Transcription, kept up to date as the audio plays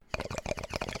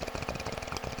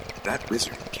That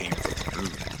wizard came from the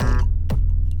moon.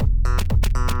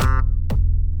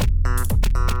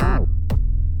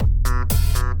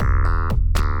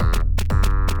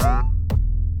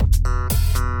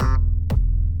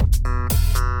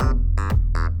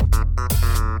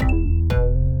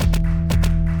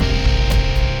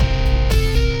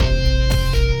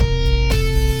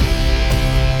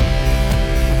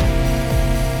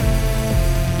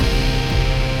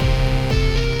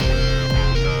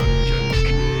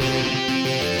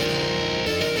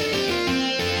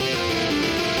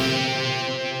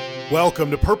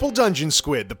 Welcome to Purple Dungeon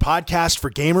Squid, the podcast for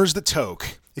gamers that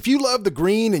toke. If you love the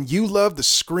green and you love the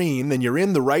screen, then you're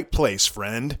in the right place,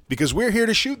 friend, because we're here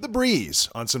to shoot the breeze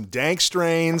on some dank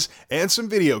strains and some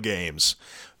video games.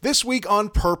 This week on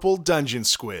Purple Dungeon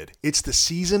Squid, it's the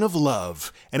season of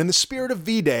love, and in the spirit of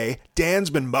V-Day, Dan's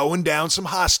been mowing down some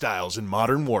hostiles in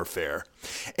Modern Warfare.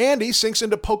 Andy sinks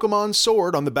into Pokemon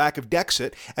Sword on the back of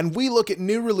Dexit, and we look at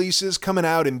new releases coming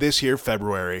out in this here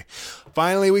February.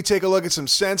 Finally, we take a look at some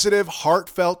sensitive,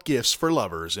 heartfelt gifts for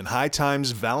lovers in High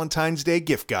Time's Valentine's Day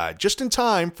gift guide, just in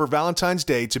time for Valentine's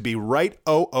Day to be right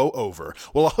over.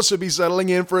 We'll also be settling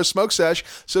in for a smoke sesh,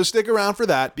 so stick around for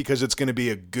that because it's going to be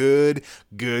a good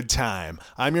time.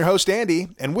 I'm your host, Andy,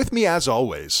 and with me, as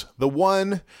always, the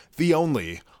one, the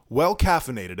only,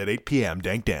 well-caffeinated at 8 p.m.,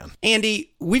 Dank Dan.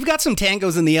 Andy, we've got some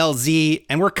tangos in the LZ,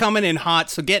 and we're coming in hot,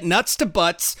 so get nuts to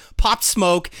butts, pop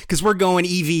smoke, because we're going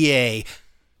EVA.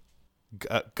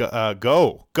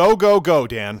 Go,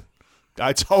 Dan.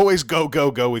 It's always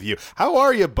go with you. How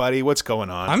are you, buddy? What's going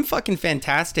on? I'm fucking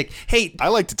fantastic. Hey, I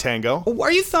like to tango.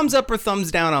 Are you thumbs up or thumbs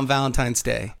down on Valentine's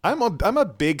Day? I'm a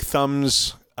big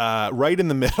thumbs right in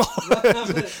the middle.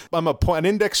 I'm an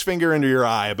index finger into your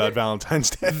eye about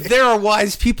Valentine's Day. There are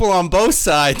wise people on both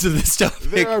sides of this topic.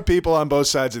 There are people on both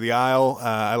sides of the aisle.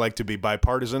 I like to be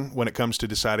bipartisan when it comes to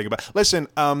deciding about. Listen,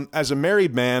 as a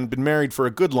married man, been married for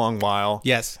a good long while.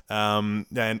 Yes.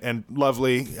 And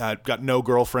lovely. Got no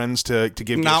girlfriends to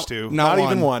give gifts to. Not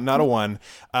even one. Not a one.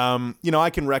 I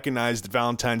can recognize that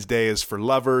Valentine's Day is for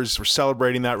lovers. We're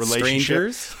celebrating that relationship.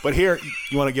 Strangers. But here,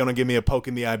 you want to give me a poke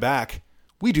in the eye back?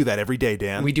 We do that every day,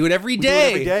 Dan. We do it every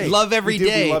day. Love every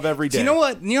day. We love every day. So you know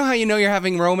what? You know how you know you're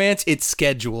having romance? It's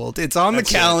scheduled. It's on the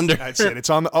calendar. That's it.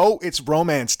 It's on the. It's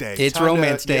Romance Day. It's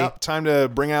Romance Day. Yep, time to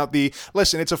bring out the.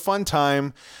 Listen, it's a fun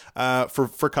time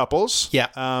for couples. Yeah.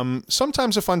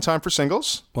 Sometimes a fun time for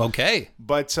singles. Okay.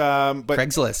 But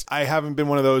Craigslist. I haven't been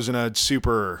one of those in a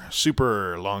super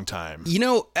long time. You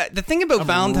know, the thing about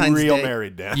Valentine's Day,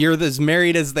 married, Dan. You're as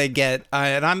married as they get,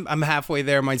 and I'm halfway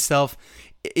there myself.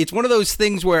 It's one of those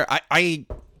things where I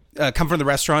come from the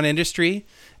restaurant industry,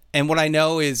 and what I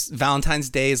know is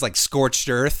Valentine's Day is like scorched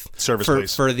earth. Service,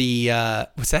 please. For the,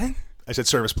 what's that? I said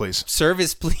service, please.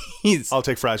 Service, please. I'll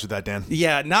take fries with that, Dan.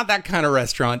 Yeah, not that kind of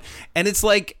restaurant. And it's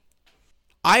like,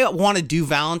 I want to do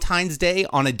Valentine's Day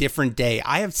on a different day.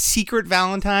 I have secret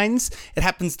Valentines. It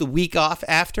happens the week off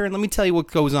after, and let me tell you what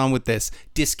goes on with this.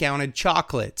 Discounted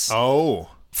chocolates.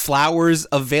 Oh. Flowers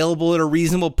available at a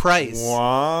reasonable price.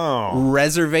 Wow.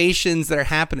 Reservations that are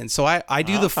happening. So I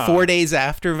do the 4 days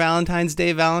after Valentine's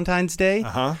Day,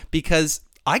 because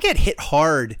I get hit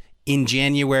hard in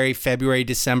January, February,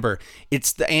 December.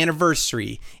 It's the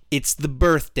anniversary. It's the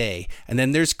birthday. And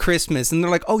then there's Christmas. And they're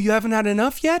like, oh, you haven't had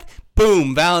enough yet?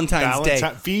 Boom, Valentine's Day.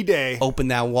 V-Day. Open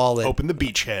that wallet. Open the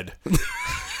beachhead.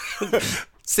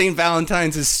 St.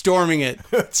 Valentine's is storming it.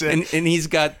 That's it. And he's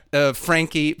got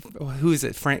Frankie, who is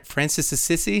it? Francis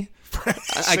Assisi?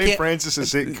 St. Francis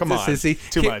Assisi. Come on. Assisi.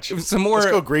 Too much. Some more. Let's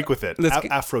go Greek with it.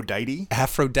 Aphrodite. I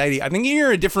think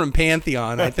you're a different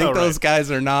pantheon. I think those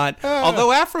guys are not.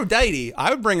 Although Aphrodite, I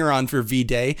would bring her on for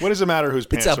V-Day. What does it matter whose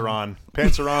pants are on?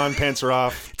 Pants are on, pants are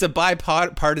off. It's a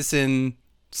bipartisan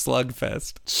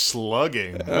slugfest.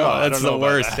 Slugging. That's the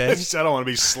worst. I don't want to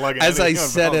be slugging. As I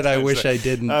said it, I wish I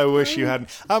didn't. I wish you hadn't.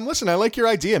 Listen, I like your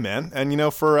idea, man.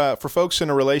 And for folks in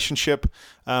a relationship,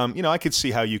 I could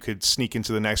see how you could sneak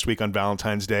into the next week on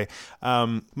Valentine's Day.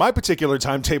 My particular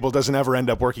timetable doesn't ever end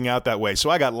up working out that way. So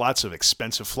I got lots of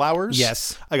expensive flowers.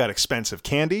 Yes. I got expensive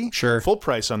candy. Sure. Full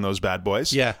price on those bad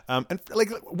boys. Yeah. And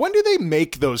when do they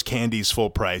make those candies full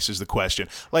price is the question.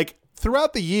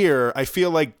 Throughout the year, I feel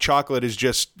like chocolate is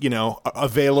just,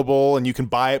 available and you can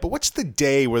buy it. But what's the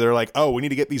day where they're like, oh, we need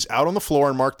to get these out on the floor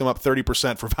and mark them up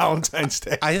 30% for Valentine's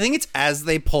Day? I think it's as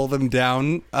they pull them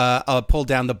down, pull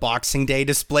down the Boxing Day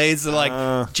displays. They're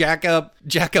like, jack up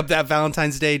that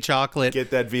Valentine's Day chocolate. Get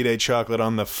that V-Day chocolate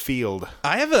on the field.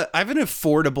 I have an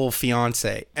affordable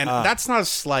fiance, and that's not a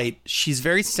slight. She's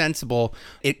very sensible.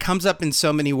 It comes up in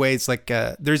so many ways. Like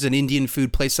there's an Indian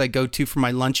food place I go to for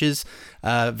my lunches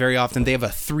very often. They have a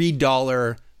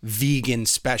 $3 vegan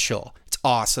special. It's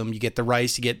awesome. You get the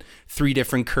rice, you get 3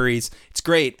 different curries. It's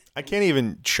great. I can't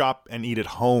even shop and eat at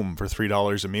home for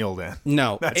 $3 a meal, Dan.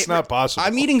 No, That's not possible.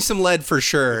 I'm eating some lead for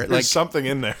sure. There's something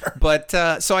in there. But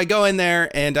so I go in there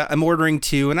and I'm ordering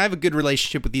 2, and I have a good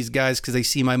relationship with these guys because they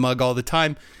see my mug all the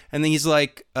time. And then he's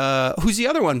like, who's the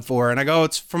other one for? And I go,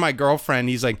 it's for my girlfriend.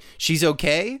 He's like, she's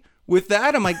okay with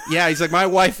that? I'm like, yeah. He's like, my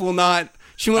wife will not.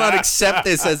 She will not accept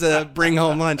this as a bring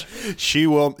home lunch. She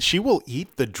will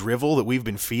eat the drivel that we've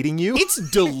been feeding you. It's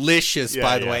delicious,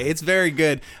 by the way. It's very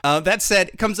good. That said,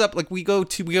 it comes up like we go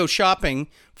shopping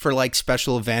for like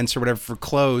special events or whatever for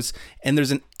clothes, and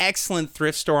there's an excellent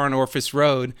thrift store on Orphis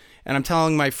Road, and I'm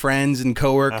telling my friends and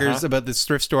coworkers about this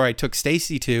thrift store I took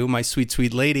Stacy to, my sweet,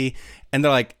 sweet lady, and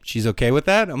they're like, she's okay with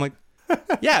that? I'm like,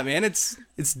 yeah, man, it's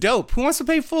dope. Who wants to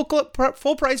pay full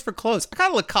price for clothes? I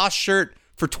got a Lacoste shirt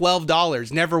for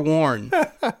 $12, never worn.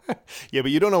 Yeah, but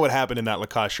you don't know what happened in that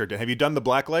Lacoste shirt. Have you done the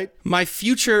blacklight? My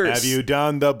future... Have you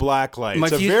done the blacklight?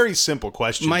 It's a very simple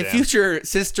question, My Dan. future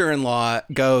sister-in-law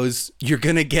goes, you're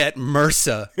going to get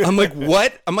MRSA. I'm like,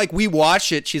 what? I'm like, we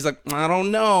watch it. She's like, I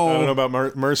don't know. I don't know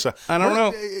about MRSA. I don't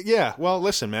know. Yeah, well,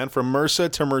 listen, man. From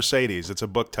MRSA to Mercedes. It's a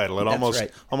book title. It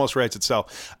almost writes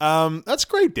itself. That's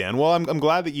great, Dan. Well, I'm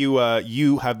glad that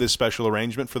you have this special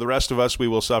arrangement. For the rest of us, we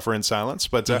will suffer in silence.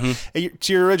 But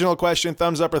to your original question,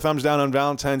 thumbs up or thumbs down on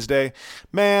Valentine's Day?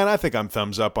 Man, I think I'm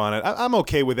thumbs up on it. I'm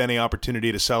okay with any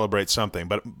opportunity to celebrate something,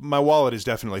 but my wallet is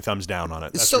definitely thumbs down on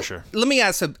it. That's for sure. Let me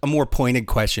ask a more pointed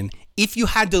question. If you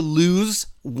had to lose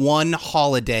one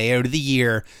holiday out of the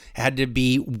year, had to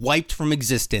be wiped from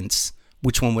existence,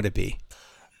 which one would it be?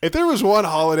 If there was one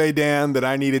holiday, Dan, that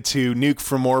I needed to nuke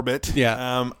from orbit,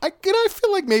 I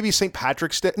feel like maybe St.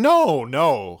 Patrick's Day.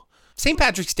 No. St.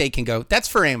 Patrick's Day can go. That's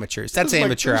for amateurs. That's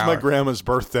amateur hour. It was my grandma's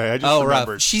birthday. I just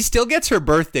remembered. Rough. She still gets her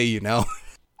birthday, you know.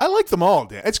 I like them all,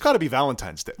 Dan. It's got to be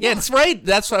Valentine's Day. Yeah, that's right.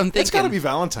 That's what I'm thinking. It's got to be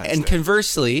Valentine's Day. And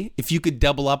conversely, if you could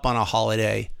double up on a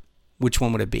holiday, which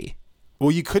one would it be? Well,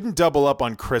 you couldn't double up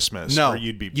on Christmas, or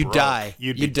you'd be broke. You'd die.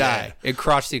 You'd die. It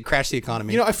crash the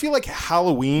economy. You know, I feel like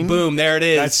Halloween. Boom, there it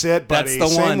is. That's it, buddy.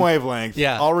 That's the one. Same wavelength.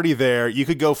 Yeah. Already there. You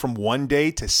could go from 1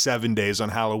 day to 7 days on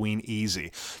Halloween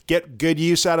easy. Get good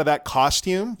use out of that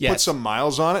costume. Yes. Put some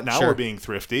miles on it. Now we're being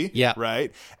thrifty. Yeah.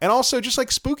 Right? And also, just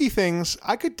like spooky things,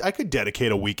 I could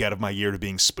dedicate a week out of my year to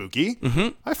being spooky. Mm-hmm.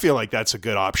 I feel like that's a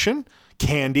good option.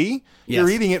 Candy. Yes.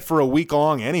 You're eating it for a week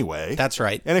long anyway. That's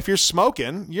right. And if you're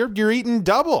smoking, you're eating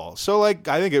double. So like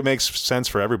I think it makes sense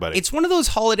for everybody. It's one of those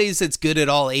holidays that's good at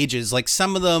all ages. Like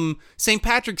some of them, St.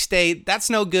 Patrick's Day, that's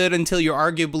no good until you're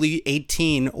arguably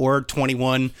 18 or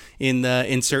 21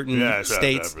 in certain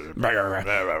states.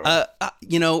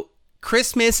 You know,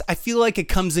 Christmas, I feel like it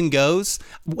comes and goes.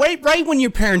 Right when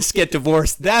your parents get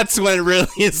divorced, that's when it really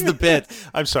is the bit.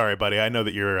 I'm sorry, buddy. I know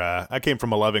that you're I came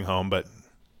from a loving home, but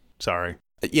sorry.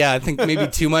 Yeah, I think maybe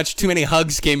too many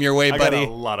hugs came your way, buddy. I got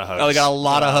a lot of hugs. I got a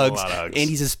lot of hugs.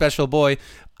 Andy's a special boy.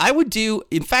 I would do,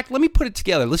 in fact, let me put it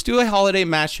together. Let's do a holiday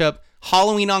mashup.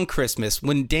 Halloween on Christmas,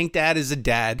 when Dank Dad is a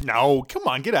dad. No, come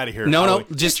on, get out of here. No,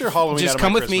 just your Halloween. Just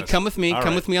come with me. Come with me.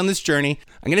 Come with me on this journey.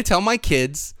 I'm going to tell my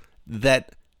kids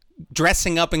that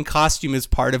dressing up in costume is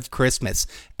part of Christmas.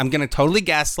 I'm going to totally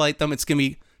gaslight them. It's going to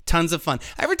be tons of fun.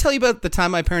 I ever tell you about the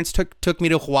time my parents took me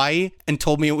to Hawaii and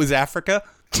told me it was Africa?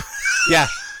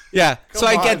 Yeah. So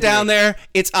I get down there.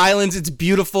 It's islands. It's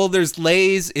beautiful. There's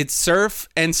lays. It's surf.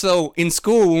 And so in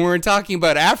school, when we were talking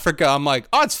about Africa, I'm like,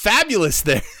 oh, it's fabulous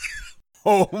there.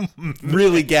 Oh,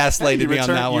 really gaslighted me on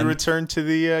that one. You returned to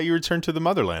the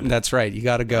motherland. That's right. You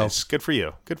got to go. Nice. Good for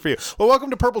you. Well, welcome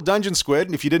to Purple Dungeon Squid.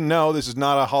 And if you didn't know, this is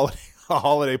not a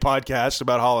holiday podcast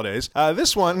about holidays.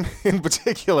 This one in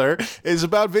particular is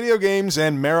about video games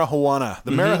and marijuana,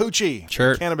 the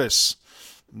marijuana, cannabis,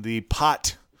 the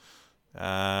pot.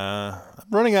 I'm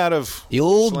running out of the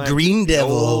old green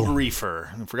devil, old reefer.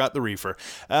 I forgot the reefer.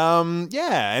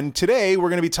 And today we're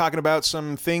going to be talking about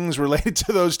some things related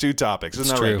to those two topics.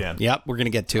 Isn't that right, Dan? Yep, we're going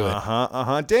to get to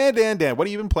it. Dan, what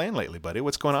have you been playing lately, buddy?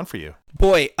 What's going on for you?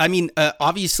 Boy, I mean,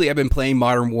 obviously I've been playing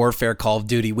Modern Warfare Call of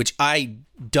Duty, which I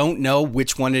don't know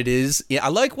which one it is. Yeah, I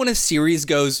like when a series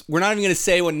goes, we're not even going to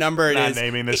say what number it is. Not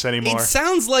naming this anymore. It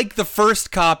sounds like the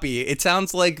first copy. It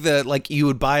sounds like you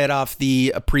would buy it off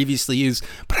the previously used.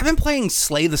 But I've been playing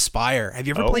Slay the Spire. Have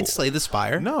you ever played Slay the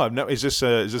Spire? No, I've not. Is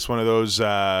this one of those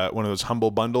humble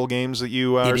bundle games that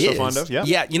you are so fond of? Yeah.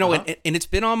 Yeah, you know, and it's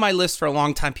been on my list for a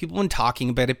long time. People have been talking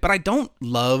about it, but I don't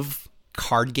love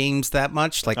card games that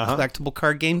much, like collectible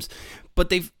card games.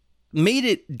 But made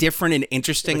it different and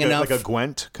interesting enough. Like a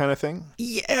Gwent kind of thing?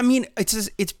 Yeah, I mean,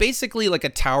 it's basically like a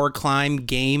tower climb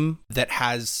game that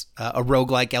has a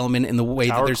roguelike element in the way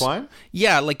that there's... Tower climb?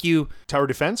 Yeah, like you... Tower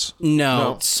defense?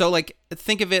 No. So, like,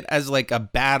 think of it as like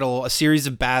a series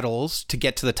of battles to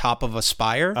get to the top of a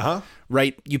spire. Uh-huh.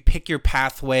 Right? You pick your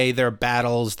pathway, there are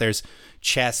battles, there's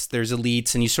chests, there's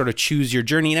elites, and you sort of choose your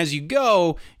journey. And as you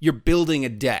go, you're building a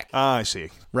deck. Ah, I see.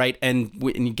 Right? And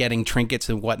you're getting trinkets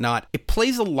and whatnot. It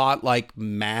plays a lot like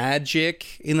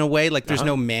Magic in a way. Like, there's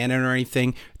no mana or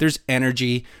anything. There's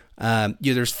energy.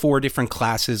 There's 4 different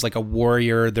classes, like a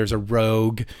warrior, there's a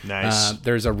rogue, nice.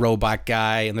 There's a robot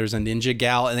guy, and there's a ninja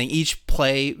gal, and they each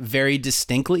play very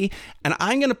distinctly. And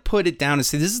I'm going to put it down and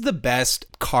say this is the best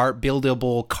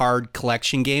buildable card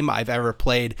collection game I've ever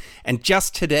played. And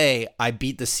just today, I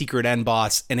beat the secret end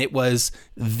boss, and it was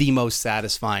the most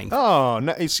satisfying. Oh,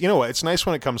 nice. You know what? It's nice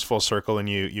when it comes full circle and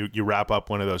you wrap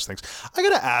up one of those things. I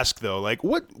got to ask, though, like,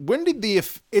 when did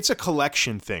it's a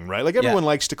collection thing, right? Like, everyone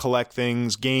likes to collect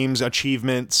things, games,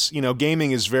 achievements. You know,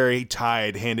 gaming is very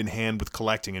tied hand in hand with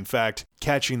collecting. In fact,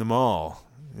 catching them all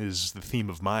is the theme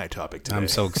of my topic today. I'm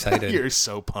so excited. You're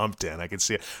so pumped, Dan. I can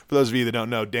see it. For those of you that don't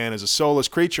know, Dan is a soulless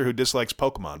creature who dislikes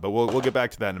Pokemon, but we'll get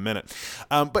back to that in a minute.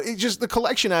 But it just, the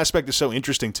collection aspect is so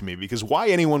interesting to me, because why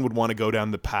anyone would want to go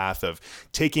down the path of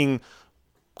taking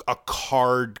a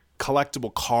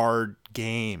collectible card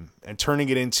game and turning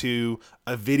it into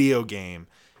a video game.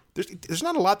 There's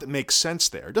not a lot that makes sense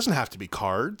there. It doesn't have to be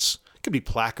cards. It could be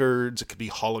placards. It could be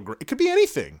hologram. It could be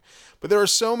anything. But there are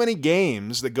so many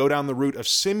games that go down the route of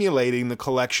simulating the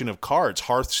collection of cards.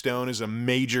 Hearthstone is a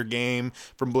major game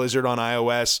from Blizzard on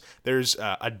iOS. There's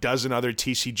a dozen other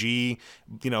TCG,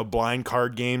 blind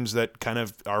card games that kind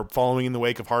of are following in the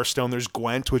wake of Hearthstone. There's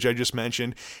Gwent, which I just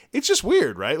mentioned. It's just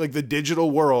weird, right? Like, the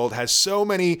digital world has so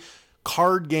many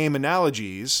card game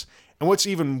analogies. And what's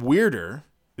even weirder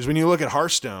is when you look at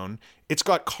Hearthstone, it's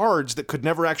got cards that could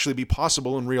never actually be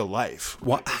possible in real life.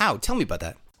 What? How? Tell me about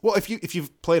that. Well, if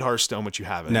you've played Hearthstone, which you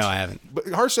haven't. No, I haven't. But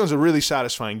Hearthstone's a really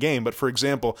satisfying game. But for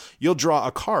example, you'll draw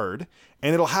a card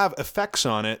and it'll have effects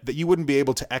on it that you wouldn't be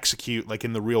able to execute like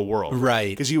in the real world. Right.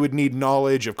 Because you would need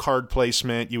knowledge of card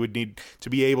placement. You would need to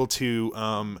be able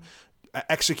to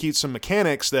execute some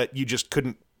mechanics that you just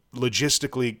couldn't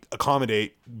logistically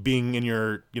accommodate being in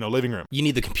your living room. You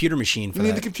need the computer machine for that.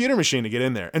 You need the computer machine to get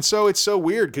in there. And so it's so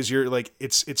weird because you're like,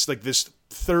 it's like this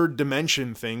third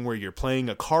dimension thing where you're playing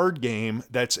a card game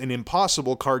that's an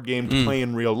impossible card game to play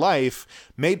in real life,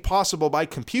 made possible by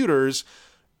computers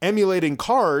emulating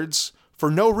cards for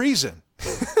no reason.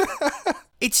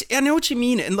 I know what you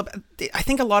mean. And I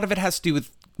think a lot of it has to do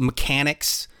with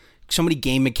mechanics. So many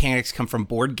game mechanics come from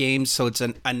board games, so it's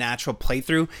a natural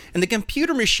playthrough. And the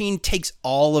computer machine takes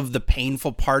all of the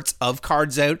painful parts of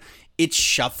cards out. It's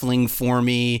shuffling for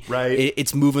me. Right.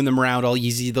 It's moving them around all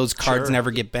easy. Those cards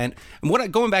never get bent.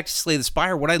 And going back to Slay the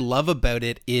Spire, what I love about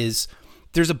it is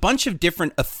there's a bunch of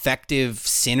different effective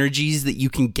synergies that you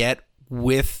can get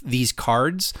with these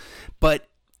cards, but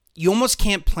you almost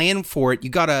can't plan for it. You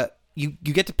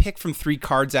get to pick from 3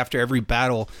 cards after every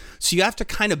battle. So you have to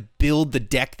kind of build the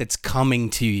deck that's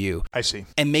coming to you. I see.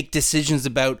 And make decisions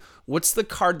about what's the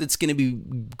card that's going to be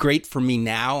great for me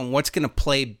now and what's going to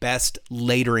play best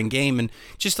later in game. And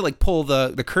just to like pull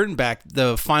the curtain back,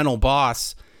 the final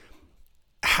boss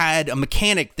had a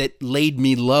mechanic that laid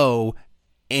me low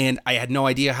and I had no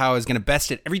idea how I was going to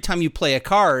best it. Every time you play a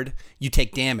card, you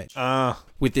take damage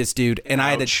with this dude. And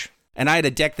ouch. I had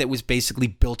a deck that was basically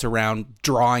built around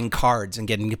drawing cards and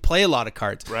getting to play a lot of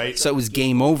cards. Right. So it was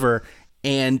game over.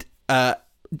 And it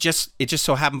just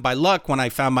so happened by luck when I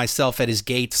found myself at his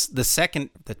gates the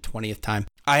 20th time.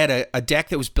 I had a deck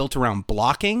that was built around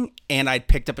blocking, and I'd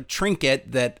picked up a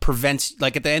trinket that prevents,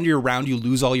 like at the end of your round, you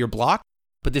lose all your block.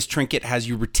 But this trinket has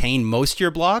you retain most of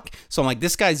your block. So I'm like,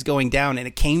 this guy's going down. And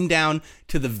it came down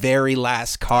to the very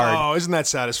last card. Oh, isn't that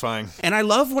satisfying? And I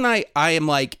love when I am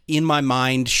like in my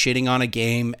mind shitting on a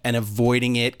game and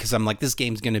avoiding it because I'm like, this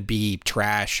game's going to be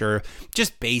trash or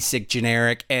just basic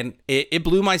generic. And it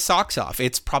blew my socks off.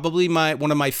 It's probably one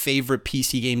of my favorite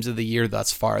PC games of the year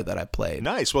thus far that I played.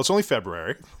 Nice. Well, it's only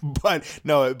February, but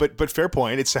fair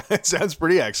point. It sounds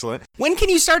pretty excellent. When can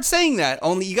you start saying that?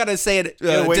 Only you got to say it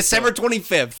December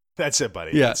 25th. That's it,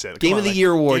 buddy. Yeah. That's it. Game of the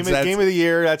Year awards. Game of the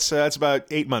Year. That's about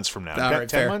 8 months from now. All right, 10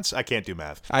 fair. months? I can't do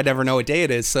math. I never know what day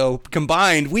it is. So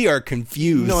combined, we are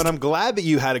confused. No, and I'm glad that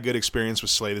you had a good experience with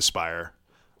Slay the Spire.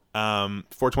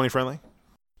 420 friendly?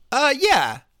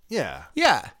 Yeah. Yeah.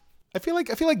 Yeah. I feel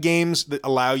like games that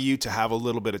allow you to have a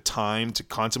little bit of time to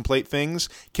contemplate things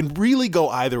can really go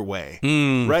either way,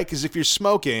 right? Because if you're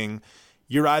smoking,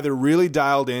 you're either really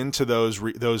dialed into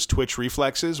those twitch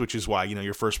reflexes, which is why,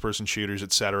 your first-person shooters,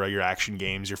 etc., your action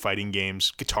games, your fighting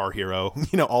games, Guitar Hero,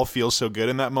 all feel so good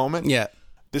in that moment. Yeah.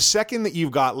 The second that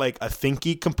you've got like a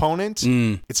thinky component,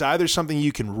 it's either something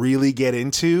you can really get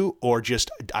into or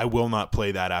just, I will not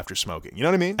play that after smoking. You know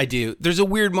what I mean? I do. There's a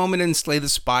weird moment in Slay the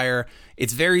Spire.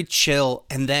 It's very chill,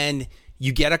 and then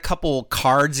you get a couple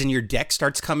cards and your deck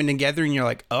starts coming together, and you're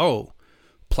like, oh,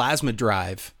 Plasma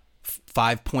Drive,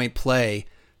 5-point play.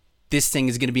 This thing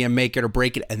is going to be a make it or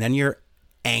break it. And then you're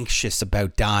anxious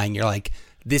about dying. You're like,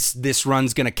 this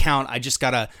run's going to count. I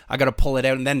gotta pull it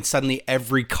out. And then suddenly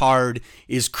every card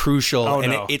is crucial. Oh,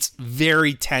 and no. it's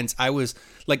very tense. I was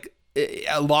like,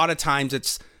 a lot of times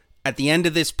it's at the end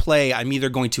of this play, I'm either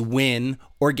going to win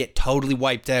or get totally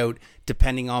wiped out,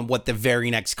 depending on what the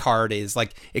very next card is.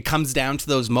 Like, it comes down to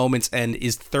those moments and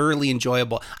is thoroughly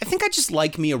enjoyable. I think I just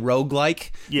like me a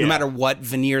roguelike, no matter what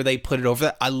veneer they put it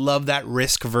over. I love that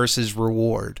risk versus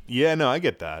reward. Yeah, no, I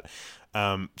get that.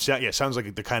 Sounds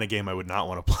like the kind of game I would not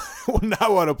want to play. Would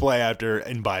not want to play after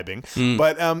imbibing.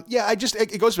 But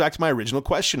it goes back to my original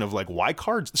question of like, why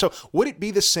cards? So would it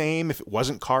be the same if it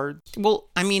wasn't cards? Well,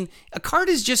 I mean, a card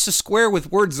is just a square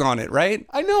with words on it, right?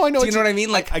 I know. Do you know what I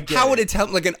mean? Like, how would it tell?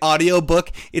 Like an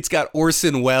audiobook, it's got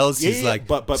Orson Welles. He's like,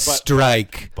 but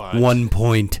strike, 1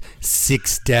 point,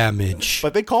 6 damage.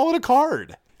 But they call it a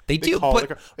card. They do,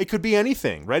 but it could be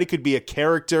anything, right? It could be a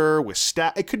character with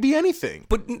stat. It could be anything.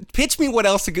 But pitch me what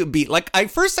else it could be. Like, I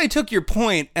took your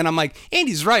point, and I'm like,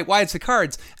 Andy's right. Why it's the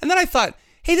cards? And then I thought,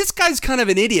 hey, this guy's kind of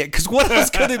an idiot, because what else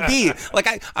could it be?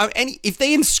 Like, if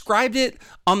they inscribed it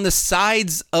on the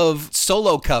sides of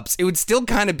solo cups, it would still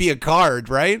kind of be a card,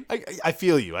 right? I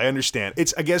feel you. I understand.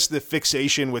 It's, I guess, the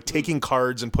fixation with taking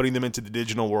cards and putting them into the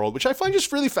digital world, which I find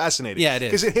just really fascinating. Yeah, it is.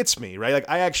 Because it hits me, right? Like,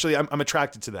 I'm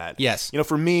attracted to that. Yes.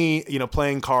 For me,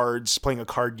 playing a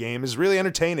card game is really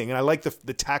entertaining, and I like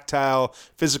the tactile,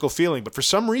 physical feeling. But for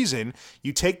some reason,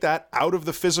 you take that out of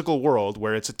the physical world,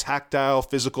 where it's a tactile,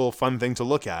 physical, fun thing to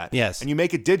look at. Yes. And you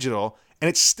make it digital, and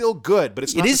it's still good, but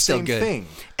it's not the same thing.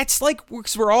 It's like,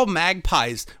 because we're all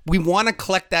magpies. We want to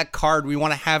collect that card. We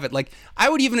want to have it. Like, I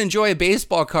would even enjoy a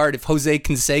baseball card if Jose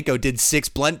Canseco did 6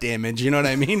 blunt damage. You know what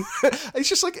I mean? It's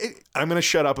just like, I'm going to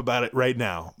shut up about it right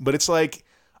now, but it's like,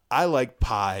 I like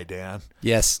pie, Dan.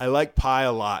 Yes. I like pie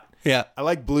a lot. Yeah. I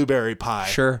like blueberry pie.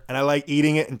 Sure. And I like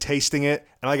eating it and tasting it,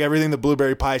 and I like everything the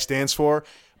blueberry pie stands for.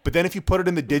 But then if you put it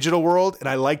in the digital world, and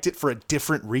I liked it for a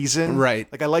different reason.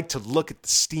 Right. Like, I like to look at the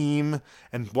steam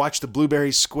and watch the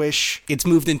blueberries squish. It's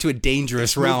moved into a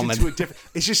dangerous realm.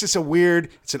 It's a weird,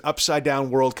 it's an upside down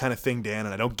world kind of thing, Dan,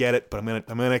 and I don't get it, but I'm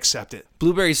gonna accept it.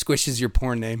 Blueberry Squish is your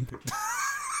porn name.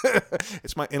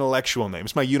 It's my intellectual name.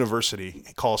 It's my university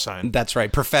call sign. That's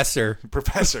right. Professor.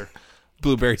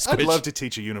 Blueberry Squish. I'd love to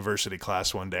teach a university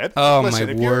class one day. Oh, Listen,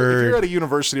 my if word. you're at a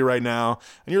university right now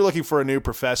and you're looking for a new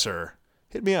professor,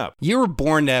 hit me up. You were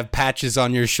born to have patches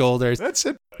on your shoulders. That's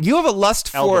it. You have a lust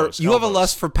for Elbows. have a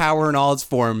lust for power in all its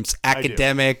forms: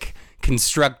 academic,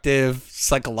 constructive,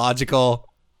 psychological.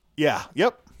 Yeah.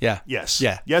 Yep. Yeah. Yes.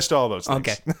 Yeah. Yes to all those things.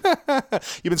 Okay.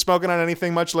 You been smoking on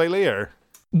anything much lately, or?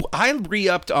 I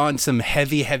re-upped on some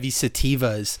heavy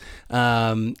sativas.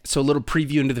 So a little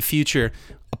preview into the future.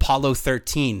 Apollo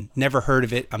 13. Never heard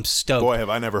of it. I'm stoked. Boy, have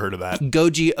I never heard of that.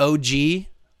 Goji OG.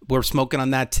 We're smoking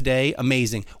on that today.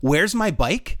 Amazing. Where's My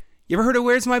Bike? You ever heard of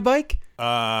Where's My Bike?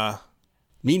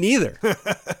 Me neither.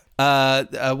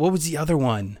 What was the other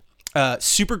one?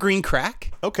 Super Green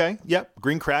Crack. Okay. Yep.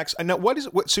 Green Cracks. I know.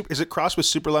 Is it crossed with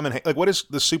Super Lemon? Like, what is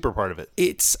the super part of it?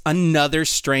 It's another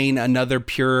strain, another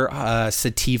pure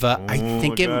sativa. I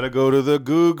think it. Gotta go to the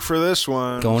Goog for this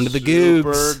one. Going to the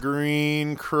Googs. Super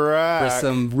Green Crack. For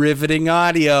some riveting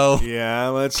audio. Yeah,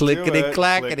 let's Clickety do it.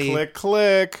 clackety. Click, click,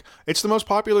 click. It's the most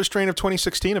popular strain of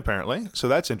 2016, apparently. So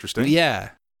that's interesting.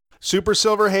 Yeah. Super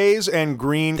Silver Haze and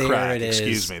Green There Crack. it is.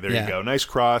 Excuse me. There Yeah. you go. Nice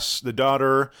cross. The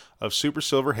daughter of Super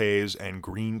Silver Haze and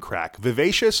Green Crack.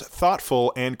 Vivacious,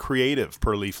 thoughtful, and creative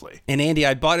per Leafly. And Andy,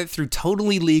 I bought it through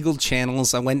totally legal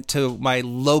channels. I went to my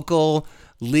local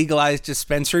legalized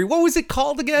dispensary. What was it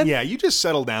called again? Yeah, you just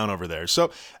settle down over there. So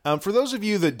for those of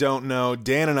you that don't know,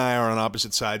 Dan and I are on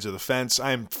opposite sides of the fence.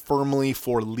 I am firmly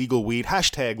for legal weed.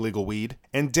 #legal weed.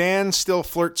 And Dan still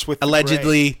flirts with the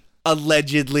gray.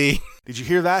 Allegedly. Did you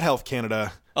hear that, Health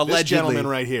Canada? Allegedly. This gentleman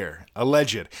right here.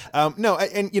 Alleged. No,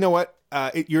 and you know what?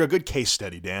 You're a good case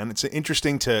study, Dan. It's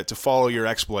interesting to follow your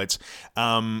exploits.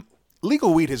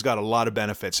 Legal weed has got a lot of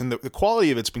benefits, and the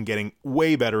quality of it's been getting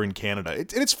way better in Canada.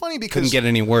 And it's funny because... Couldn't get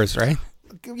any worse, right?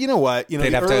 You know what?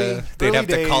 They'd have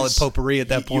to call it potpourri at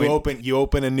that point. You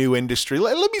open a new industry.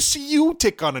 Let me see you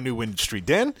tick on a new industry,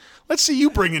 Dan. Let's see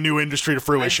you bring a new industry to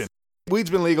fruition. Weed's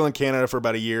been legal in Canada for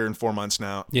about a year and 4 months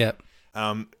now. Yeah.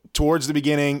 Towards the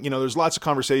beginning, there's lots of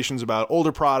conversations about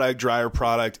older product, drier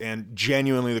product, and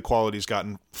genuinely the quality's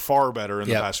gotten far better in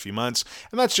the past few months.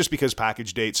 And that's just because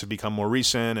package dates have become more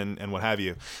recent and what have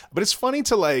you. But it's funny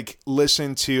to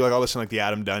listen to, I'll listen to the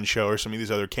Adam Dunn show or some of these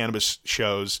other cannabis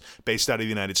shows based out of the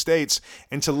United States,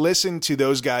 and to listen to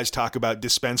those guys talk about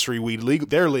dispensary weed,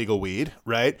 their legal weed,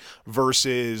 right?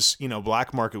 Versus,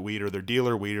 black market weed or their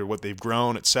dealer weed or what they've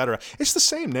grown, et cetera. It's the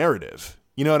same narrative.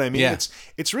 You know what I mean? Yeah.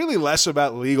 It's really less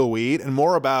about legal weed and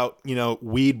more about,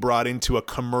 weed brought into a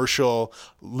commercial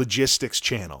logistics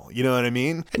channel. You know what I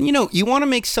mean? And you want to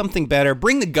make something better,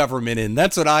 bring the government in.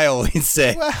 That's what I always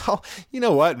say. Well, you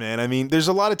know what, man? I mean, there's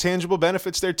a lot of tangible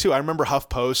benefits there too. I remember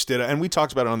HuffPost did, and we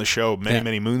talked about it on the show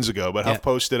many moons ago, but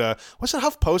HuffPost did was it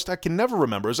HuffPost? I can never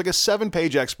remember. It was like a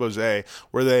 7-page expose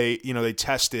where they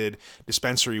tested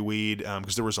dispensary weed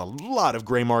because there was a lot of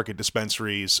gray market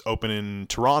dispensaries open in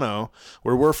Toronto,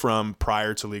 where we're from,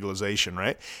 prior to legalization,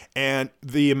 right? And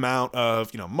the amount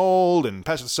of, mold and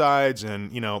pesticides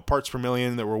and, parts per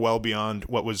million that were well beyond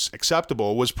what was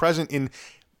acceptable was present in,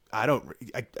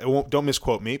 don't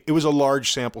misquote me, it was a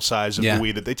large sample size of the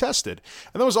weed that they tested.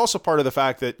 And that was also part of the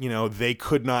fact that, they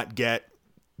could not get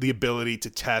the ability to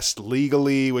test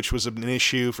legally, which was an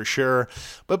issue for sure.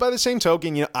 But by the same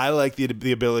token, I like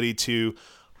the ability to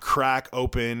crack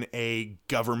open a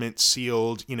government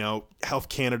sealed, Health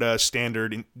Canada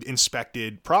standard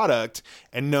inspected product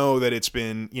and know that it's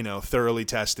been, thoroughly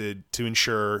tested to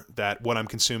ensure that what I'm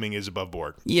consuming is above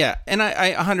board. Yeah. And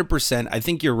I 100%, I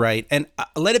think you're right. And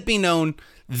let it be known,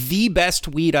 the best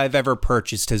weed I've ever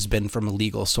purchased has been from a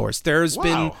legal source. There's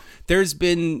been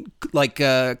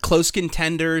close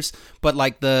contenders, but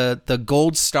the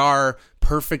Gold Star,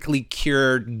 perfectly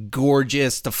cured,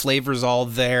 gorgeous, the flavor's all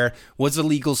there, was a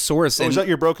legal source. Was that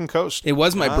your Broken Coast? It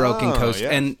was my Broken Coast. Yeah.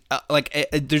 And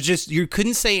there's just, you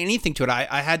couldn't say anything to it.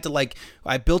 I had to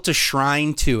I built a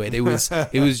shrine to it. It was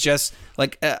just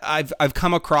I've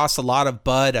come across a lot of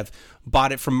bud. I've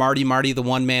bought it from Marty the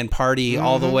One Man Party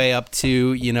all the way up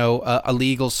to, a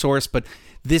legal source. But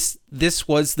this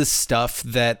was the stuff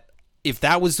that, if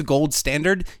that was the gold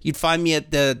standard, you'd find me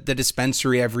at the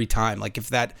dispensary every time.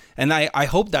 And I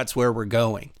hope that's where we're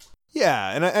going.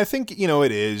 Yeah, and I think,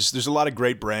 it is. There's a lot of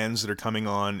great brands that are coming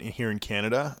on here in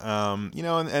Canada,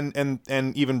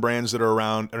 and even brands that are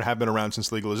around or have been around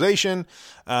since legalization,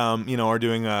 are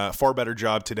doing a far better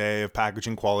job today of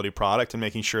packaging quality product and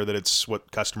making sure that it's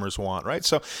what customers want, right?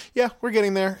 So, yeah, we're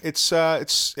getting there. It's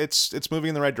moving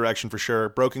in the right direction for sure.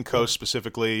 Broken Coast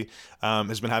specifically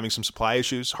has been having some supply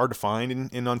issues, hard to find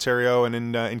in Ontario and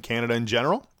in Canada in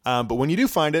general. But when you do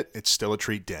find it, it's still a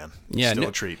treat, Dan. It's still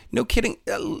a treat. No kidding.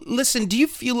 Listen, do you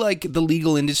feel like the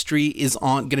legal industry is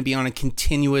going to be on a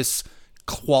continuous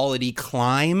quality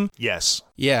climb? Yes.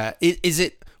 Yeah. Is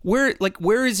it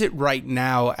where is it right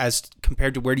now as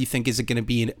compared to where do you think is it going to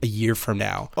be in a year from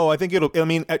now? Oh, I think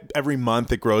every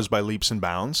month it grows by leaps and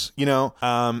bounds.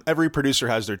 Every producer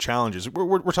has their challenges.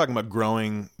 We're talking about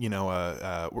growing,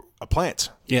 a plant.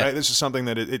 Yeah. Right? This is something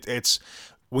that it's.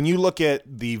 When you look at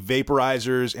the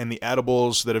vaporizers and the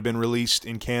edibles that have been released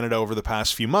in Canada over the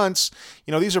past few months,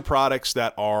 these are products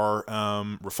that are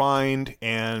refined,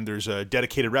 and there's a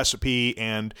dedicated recipe,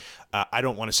 and I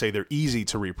don't want to say they're easy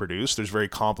to reproduce. There's very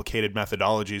complicated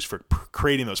methodologies for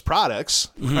creating those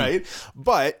products, right?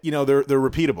 But, they're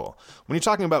repeatable. When you're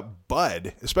talking about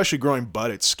bud, especially growing bud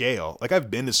at scale,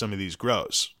 I've been to some of these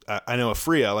grows. I know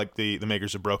Aphria, the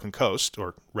makers of Broken Coast,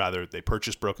 or rather they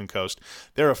purchased Broken Coast.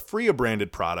 They're a Aphria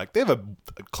branded product. They have a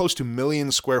close to 1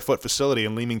 million square foot facility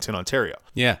in Leamington, Ontario.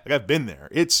 Yeah. I've been there.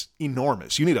 It's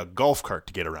enormous. You need a golf cart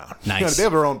to get around. Nice. They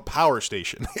have their own power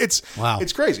station. It's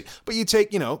crazy. But you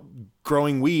take,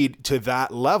 growing weed to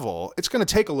that level, it's going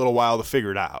to take a little while to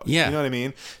figure it out. Yeah. You know what I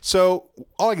mean? So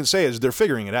all I can say is they're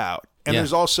figuring it out. And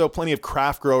there's also plenty of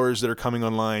craft growers that are coming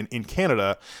online in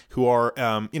Canada who are,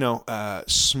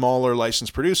 smaller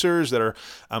licensed producers that are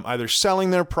either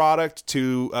selling their product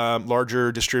to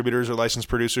larger distributors or licensed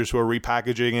producers who are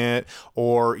repackaging it,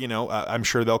 or, I'm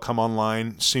sure they'll come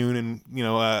online soon in,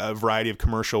 a variety of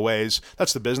commercial ways.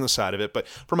 That's the business side of it. But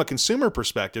from a consumer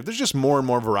perspective, there's just more and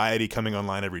more variety coming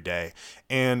online every day.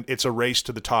 And it's a race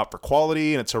to the top for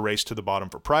quality, and it's a race to the bottom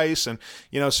for price. And,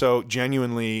 so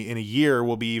genuinely in a year,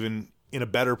 we'll be even in a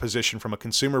better position from a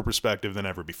consumer perspective than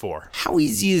ever before. How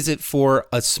easy is it for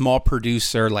a small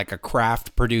producer, like a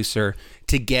craft producer,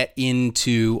 to get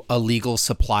into a legal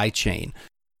supply chain?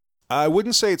 I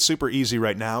wouldn't say it's super easy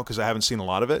right now because I haven't seen a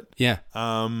lot of it. Yeah.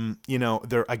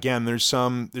 There's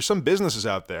some businesses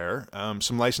out there,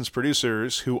 some licensed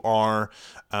producers who are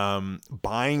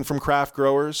buying from craft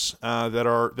growers that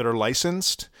are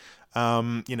licensed.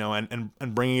 And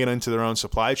bringing it into their own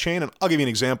supply chain. And I'll give you an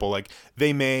example. Like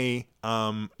they may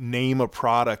name a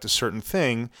product a certain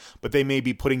thing, but they may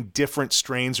be putting different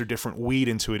strains or different wheat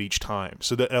into it each time,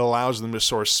 so that it allows them to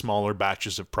source smaller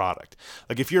batches of product.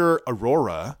 Like if you're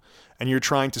Aurora and you're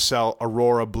trying to sell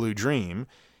Aurora Blue Dream,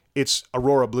 it's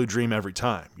Aurora Blue Dream every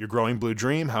time. You're growing Blue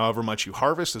Dream. However much you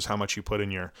harvest is how much you put in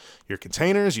your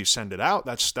containers. You send it out.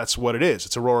 That's what it is.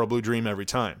 It's Aurora Blue Dream every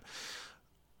time.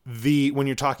 When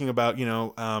you're talking about,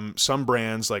 some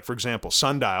brands, like for example,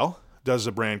 Sundial does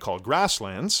a brand called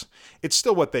Grasslands. It's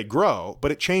still what they grow,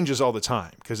 but it changes all the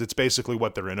time because it's basically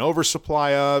what they're in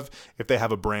oversupply of. If they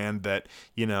have a brand that,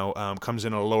 comes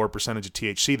in at a lower percentage of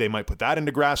THC, they might put that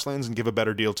into Grasslands and give a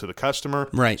better deal to the customer.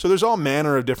 Right. So there's all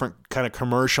manner of different kind of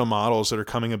commercial models that are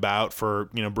coming about for,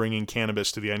 bringing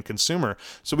cannabis to the end consumer.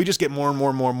 So we just get more and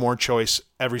more choice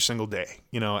every single day.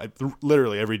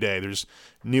 Literally every day there's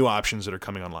new options that are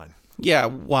coming online. Yeah,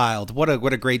 wild. What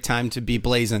a great time to be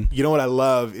blazing. You know what I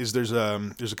love is there's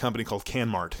a company called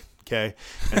CanMart, okay?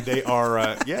 And they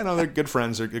are they're good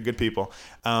friends, they're good people.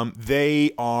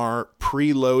 They are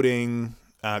preloading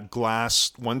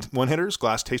glass one hitters,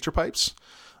 glass taster pipes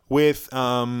with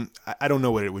I don't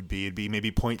know what it would be. It'd be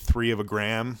maybe 0.3 of a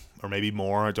gram or maybe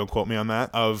more, don't quote me on that,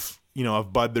 of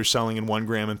bud they're selling in 1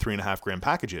 gram and 3.5 gram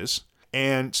packages.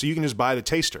 And so you can just buy the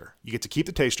taster. You get to keep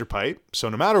the taster pipe. So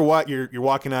no matter what, you're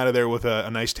walking out of there with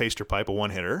a nice taster pipe, a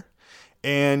one hitter,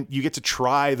 and you get to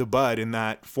try the bud in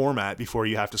that format before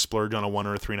you have to splurge on a 1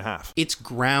 or a 3.5. It's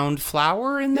ground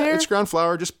flower in there? Yeah, it's ground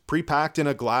flower, just pre-packed in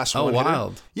a glass one hitter.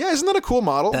 Wild. Yeah, isn't that a cool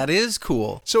model? That is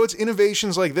cool. So it's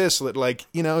innovations like this that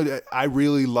I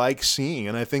really like seeing.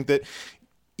 And I think that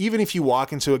even if you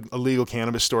walk into a legal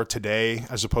cannabis store today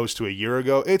as opposed to a year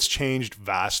ago, it's changed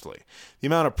vastly. The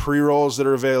amount of pre-rolls that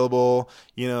are available,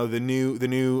 the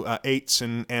new eights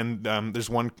and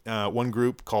there's one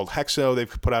group called Hexo.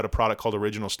 They've put out a product called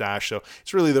Original Stash. So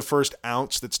it's really the first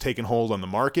ounce that's taken hold on the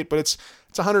market, but it's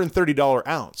 $130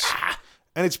 ounce.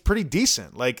 And it's pretty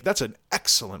decent. Like that's an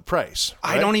excellent price.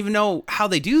 Right? I don't even know how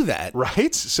they do that.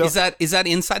 Right? So is that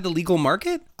inside the legal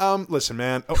market? Listen,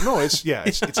 man. Oh, no, it's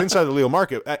inside the legal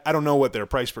market. I don't know what their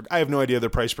price I have no idea their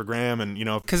price per gram, and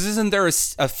because isn't there a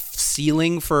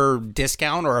ceiling for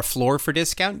discount or a floor for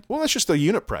discount? Well, that's just the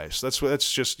unit price. That's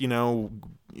just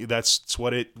that's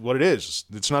what it is.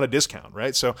 It's not a discount,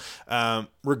 right? So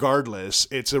regardless,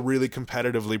 it's a really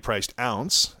competitively priced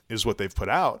ounce is what they've put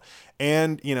out,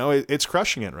 and it's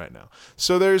crushing it right now.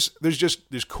 So there's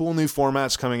cool new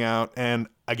formats coming out, and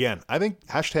again, I think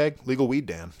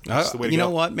 #LegalWeedDan. That's the way to go. You know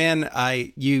what, man?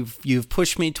 You've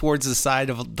pushed me towards the side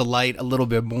of the light a little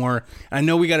bit more. I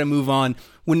know we got to move on.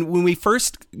 When we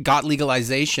first got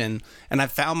legalization, and I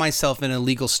found myself in a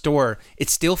legal store, it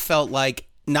still felt like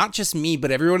not just me, but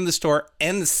everyone in the store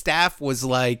and the staff was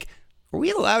like, "Are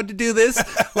we allowed to do this?"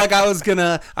 Like I was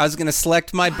gonna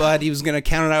select my bud. He was gonna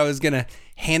count it. I was gonna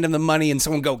hand him the money, and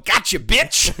someone go, "Gotcha,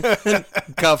 bitch!"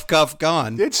 Cuff,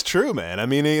 gone. It's true, man. I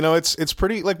mean, it's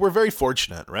pretty. Like we're very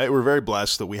fortunate, right? We're very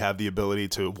blessed that we have the ability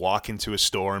to walk into a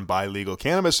store and buy legal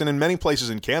cannabis, and in many places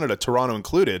in Canada, Toronto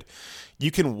included, you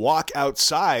can walk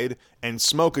outside and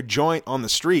smoke a joint on the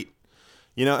street.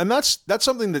 And that's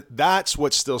something that's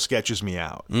what still sketches me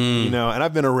out. And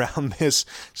I've been around this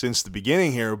since the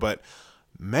beginning here, but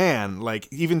man, like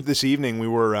even this evening we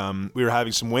were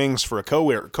having some wings for a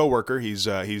coworker.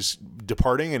 He's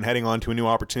departing and heading on to a new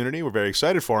opportunity. We're very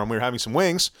excited for him. We were having some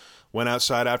wings. Went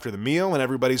outside after the meal, and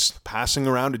everybody's passing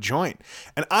around a joint.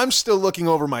 And I'm still looking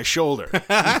over my shoulder.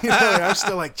 I'm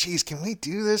still like, geez, can we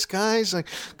do this, guys? Like,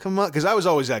 come on. Because I was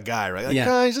always that guy, right? Like,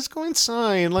 guys, let's go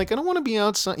inside. Like, I don't want to be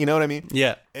outside. You know what I mean?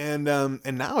 Yeah. And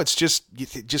now it's just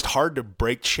hard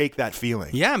to shake that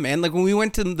feeling. Yeah, man. Like, when we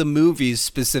went to the movies,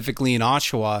 specifically in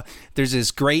Oshawa, there's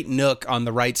this great nook on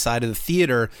the right side of the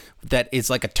theater that is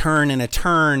like a turn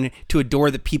to a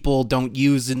door that people don't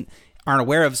use and aren't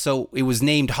aware of. So it was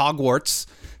named Hogwarts.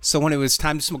 So when it was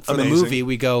time to smoke for the movie,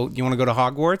 we go, "You want to go to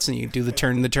Hogwarts?" And you do the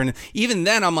turn. Even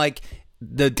then, I'm like,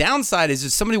 the downside is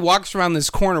if somebody walks around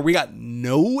this corner, we got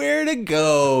nowhere to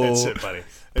go. That's it, buddy.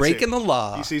 Breaking the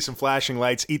law. You see some flashing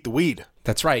lights, eat the weed.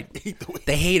 That's right. Eat the weed.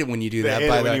 They hate it when you do that,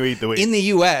 by the way. You eat the weed. In the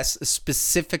U.S.,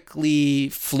 specifically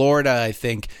Florida, I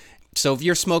think. So if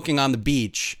you're smoking on the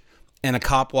beach and a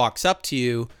cop walks up to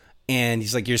you, and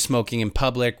he's like, "You're smoking in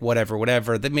public,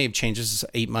 whatever." That may have changed. This is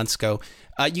 8 months ago.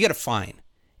 You get a fine.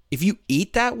 if you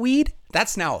eat that weed,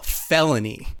 that's now a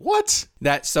felony. What?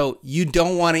 So you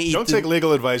don't want to eat. Don't take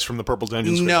legal advice from the Purple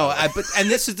Dungeon Squid. No, and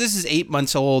this is 8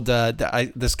 months old.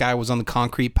 This guy was on the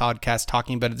Concrete podcast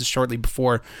talking about it just shortly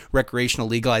before recreational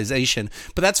legalization.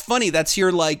 But that's funny. That's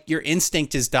your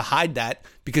instinct is to hide that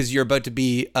because you're about to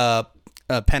be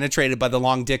penetrated by the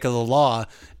long dick of the law,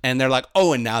 and they're like,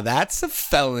 oh, and now that's a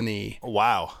felony.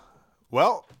 Wow.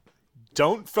 Well,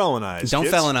 don't felonize. Don't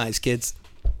kids. felonize, kids.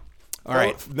 All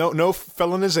right. No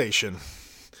felonization.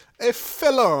 A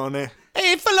felony.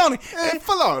 Hey, felony. A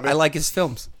felony. I like his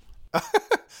films.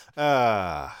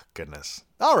 Goodness.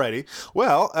 Alrighty.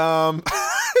 Well,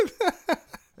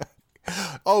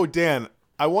 oh, Dan,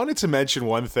 I wanted to mention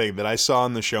one thing that I saw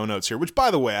in the show notes here, which, by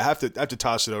the way, I have to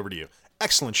toss it over to you.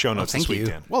 Excellent show notes this week,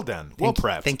 Dan. Well done. Well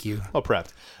prepped. Thank you. Well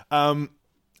prepped.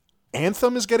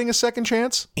 Anthem is getting a second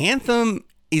chance? Anthem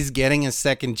is getting a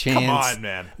second chance. Come on,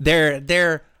 man.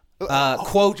 They're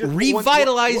quote,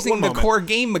 revitalizing the moment. core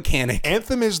game mechanic.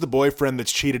 Anthem is the boyfriend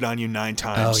that's cheated on you 9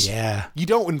 times. Oh, yeah. You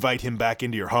don't invite him back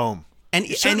into your home. And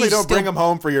you certainly don't bring him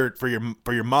home for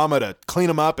your mama to clean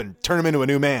him up and turn him into a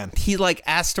new man. He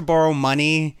asked to borrow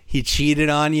money. He cheated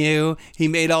on you. He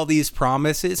made all these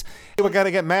promises. We were going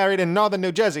to get married in northern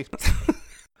New Jersey.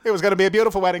 It was going to be a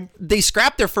beautiful wedding. They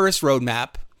scrapped their first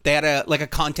roadmap. They had a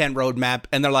content roadmap,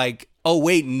 and they're like, oh,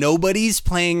 wait, nobody's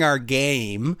playing our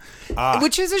game,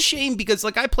 which is a shame because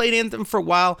I played Anthem for a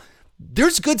while.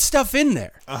 There's good stuff in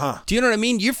there. Do you know what I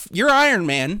mean? You're Iron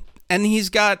Man, and he's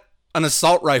got an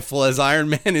assault rifle, as Iron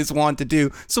Man is wont to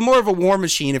do. So more of a war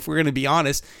machine, if we're going to be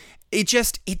honest. It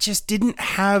just didn't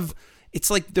have. It's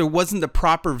like there wasn't the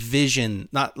proper vision.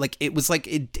 Not like it was like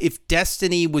if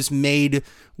Destiny was made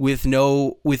with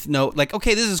no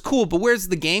okay, this is cool, but where's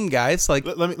the game, guys? Like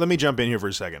let me jump in here for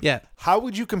a second. Yeah. How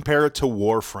would you compare it to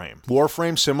Warframe?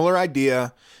 Warframe, similar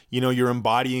idea. You're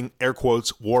embodying air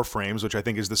quotes Warframes, which I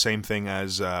think is the same thing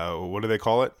as what do they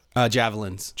call it?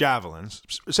 Javelins. Javelins.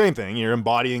 Same thing. You're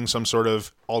embodying some sort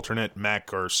of alternate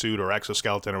mech or suit or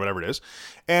exoskeleton or whatever it is.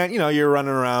 And, you're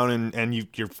running around and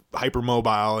you're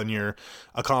hypermobile and you're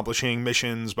accomplishing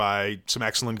missions by some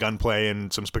excellent gunplay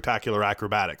and some spectacular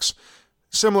acrobatics.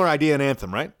 Similar idea in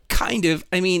Anthem, right? Kind of.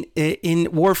 I mean, in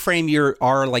Warframe, you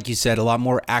are, like you said, a lot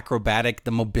more acrobatic.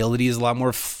 The mobility is a lot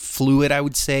more fluid, I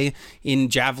would say. In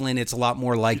Javelin, it's a lot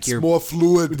more like more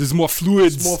fluid. There's more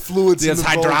fluids. There's more fluids. There's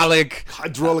hydraulic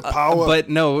power. But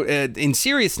no, in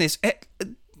seriousness,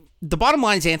 the bottom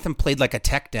line is Anthem played like a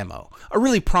tech demo. A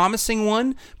really promising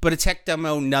one, but a tech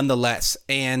demo nonetheless.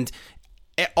 And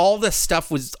all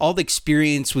the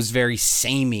experience was very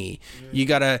samey. You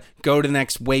gotta go to the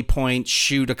next waypoint,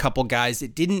 shoot a couple guys.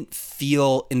 It didn't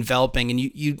feel enveloping, and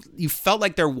you felt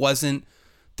like there wasn't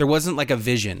like a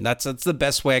vision. That's the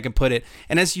best way I can put it.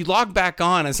 And as I logged back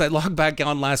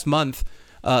on last month,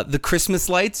 the Christmas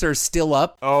lights are still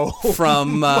up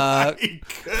from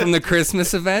the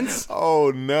Christmas events.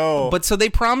 Oh no! But so they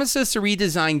promised us a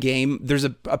redesigned game. There's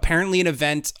apparently an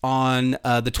event on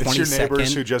the 22nd. It's your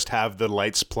neighbors who just have the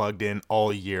lights plugged in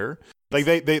all year. Like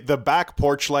the back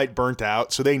porch light burnt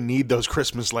out, so they need those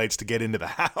Christmas lights to get into the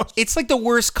house. It's like the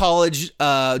worst college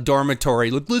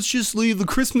dormitory. Like, let's just leave the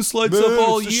Christmas lights up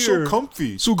all year. It's so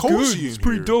comfy, so cozy. It's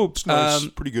pretty dope. It's nice,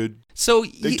 pretty good. So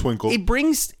they twinkle. It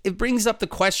brings up the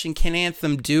question: can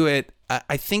Anthem do it?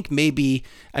 I think maybe.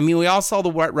 I mean, we all saw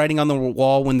the writing on the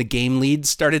wall when the game leads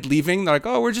started leaving. They're like,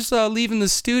 "Oh, we're just leaving the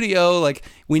studio." Like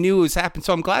we knew it was happening.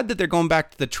 So I'm glad that they're going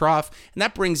back to the trough, and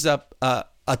that brings up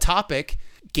a topic.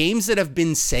 Games that have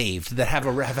been saved that have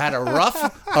had a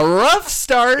rough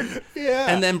start,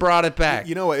 and then brought it back.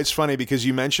 You know what? It's funny because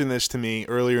you mentioned this to me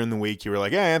earlier in the week. You were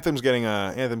like, "Yeah, Anthem's getting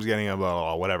a blah, blah,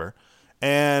 blah, whatever,"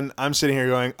 and I'm sitting here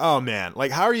going, "Oh man,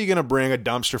 like how are you going to bring a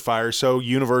dumpster fire so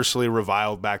universally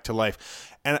reviled back to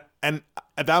life?" And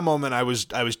at that moment, I was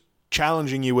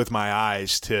challenging you with my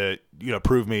eyes to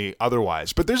prove me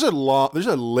otherwise. But there's a long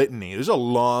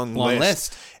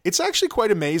list. It's actually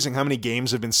quite amazing how many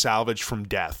games have been salvaged from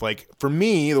death. Like for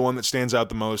me, the one that stands out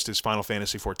the most is Final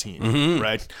Fantasy XIV,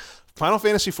 right? Final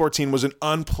Fantasy XIV was an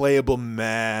unplayable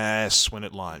mess when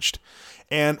it launched.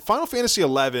 And Final Fantasy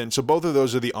XI, so both of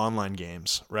those are the online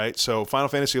games, right? So Final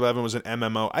Fantasy XI was an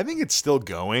MMO. I think it's still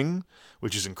going,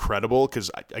 which is incredible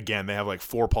because, again, they have like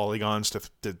 4 polygons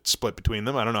to split between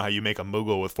them. I don't know how you make a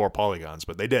Moogle with 4 polygons,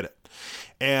 but they did it.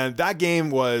 And that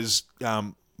game was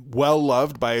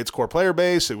well-loved by its core player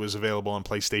base. It was available on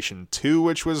PlayStation 2,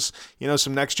 which was,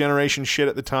 some next-generation shit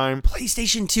at the time.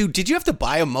 PlayStation 2, did you have to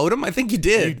buy a modem? I think you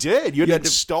did. You did. You had to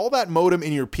install that modem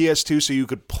in your PS2 so you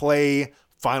could play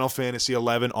Final Fantasy XI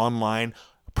online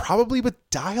Probably with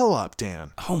dial-up,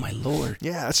 Dan. Oh my lord.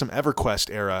 Yeah, that's some EverQuest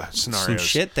era scenarios. Some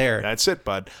shit there. That's it,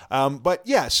 bud. But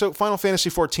yeah, so Final Fantasy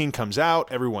XIV comes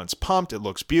out. Everyone's pumped. It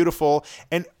looks beautiful.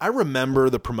 And I remember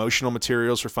the promotional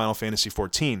materials for Final Fantasy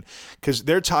XIV because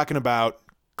they're talking about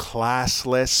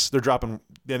classless. They're dropping.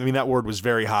 I mean, that word was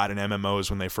very hot in MMOs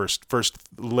when they first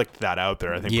licked that out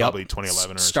there. I think probably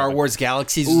 2011 or Star something. Wars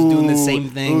Galaxies was doing the same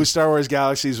thing. Star Wars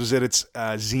Galaxies was at its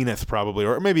zenith probably,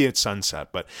 or maybe its sunset.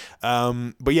 But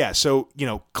yeah, so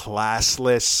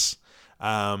classless.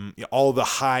 All the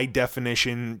high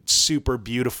definition, super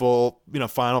beautiful,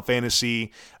 Final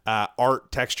Fantasy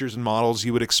art, textures, and models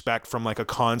you would expect from like a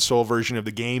console version of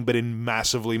the game, but in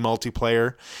massively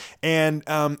multiplayer, and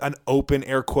an open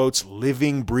air quotes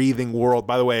living, breathing world.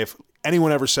 By the way, if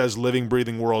anyone ever says living,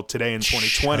 breathing world today in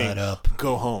 2020, Shut up.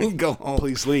 Go home. Go home.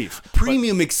 Please leave.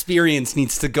 Premium experience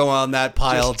needs to go on that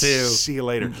pile too. See you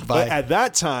later. Bye. But at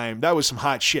that time, that was some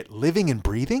hot shit. Living and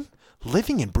breathing?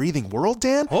 Living and breathing world,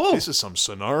 Dan? Oh. This is some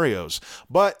scenarios.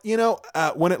 But,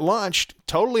 when it launched,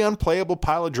 totally unplayable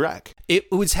pile of dreck. It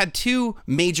had two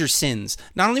major sins.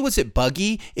 Not only was it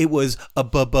buggy, it was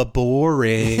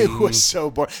boring. It was so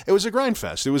boring. It was a grind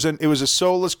fest. It was a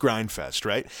soulless grind fest,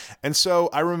 right? And so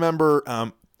I remember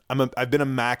I've been a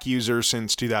Mac user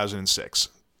since 2006.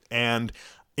 And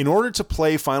in order to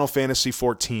play Final Fantasy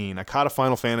XIV, I caught a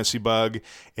Final Fantasy bug.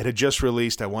 It had just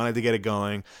released. I wanted to get it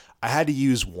going. I had to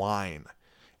use Wine.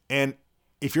 And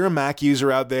if you're a Mac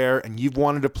user out there and you've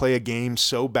wanted to play a game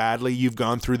so badly, you've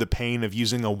gone through the pain of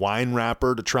using a Wine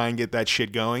wrapper to try and get that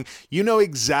shit going, you know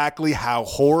exactly how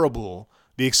horrible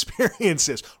the experience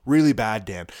is. Really bad,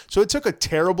 Dan. So it took a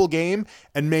terrible game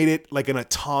and made it like an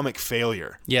atomic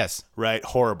failure. Yes. Right?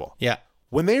 Horrible. Yeah.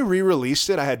 When they re-released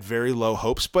it, I had very low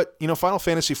hopes, but Final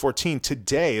Fantasy XIV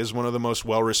today is one of the most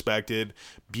well-respected,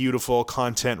 beautiful,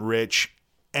 content-rich,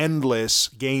 endless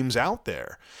games out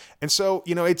there. And so,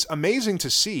 it's amazing to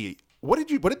see. What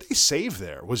did they save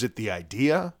there? Was it the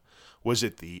idea? Was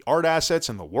it the art assets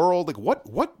and the world? Like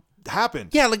what happened?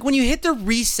 Yeah, like when you hit the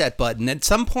reset button, at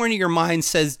some point in your mind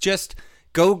says just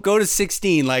go to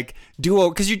 16, like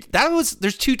because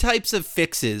there's two types of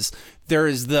fixes. There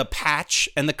is the patch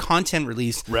and the content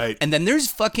release, right? And then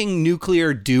there's fucking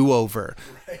nuclear do-over,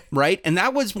 right? And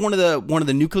that was one of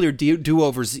the nuclear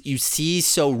do-overs that you see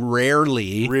so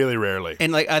rarely, really rarely.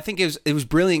 And like I think it was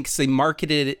brilliant because they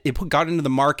marketed it, got into the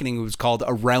marketing. It was called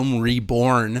A Realm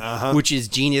Reborn, which is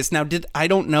genius. Now, did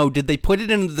they put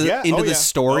it into the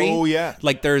story? Oh yeah,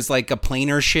 like there's like a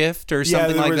planar shift or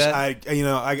something like that.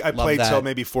 I played till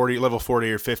maybe level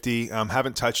 40 or 50.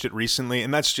 Haven't touched it recently,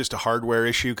 and that's just a hardware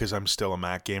issue because I'm still a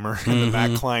Mac gamer, and the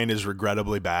Mac client is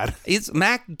regrettably bad. It's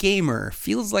Mac gamer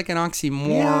feels like an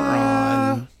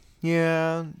oxymoron.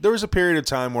 Yeah. There was a period of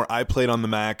time where I played on the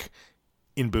Mac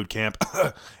in boot camp,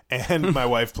 and my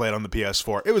wife played on the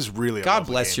PS4. It was really God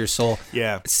bless your soul.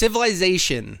 Yeah.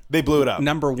 Civilization. They blew it up.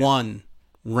 Number 1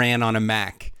 ran on a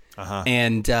Mac,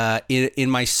 and in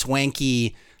my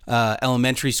swanky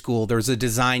elementary school, there was a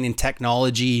design and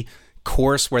technology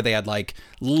course where they had like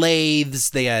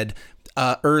lathes, they had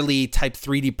early type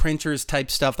 3D printers type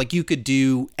stuff. Like you could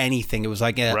do anything. It was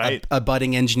like a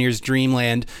budding engineer's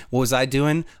dreamland. What was I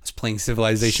doing? I was playing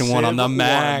Civilization 1 on the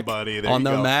Mac. Buddy. On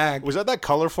the Mac. Was that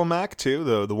colorful Mac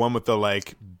too? The one with the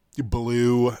like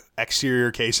blue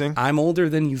exterior casing? I'm older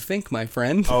than you think, my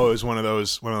friend. Oh, it was one of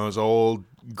those old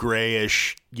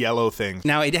grayish yellow things.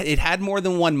 Now it had more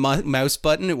than one mouse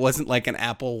button. It wasn't like an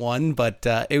Apple one, but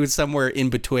it was somewhere in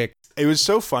betwixt. It was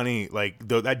so funny, like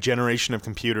that generation of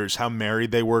computers, how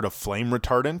married they were to flame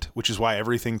retardant, which is why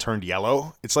everything turned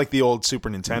yellow. It's like the old Super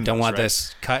Nintendo. Don't want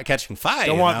this catching fire.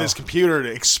 Don't want this computer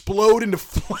to explode into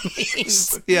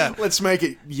flames. Yeah. Let's make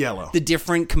it yellow. The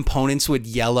different components would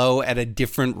yellow at a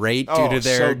different rate due to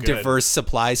their diverse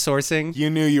supply sourcing. You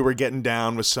knew you were getting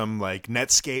down with some like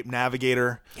Netscape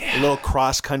Navigator, a little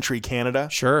cross-country Canada.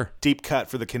 Sure. Deep cut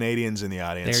for the Canadians in the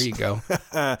audience. There you go.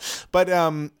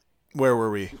 But where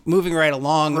were we? Moving right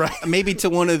along, maybe to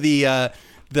one of the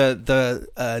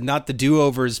not the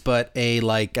do-overs, but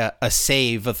a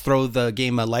save, throw the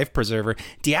game a life preserver.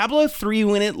 Diablo 3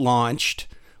 when it launched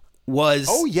was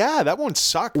that one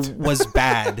sucked. Was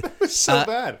bad. It was so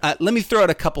bad. Let me throw out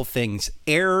a couple things.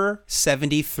 Error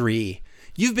 73.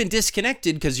 You've been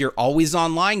disconnected because your always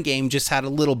online game just had a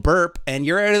little burp and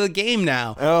you're out of the game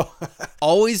now. Oh.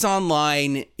 Always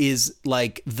online is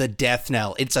like the death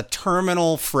knell. It's a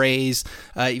terminal phrase.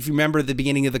 If you remember the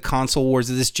beginning of the console wars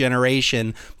of this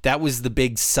generation, that was the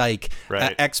big psych.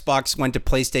 Right. Xbox went to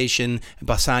PlayStation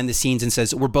behind the scenes and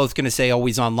says, we're both going to say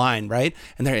always online, right?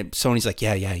 And Sony's like,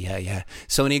 yeah.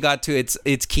 Sony got to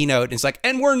its keynote and it's like,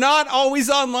 and we're not always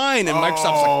online. And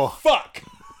Microsoft's like, fuck.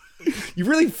 You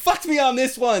really fucked me on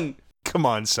this one. Come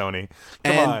on, Sony.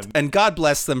 Come on. And God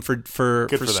bless them for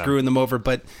them. screwing them over.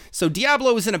 But so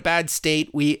Diablo was in a bad state.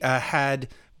 We had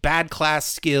bad class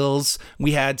skills.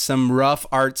 We had some rough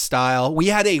art style. We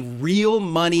had a real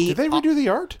money. Did they redo the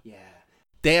art? Yeah.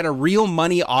 They had a real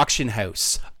money auction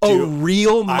house.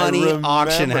 Real money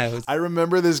auction house. I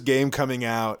remember this game coming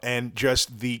out and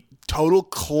just the total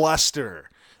cluster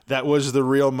that was the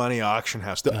real money auction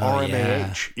house, the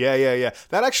RMAH. Yeah.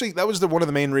 That was one of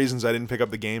the main reasons I didn't pick up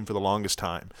the game for the longest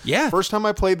time. Yeah. First time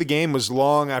I played the game was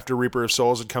long after Reaper of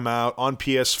Souls had come out on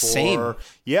PS4. Same.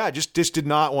 Yeah, just did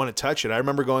not want to touch it. I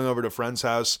remember going over to a friend's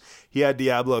house. He had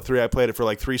Diablo 3. I played it for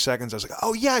like 3 seconds. I was like,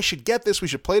 oh yeah, I should get this. We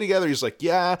should play together. He's like,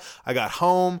 yeah. I got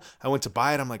home. I went to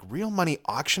buy it. I'm like, real money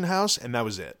auction house? And that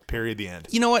was it. Period. The end.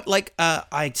 You know what? Like,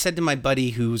 I said to my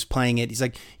buddy who was playing it, he's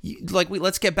like,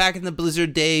 let's get back in the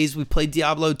Blizzard days. We played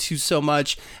Diablo 2 so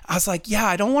much. I was like, yeah,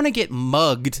 I don't want to get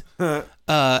mugged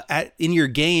in your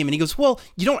game. And he goes, well,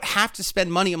 you don't have to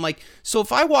spend money. I'm like, so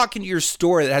if I walk into your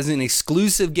store that has an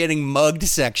exclusive getting mugged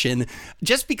section,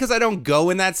 just because I don't go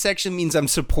in that section means I'm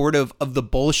supportive of the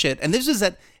bullshit. And this is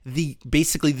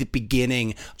basically the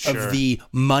beginning of the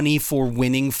money for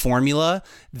winning formula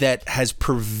that has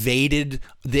pervaded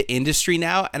the industry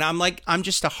now. And I'm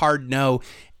just a hard no.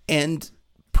 And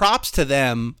props to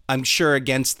them, I'm sure,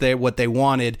 against what they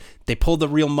wanted. They pulled the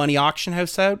real money auction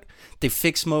house out. They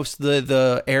fixed most of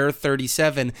the Error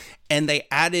 37, and they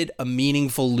added a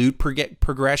meaningful loot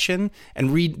progression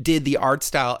and redid the art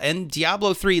style. And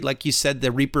Diablo 3, like you said,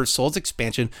 the Reaper of Souls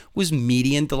expansion was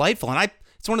meaty and delightful. And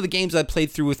it's one of the games I played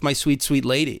through with my sweet, sweet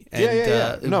lady.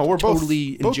 And, no, we're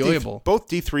totally enjoyable. Both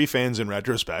D3 fans in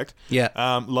retrospect. Yeah.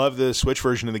 Love the Switch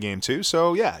version of the game too.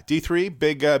 So yeah, D3,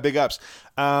 big ups.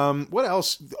 What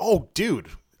else? Oh, dude.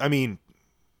 I mean,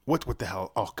 what the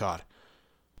hell? Oh God.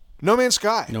 No Man's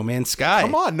Sky. No Man's Sky.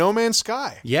 Come on, No Man's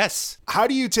Sky. Yes. How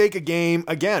do you take a game,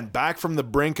 again, back from the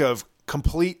brink of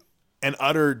complete and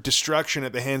utter destruction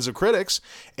at the hands of critics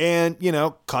and,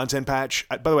 content patch?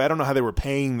 By the way, I don't know how they were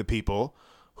paying the people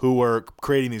who were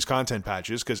creating these content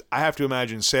patches, because I have to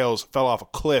imagine sales fell off a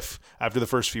cliff after the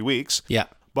first few weeks. Yeah.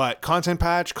 But content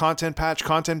patch,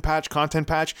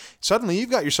 suddenly you've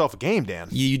got yourself a game, Dan.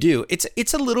 You do.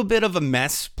 It's a little bit of a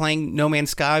mess playing No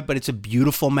Man's Sky, but it's a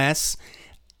beautiful mess.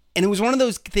 And it was one of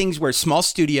those things where small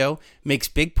studio makes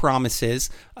big promises.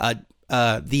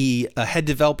 The head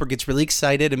developer gets really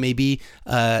excited and maybe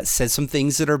says some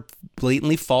things that are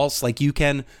blatantly false, like you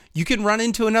can run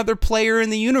into another player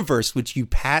in the universe, which you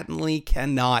patently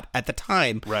cannot at the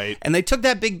time. Right. And they took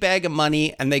that big bag of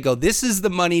money and they go, this is the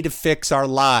money to fix our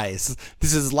lies.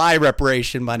 This is lie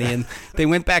reparation money. And they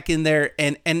went back in there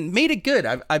and made it good.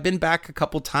 I've been back a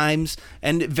couple times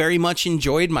and very much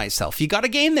enjoyed myself. You got a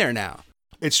game there now.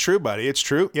 It's true, buddy. It's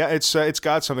true. Yeah, it's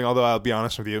got something, although I'll be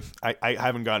honest with you, I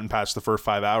haven't gotten past the first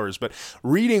 5 hours, but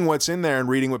reading what's in there and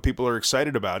reading what people are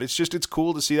excited about, it's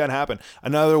cool to see that happen.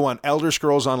 Another one, Elder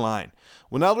Scrolls Online.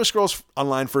 When Elder Scrolls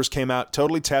Online first came out,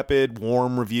 totally tepid,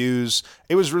 warm reviews.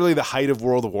 It was really the height of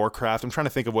World of Warcraft. I'm trying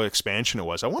to think of what expansion it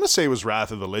was. I want to say it was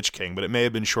Wrath of the Lich King, but it may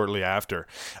have been shortly after.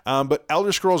 But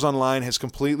Elder Scrolls Online has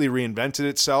completely reinvented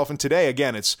itself, and today,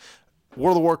 again, it's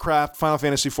World of Warcraft, Final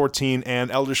Fantasy XIV,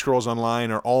 and Elder Scrolls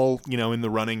Online are all, in the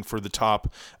running for the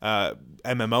top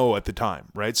MMO at the time,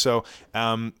 right? So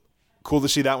cool to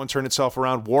see that one turn itself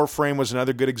around. Warframe was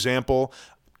another good example.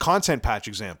 Content patch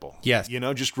example. Yes.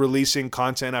 Just releasing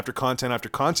content after content after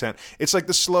content. It's like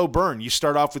the slow burn. You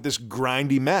start off with this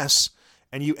grindy mess,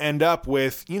 and you end up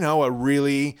with, a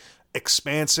really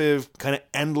expansive, kind of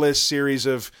endless series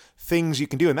of things you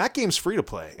can do, and that game's free to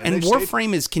play. And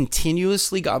Warframe has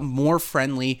continuously got more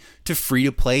friendly to free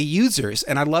to play users,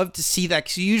 and I love to see that,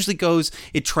 because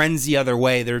it trends the other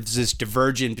way. There's this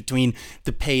divergence between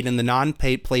the paid and the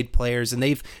non-paid players, and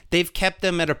they've kept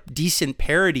them at a decent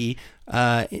parity.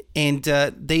 And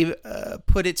they've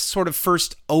put its sort of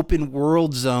first open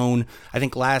world zone, I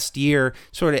think last year,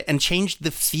 and changed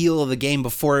the feel of the game.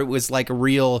 Before it was like a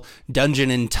real dungeon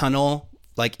and tunnel,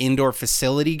 like indoor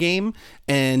facility game,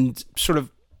 and sort of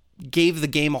gave the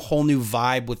game a whole new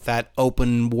vibe with that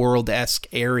open world-esque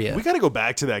area. We got to go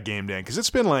back to that game, Dan, because it's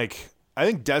been like, I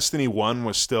think Destiny 1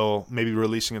 was still maybe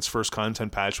releasing its first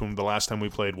content patch when the last time we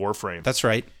played Warframe. That's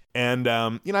right. And,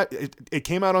 it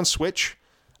came out on Switch.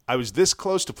 I was this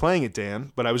close to playing it,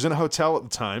 Dan, but I was in a hotel at the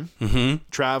time,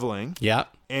 traveling. Yeah.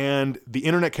 And the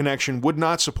internet connection would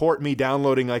not support me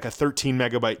downloading like a 13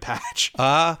 megabyte patch.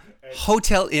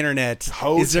 Hotel internet.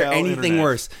 Is there anything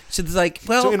worse? So it's like,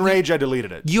 so in rage, I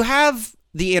deleted it. You have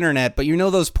the internet, but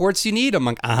those ports you need? I'm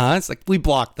like, It's like, we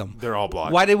blocked them. They're all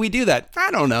blocked. Why did we do that?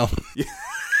 I don't know.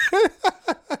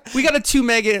 We got a 2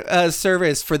 mega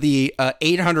service for the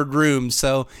 800 rooms,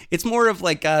 so it's more of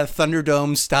like a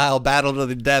Thunderdome style battle to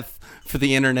the death for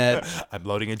the internet. I'm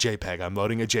loading a JPEG. I'm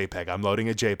loading a JPEG. I'm loading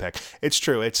a JPEG. It's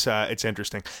true. It's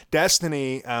interesting.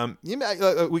 Destiny.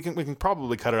 We can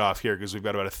probably cut it off here because we've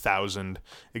got about 1,000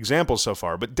 examples so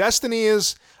far. But Destiny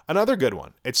is another good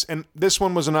one. And this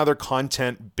one was another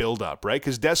content build-up, right?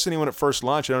 Because Destiny, when it first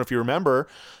launched, I don't know if you remember,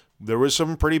 there was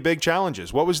some pretty big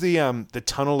challenges. What was the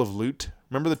Tunnel of Loot?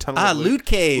 Remember the Tunnel of Loot? Loot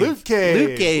Cave. Loot Cave.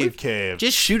 Loot Cave. Loot Cave.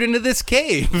 Just shoot into this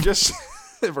cave. Just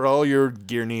for all your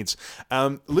gear needs.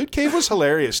 Loot Cave was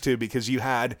hilarious too because you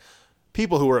had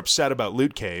people who were upset about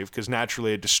Loot Cave because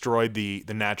naturally it destroyed the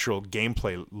natural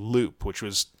gameplay loop, which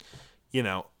was,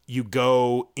 you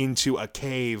go into a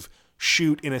cave,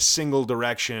 shoot in a single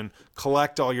direction,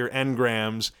 collect all your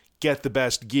engrams, get the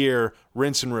best gear,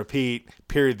 rinse and repeat,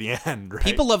 period, the end, right?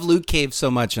 People love Loot Cave so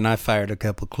much, and I fired a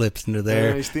couple clips into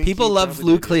there. I think People you love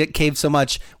probably Loot Cave so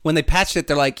much, when they patched it,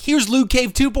 they're like, here's Loot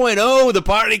Cave 2.0, the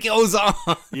party goes on.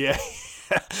 Yeah.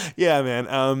 Yeah,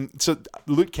 man. So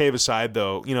Loot Cave aside,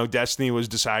 though, Destiny was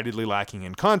decidedly lacking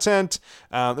in content.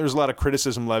 There was a lot of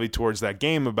criticism levied towards that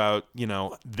game about,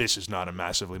 this is not a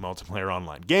massively multiplayer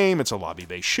online game. It's a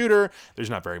lobby-based shooter. There's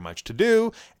not very much to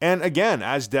do. And again,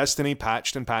 as Destiny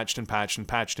patched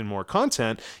in more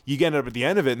content, you get up at the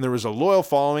end of it, and there was a loyal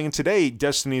following. And today,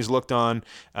 Destiny's looked on,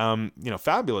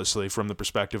 fabulously from the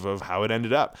perspective of how it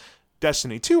ended up.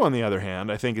 Destiny 2, on the other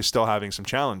hand, I think is still having some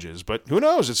challenges, but who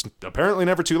knows? It's apparently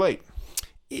never too late.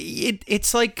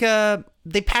 It's like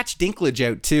they patched Dinklage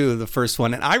out too, the first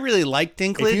one, and I really like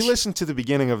Dinklage. If you listen to the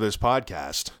beginning of this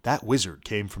podcast, that wizard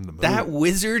came from the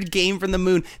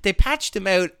moon. They patched him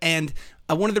out, and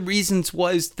one of the reasons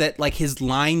was that like his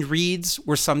line reads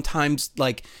were sometimes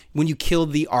like when you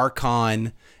killed the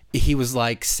Archon, he was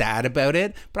like sad about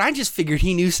it, but I just figured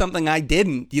he knew something I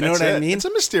didn't. You know what I mean? It's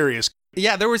a mysterious.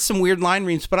 Yeah, there was some weird line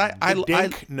reads, but The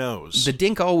Dink knows. The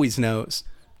Dink always knows.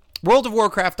 World of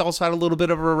Warcraft also had a little bit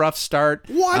of a rough start.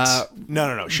 What?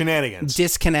 No. Shenanigans.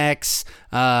 Disconnects.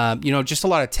 Just a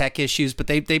lot of tech issues, but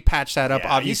they patched that up.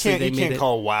 Yeah, Obviously, you can't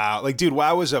call WoW. Like, dude,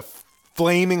 WoW was a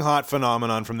flaming hot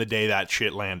phenomenon from the day that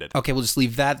shit landed. Okay, we'll just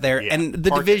leave that there. Yeah, and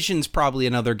The Division's probably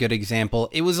another good example.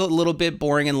 It was a little bit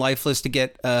boring and lifeless to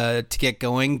get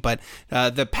going, but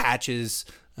the patches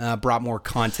brought more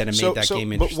content and made that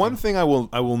game interesting. But one thing I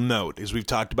will note is we've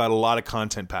talked about a lot of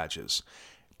content patches.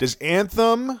 Does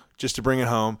Anthem, just to bring it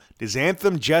home, does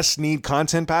Anthem just need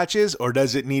content patches, or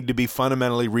does it need to be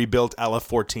fundamentally rebuilt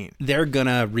LF14? They're going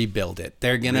to rebuild it.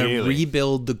 They're going to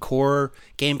rebuild the core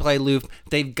gameplay loop.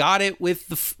 They've got it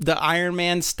with the Iron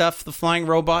Man stuff, the flying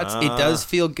robots. It does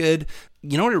feel good.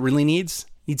 You know what it really needs?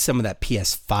 Needs some of that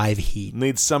PS5 heat.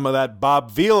 Needs some of that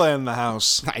Bob Vila in the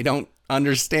house. I don't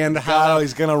understand how.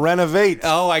 He's going to renovate.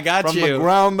 Oh, I got from you. From the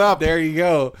ground up. There you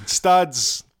go.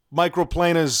 Studs,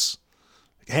 microplaners,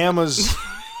 hammers.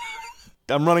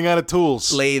 I'm running out of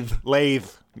tools. Lathe.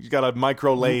 You got a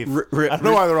micro lathe. I don't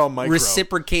know why they're all micro.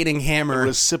 Reciprocating hammer.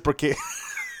 Reciprocate.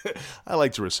 I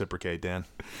like to reciprocate, Dan.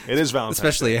 It is Valentine's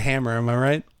Especially Day. A hammer, am I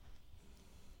right?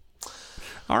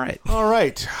 All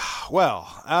right.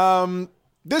 Well,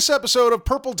 this episode of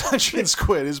Purple Dungeon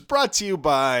Squid is brought to you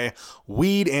by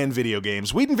Weed and Video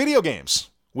Games. Weed and Video Games.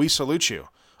 We salute you.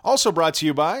 Also brought to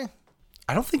you by...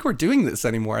 I don't think we're doing this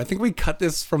anymore. I think we cut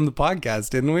this from the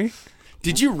podcast, didn't we?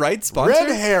 Did you write sponsors?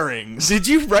 Red herrings. Did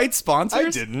you write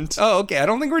sponsors? I didn't. Oh, okay. I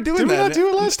don't think we're doing that. Did we not do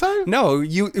it last time? No,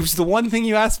 it was the one thing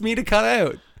you asked me to cut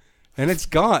out, and it's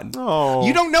gone. Oh.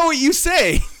 You don't know what you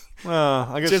say. Well,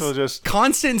 I guess we'll just...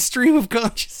 Constant stream of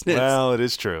consciousness. Well, it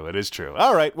is true.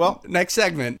 All right, well... Next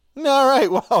segment. All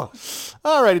right, well...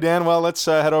 All righty, Dan. Well, let's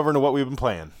head over into what we've been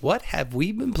playing. What have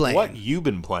we been playing? What you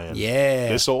been playing. Yeah.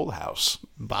 This old house.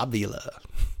 Bob Vila.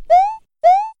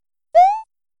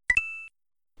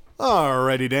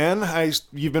 Alrighty, Dan.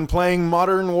 You've been playing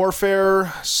Modern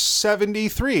Warfare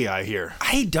 73, I hear.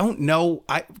 I don't know.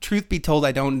 Truth be told,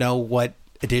 I don't know what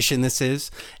edition this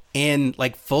is. And,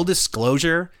 like, full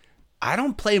disclosure, I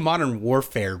don't play Modern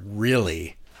Warfare,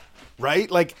 really.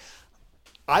 Right? Like,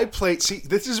 see,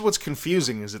 this is what's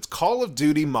confusing, is it's Call of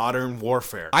Duty Modern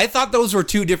Warfare. I thought those were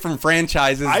two different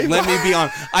franchises. Let me be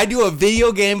honest. I do a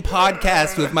video game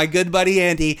podcast with my good buddy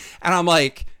Andy, and I'm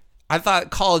like... I thought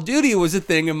Call of Duty was a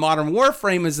thing and Modern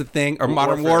Warframe was a thing, or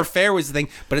Modern Warfare was a thing,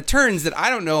 but it turns that I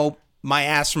don't know my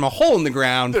ass from a hole in the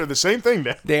ground. They're the same thing,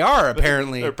 Dan. They are,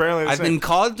 apparently. They're apparently the I've same. been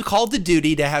called to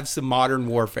duty to have some Modern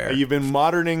Warfare. You've been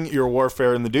moderning your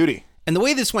warfare in the duty. And the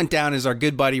way this went down is our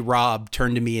good buddy Rob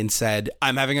turned to me and said,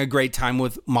 I'm having a great time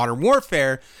with Modern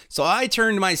Warfare. So I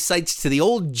turned my sights to the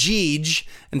old Jeej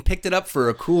and picked it up for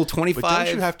a cool 25. But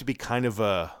don't you have to be kind of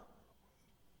a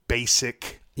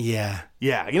basic. Yeah.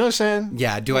 Yeah, you know what I'm saying?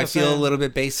 Yeah, do I feel a little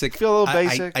bit basic? Feel a little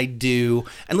basic? I do.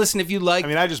 And listen, if you like... I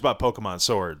mean, I just bought Pokemon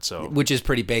Sword, so... Which is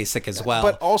pretty basic as well.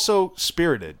 But also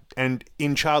spirited and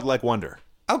in childlike wonder.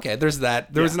 Okay, there's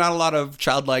that. There was not a lot of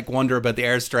childlike wonder about the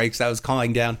airstrikes I was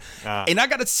calling down. And I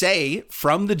gotta say,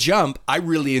 from the jump, I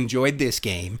really enjoyed this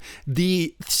game.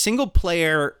 The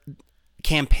single-player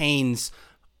campaigns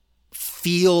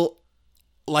feel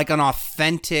like an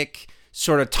authentic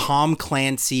sort of Tom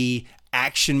Clancy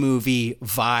action movie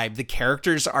vibe. The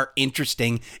characters are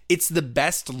interesting. It's the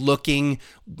best looking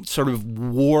sort of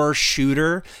war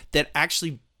shooter that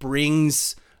actually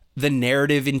brings the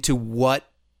narrative into what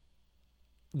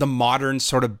the modern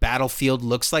sort of battlefield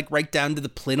looks like, right down to the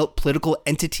political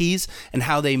entities and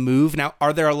how they move. Now,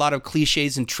 are there a lot of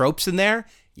cliches and tropes in there?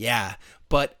 Yeah.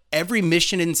 But every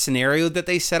mission and scenario that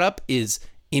they set up is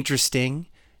interesting,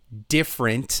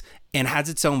 different, and has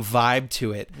its own vibe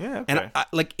to it. Yeah, okay.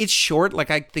 And it's short. Like,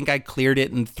 I think I cleared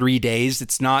it in 3 days.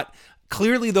 It's not...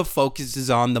 Clearly, the focus is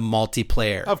on the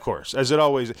multiplayer. Of course, as it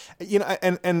always... You know,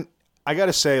 and I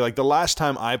gotta say, like, the last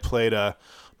time I played a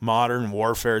Modern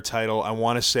Warfare title, I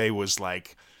want to say was,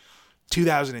 like,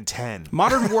 2010.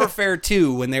 Modern Warfare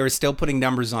 2, when they were still putting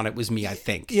numbers on it, was me, I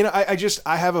think. You know,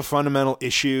 I have a fundamental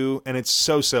issue, and it's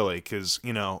so silly, because,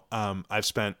 you know, I've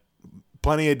spent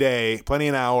plenty a day, plenty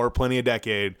an hour, plenty a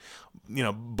decade, you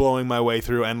know, blowing my way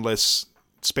through endless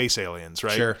space aliens,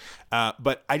 right? Sure.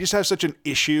 But I just have such an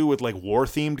issue with like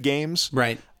war-themed games.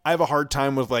 Right. I have a hard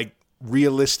time with like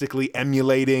realistically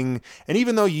emulating, and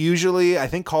even though usually I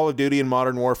think Call of Duty and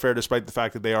Modern Warfare, despite the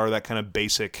fact that they are that kind of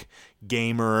basic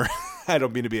gamer, I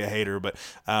don't mean to be a hater, but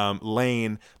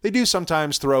lane, they do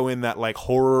sometimes throw in that like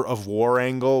horror of war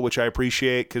angle, which I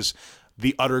appreciate because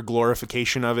the utter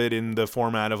glorification of it in the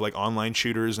format of like online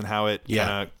shooters and how it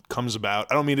kind of comes about.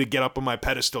 I don't mean to get up on my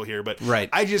pedestal here, but right.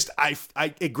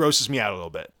 It grosses me out a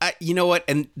little bit. You know what?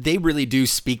 And they really do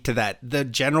speak to that. The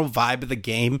general vibe of the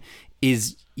game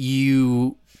is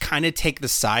you kind of take the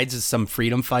sides of some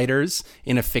freedom fighters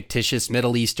in a fictitious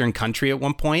Middle Eastern country at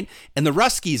one point, and the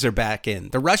Ruskies are back in.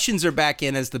 The Russians are back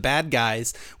in as the bad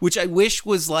guys, which I wish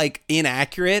was like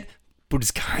inaccurate, but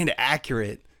it's kind of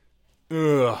accurate.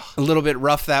 Ugh. A little bit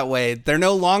rough that way. They're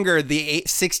no longer the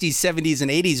 60s, 70s, and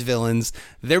 80s villains.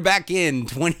 They're back in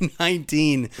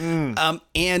 2019.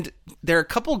 And there are a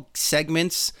couple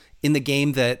segments in the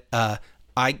game that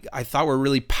I thought were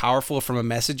really powerful from a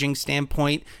messaging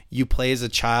standpoint. You play as a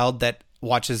child that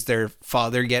watches their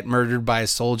father get murdered by a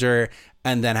soldier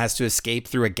and then has to escape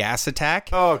through a gas attack.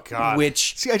 Oh, God.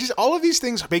 Which... See, all of these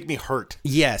things make me hurt.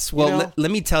 Yes. Well, you know? let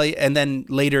me tell you, and then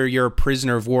later you're a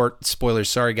prisoner of war. Spoilers,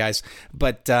 sorry, guys.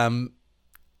 But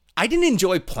I didn't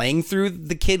enjoy playing through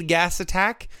the kid gas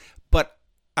attack, but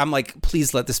I'm like,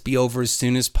 please let this be over as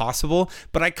soon as possible.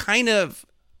 But I kind of,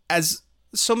 as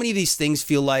so many of these things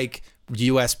feel like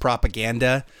U.S.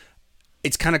 propaganda,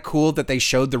 it's kind of cool that they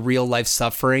showed the real life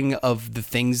suffering of the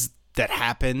things that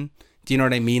happen. Do you know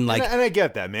what I mean? Like, and I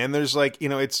get that, man. There's like, you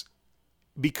know, it's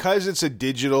because it's a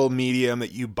digital medium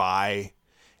that you buy,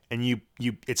 and you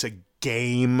it's a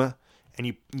game,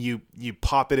 and you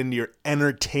pop it into your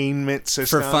entertainment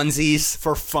system for funsies,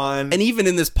 for fun. And even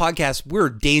in this podcast, we're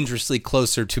dangerously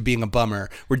closer to being a bummer.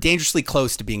 We're dangerously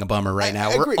close to being a bummer right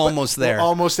now. We're almost there. We're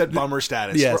almost at bummer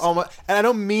status. Yes. We're almost, and I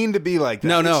don't mean to be like that.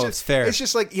 No, it's fair. It's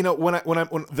just like, you know,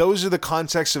 when those are the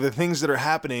contexts of the things that are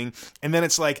happening, and then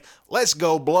it's like, let's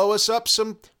go blow us up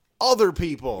some other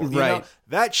people. You know?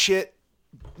 That shit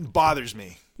bothers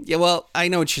me. Yeah, well, I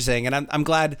know what you're saying, and I'm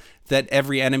glad that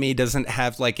every enemy doesn't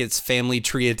have like its family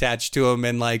tree attached to him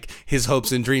and like his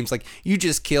hopes and dreams. Like, you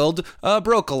just killed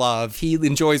Brokolov. He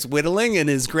enjoys whittling, and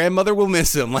his grandmother will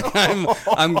miss him. Like,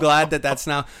 I'm glad that's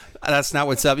not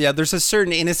what's up. Yeah, there's a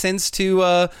certain innocence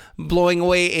to blowing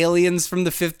away aliens from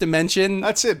the fifth dimension.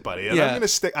 That's it, buddy. And yeah.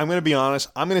 I'm gonna be honest.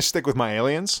 I'm gonna stick with my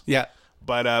aliens. Yeah.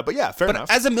 But yeah, fair enough.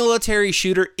 As a military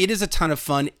shooter, it is a ton of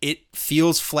fun. It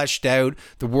feels fleshed out.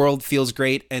 The world feels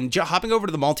great. And hopping over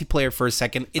to the multiplayer for a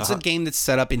second, it's a game that's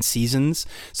set up in seasons.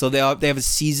 So they have a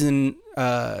season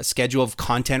schedule of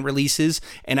content releases.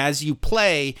 And as you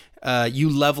play, you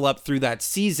level up through that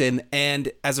season.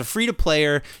 And as a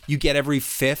free-to-player, you get every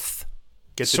fifth.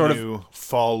 Get the new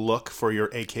fall look for your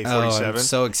AK-47. Oh, I'm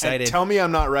so excited. And tell me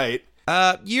I'm not right.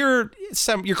 You're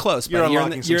close. You're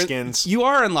unlocking some skins. You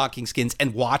are unlocking skins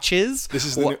and watches. This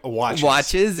is the new watches.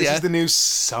 Watches. This is the new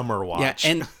summer watch.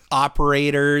 Yeah, and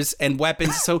operators and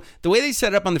weapons. So the way they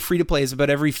set it up on the free to play is about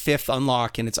every fifth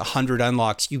unlock, and it's 100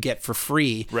 unlocks you get for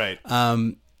free. Right.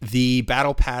 The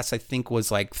battle pass I think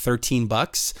was like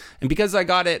 $13, and because I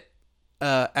got it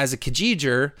as a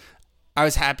Kijijir, I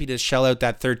was happy to shell out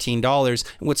that $13.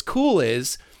 And what's cool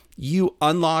is you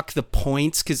unlock the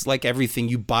points because, like everything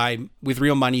you buy with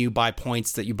real money, you buy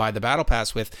points that you buy the battle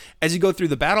pass with. As you go through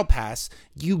the battle pass,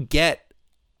 you get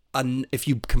if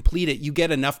you complete it, you get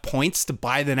enough points to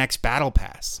buy the next battle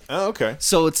pass. Oh, okay.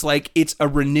 So it's like it's a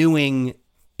renewing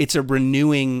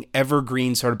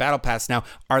evergreen sort of battle pass. Now,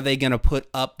 are they going to put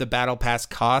up the battle pass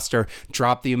cost or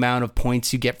drop the amount of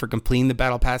points you get for completing the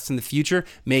battle pass in the future?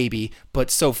 Maybe. But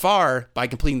so far, by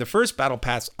completing the first battle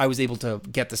pass, I was able to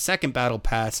get the second battle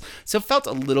pass. So it felt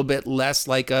a little bit less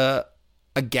like a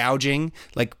gouging,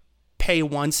 like pay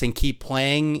once and keep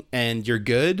playing and you're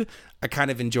good. I kind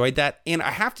of enjoyed that. And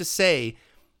I have to say,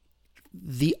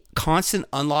 the constant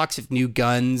unlocks of new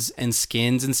guns and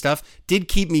skins and stuff did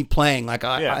keep me playing. Like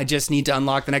I just need to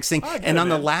unlock the next thing. And on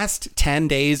the last 10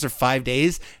 days or 5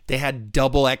 days, they had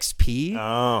double XP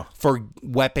for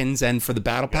weapons and for the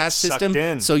battle pass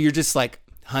system. So you're just like,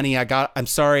 honey, I'm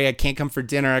sorry, I can't come for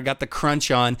dinner. I got the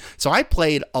crunch on. So I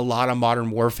played a lot of Modern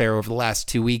Warfare over the last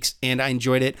 2 weeks and I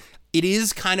enjoyed it. It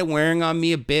is kind of wearing on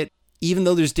me a bit, even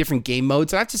though there's different game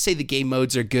modes. I have to say the game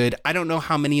modes are good. I don't know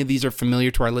how many of these are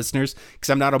familiar to our listeners because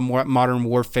I'm not a Modern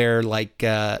Warfare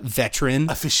veteran.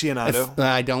 Aficionado.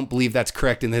 I don't believe that's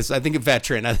correct in this. I think a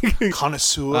veteran. I think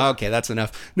Connoisseur. Okay, that's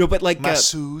enough. No, but like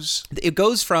Masseuse. It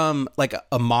goes from like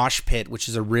a mosh pit, which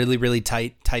is a really, really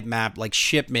tight map, like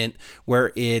Shipment,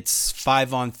 where it's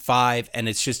 5-on-5 and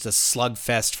it's just a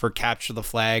slugfest for capture the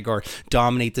flag or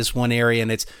dominate this one area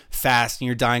and it's fast and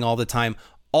you're dying all the time,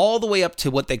 all the way up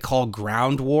to what they call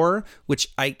Ground War, which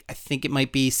I think it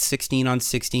might be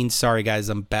 16-on-16. Sorry, guys,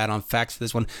 I'm bad on facts for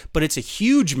this one. But it's a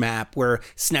huge map where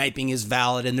sniping is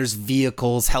valid and there's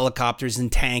vehicles, helicopters, and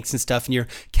tanks and stuff, and you're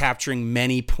capturing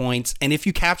many points. And if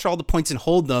you capture all the points and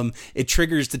hold them, it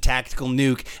triggers the tactical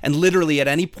nuke. And literally at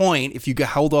any point, if you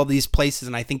hold all these places,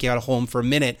 and I think you got to hold them for a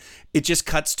minute, it just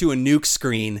cuts to a nuke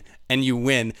screen and you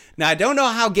win. Now, I don't know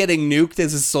how getting nuked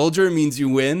as a soldier means you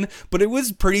win, but it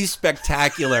was pretty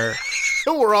spectacular.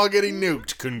 We're all getting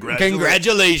nuked.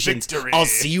 Congratulations. Victory. I'll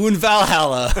see you in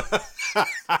Valhalla.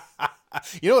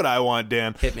 You know what I want,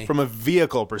 Dan? Hit me. From a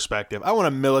vehicle perspective, I want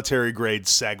a military-grade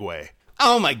Segway.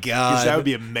 Oh, my God. Because that would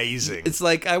be amazing. It's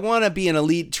like, I want to be an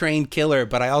elite trained killer,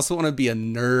 but I also want to be a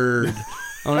nerd.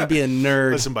 I want to be a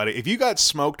nerd. Listen, buddy, if you got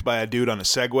smoked by a dude on a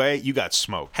Segway, you got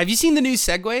smoked. Have you seen the new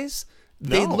Segways?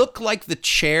 They look like the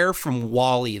chair from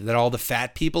WALL-E that all the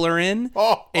fat people are in.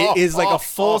 It is like a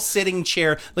full sitting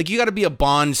chair. Like you got to be a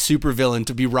Bond supervillain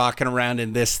to be rocking around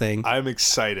in this thing. I'm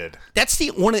excited. That's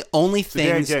one of the only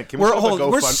things. Dan, can we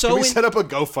set up a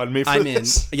GoFundMe for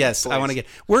this? Yes, please. I want to get.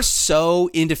 We're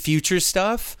so into future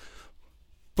stuff.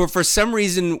 But for some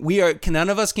reason, none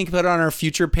of us can put on our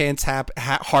future pants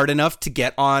hard enough to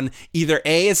get on either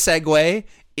a Segway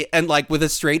and like with a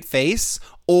straight face,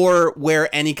 or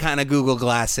wear any kind of Google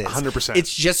glasses. 100%.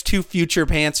 It's just too future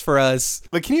pants for us.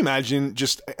 Like, can you imagine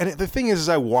and the thing is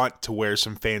I want to wear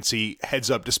some fancy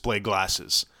heads-up display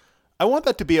glasses. I want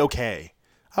that to be okay.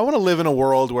 I want to live in a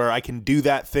world where I can do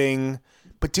that thing,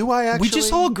 but do I actually? We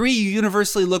just all agree you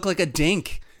universally look like a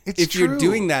dink. If you're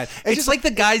doing that. It's like the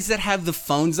guys that have the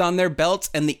phones on their belts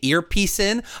and the earpiece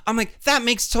in. I'm like, that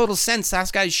makes total sense.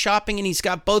 That guy's shopping and he's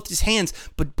got both his hands.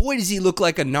 But boy, does he look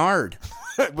like a nerd.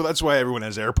 Well, that's why everyone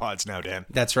has AirPods now, Dan.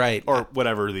 That's right. Or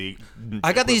whatever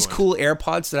I got these cool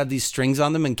AirPods that have these strings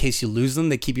on them in case you lose them.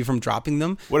 They keep you from dropping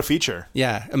them. What a feature.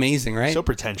 Yeah, amazing, right? So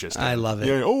pretentious. Dan. I love it.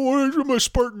 Yeah, I'm a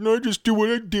Spartan. I just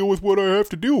deal with what I have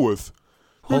to deal with.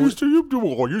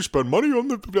 You spend money on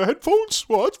the headphones?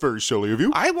 Well, that's very silly of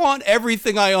you. I want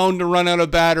everything I own to run out of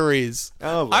batteries.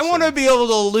 Oh, I want to be able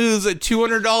to lose a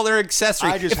 $200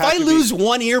 accessory. If I lose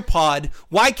one earpod,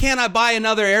 why can't I buy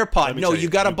another AirPod? No, you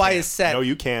got to buy a set. No,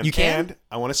 you can't. You can? And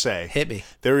I want to say, hit me.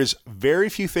 There is very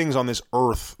few things on this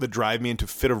earth that drive me into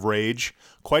fit of rage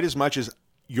quite as much as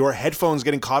your headphones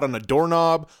getting caught on a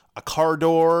doorknob, a car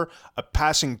door, a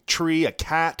passing tree, a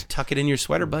cat. Tuck it in your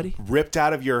sweater, buddy. Ripped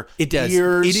out of your It does.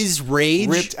 ears. It is rage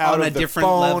ripped out on of a the different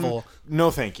phone. level.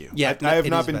 No, thank you. Yeah, I have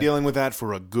not been bad. dealing with that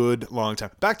for a good long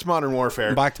time. Back to Modern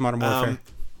Warfare. I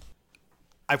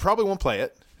probably won't play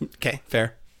it. Okay,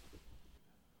 fair.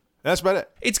 That's about it.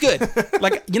 It's good.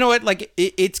 Like, you know what? Like,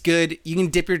 it's good. You can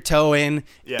dip your toe in.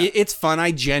 Yeah. It's fun.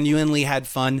 I genuinely had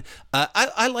fun.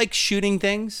 I like shooting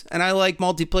things, and I like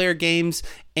multiplayer games,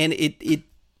 and it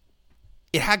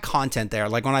had content there.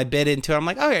 Like, when I bit into it, I'm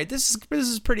like, all right, this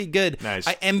is pretty good. Nice.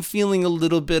 I am feeling a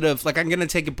little bit of, like, I'm going to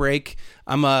take a break.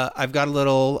 I've got a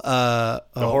little... the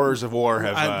horrors of war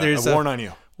have worn on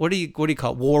you. what do you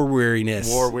call it? War weariness?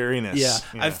 War weariness. Yeah.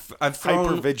 I've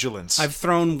thrown hypervigilance. I've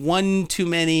thrown one too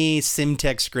many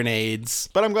Simtex grenades.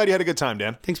 But I'm glad you had a good time,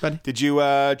 Dan. Thanks, buddy. Did you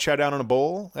chow down on a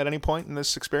bowl at any point in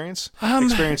this experience?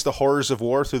 Experience the horrors of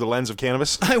war through the lens of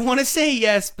cannabis? I want to say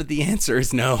yes, but the answer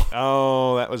is no.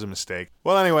 Oh, that was a mistake.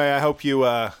 Well, anyway, I hope you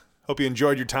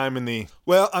enjoyed your time in the...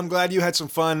 Well, I'm glad you had some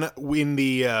fun in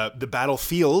the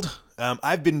battlefield.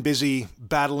 I've been busy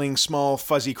battling small,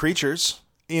 fuzzy creatures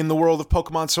in the world of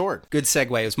Pokemon Sword. Good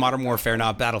segue. It was Modern Warfare,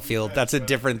 not Battlefield. That's a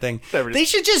different thing. They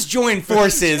should just join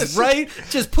forces, right?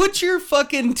 Just put your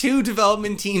fucking 2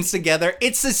 development teams together.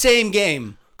 It's the same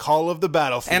game. Call of the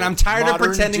Battlefield. And I'm tired Modern of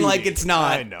pretending duty. like it's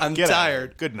not. I know. I'm Get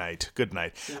tired. Out. Good night. Good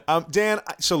night. Dan,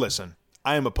 so listen.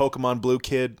 I am a Pokemon Blue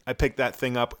kid. I picked that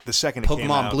thing up the second it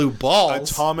came out. Pokemon Blue Balls.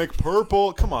 Atomic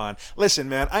Purple. Come on. Listen,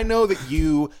 man, I know that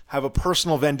you have a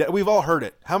personal vendetta. We've all heard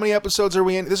it. How many episodes are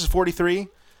we in? This is 43?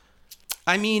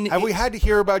 I mean... Have we had to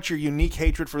hear about your unique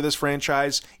hatred for this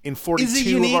franchise in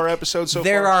 42 of our episodes so far?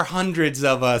 There are hundreds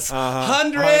of us.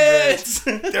 Hundreds!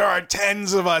 There are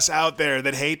tens of us out there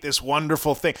that hate this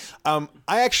wonderful thing. I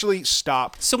actually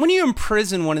stopped. So when you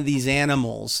imprison one of these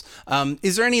animals,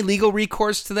 is there any legal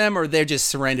recourse to them, or they're just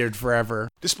surrendered forever?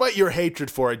 Despite your hatred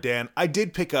for it, Dan, I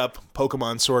did pick up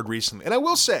Pokemon Sword recently. And I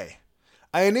will say,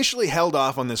 I initially held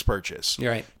off on this purchase.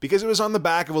 You're right. Because it was on the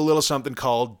back of a little something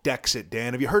called Dexit,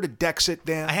 Dan. Have you heard of Dexit,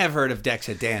 Dan? I have heard of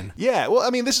Dexit, Dan. Yeah, well, I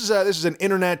mean, this is an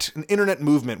internet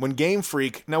movement. When Game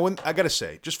Freak, I gotta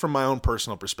say, just from my own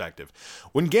personal perspective,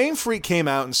 when Game Freak came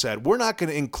out and said we're not going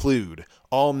to include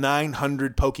all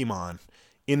 900 Pokemon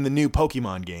in the new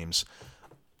Pokemon games,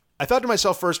 I thought to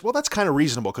myself first, well, that's kind of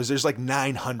reasonable because there's like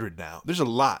 900 now. There's a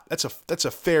lot. That's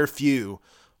a fair few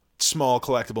small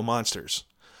collectible monsters.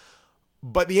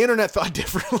 But the internet thought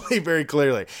differently very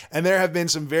clearly. And there have been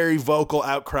some very vocal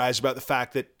outcries about the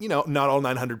fact that, not all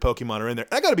 900 Pokemon are in there.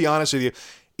 And I got to be honest with you,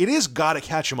 it is got to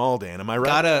catch them all, Dan. Am I right?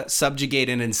 Gotta subjugate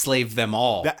and enslave them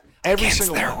all. Every Against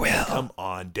single their one. will. Come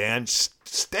on, Dan.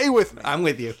 Stay with me. I'm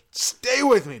with you. Stay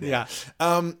with me, Dan.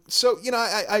 Yeah. So,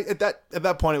 I at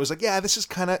that point, it was like, yeah, this is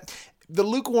kind of... The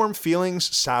lukewarm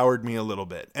feelings soured me a little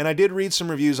bit. And I did read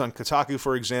some reviews on Kotaku,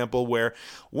 for example, where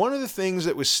one of the things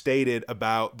that was stated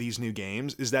about these new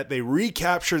games is that they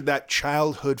recaptured that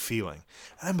childhood feeling.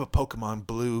 I'm a Pokemon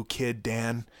Blue kid,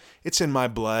 Dan. It's in my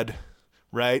blood,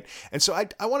 right? And so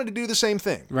I wanted to do the same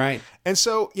thing. Right. And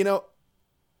so,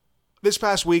 this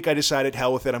past week, I decided,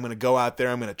 hell with it. I'm going to go out there.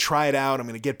 I'm going to try it out. I'm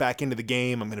going to get back into the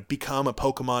game. I'm going to become a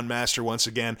Pokemon master once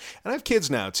again. And I have kids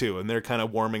now, too, and they're kind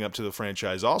of warming up to the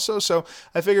franchise also. So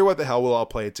I figure, what the hell, we'll all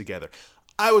play it together.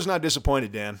 I was not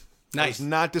disappointed, Dan. Nice. I was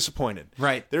not disappointed.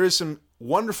 Right. There is some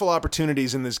wonderful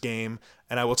opportunities in this game,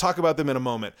 and I will talk about them in a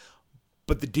moment.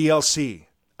 But the DLC,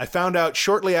 I found out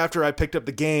shortly after I picked up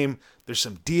the game, there's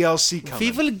some DLC coming.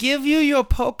 We will give you your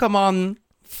Pokemon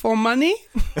for money?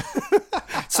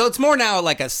 So it's more now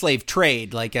like a slave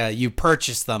trade, like you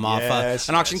purchase them off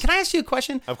an auction. Can I ask you a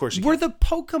question? Of course you Were can. the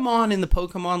Pokemon in the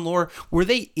Pokemon lore, were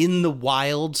they in the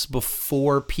wilds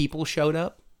before people showed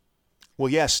up? Well,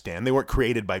 yes, Dan. They weren't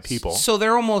created by people. So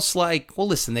they're almost like, well,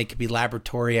 listen, they could be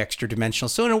laboratory, extra-dimensional.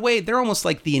 So in a way, they're almost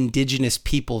like the indigenous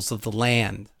peoples of the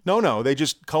land. No. They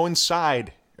just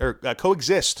coincide or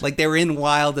coexist. Like they're in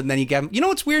wild and then you get them. You know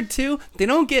what's weird too? They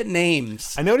don't get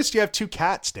names. I noticed you have 2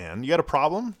 cats, Dan. You got a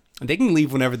problem? They can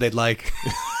leave whenever they'd like.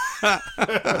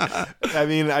 I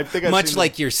mean, I think I've Much seen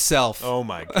like yourself. Oh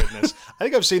my goodness! I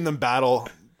think I've seen them battle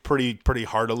pretty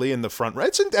heartily in the front.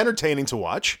 It's entertaining to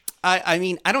watch. I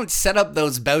mean, I don't set up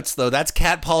those bouts though. That's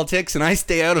cat politics, and I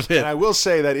stay out of it. And I will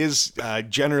say that is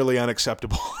generally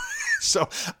unacceptable. So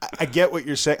I get what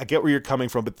you're saying. I get where you're coming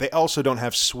from, but they also don't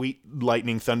have sweet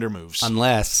lightning thunder moves.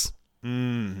 Unless.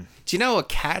 Do you know a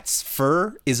cat's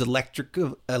fur is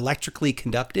electrically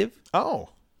conductive? Oh.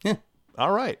 Yeah.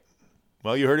 All right.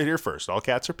 Well, you heard it here first. All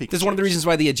cats are Pikachu. This is one of the reasons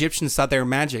why the Egyptians thought they were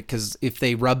magic, because if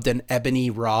they rubbed an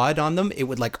ebony rod on them, it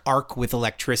would like arc with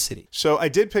electricity. So I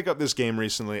did pick up this game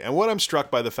recently, and what I'm struck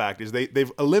by the fact is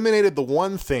they've eliminated the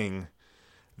one thing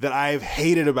that I've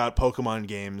hated about Pokemon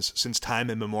games since time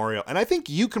immemorial. And I think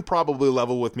you can probably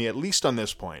level with me, at least on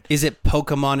this point. Is it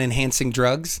Pokemon enhancing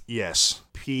drugs? Yes.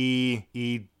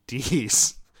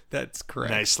 PEDs. That's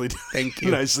correct. Nicely done. Thank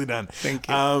you. Nicely done. Thank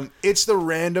you. It's the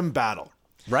random battle.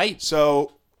 Right.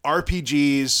 So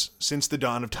RPGs, since the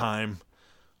dawn of time,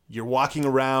 you're walking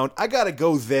around. I got to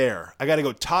go there. I got to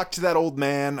go talk to that old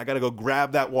man. I got to go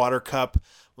grab that water cup.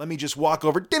 Let me just walk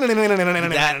over. That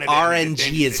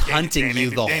RNG is hunting you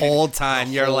the whole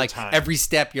time. You're like, time. every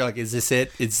step, you're like, is this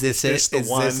it? Is this it? Is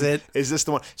this it? Is this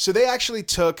the one? So they actually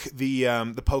took the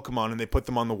Pokemon and they put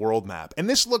them on the world map. And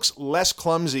this looks less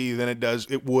clumsy than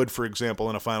it would, for example,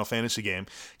 in a Final Fantasy game.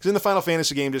 Because in the Final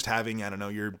Fantasy game, just having, I don't know,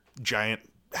 your giant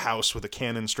house with a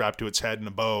cannon strapped to its head and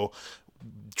a bow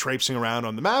traipsing around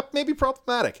on the map may be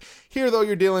problematic. Here, though,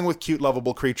 you're dealing with cute,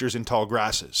 lovable creatures in tall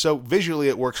grasses. So visually,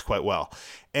 it works quite well.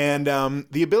 And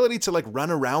the ability to like run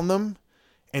around them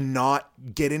and not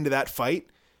get into that fight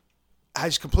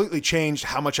has completely changed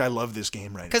how much I love this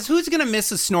game right now. Because who's going to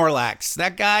miss a Snorlax?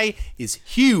 That guy is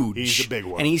huge. He's a big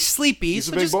one. And he's sleepy,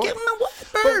 so just give him a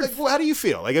But bird. like, well, how do you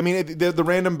feel? Like, I mean, the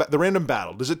random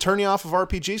battle, does it turn you off of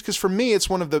RPGs? Because for me, it's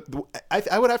one of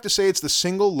I would have to say it's the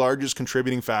single largest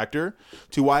contributing factor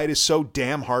to why it is so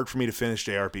damn hard for me to finish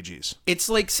JRPGs. It's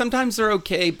like sometimes they're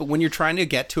okay, but when you're trying to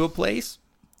get to a place,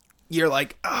 you're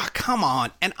like, oh, come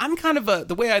on. And I'm kind of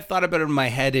the way I thought about it in my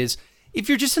head is, if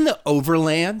you're just in the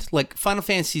overland, like Final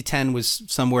Fantasy X was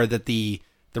somewhere that the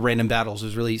random battles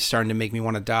was really starting to make me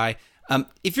want to die.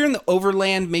 If you're in the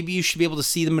overland, maybe you should be able to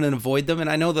see them and avoid them. And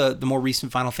I know the more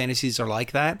recent Final Fantasies are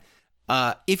like that.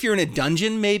 If you're in a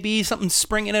dungeon, maybe something's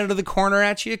springing out of the corner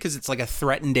at you because it's like a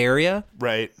threatened area.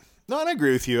 Right. No, and I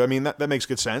agree with you. I mean, that makes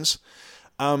good sense.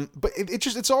 But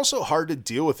it's also hard to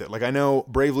deal with it. Like, I know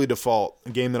Bravely Default, a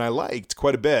game that I liked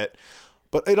quite a bit,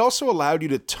 but it also allowed you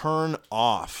to turn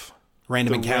off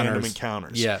Random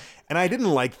encounters. Yeah. And I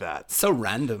didn't like that. So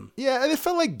random. Yeah, it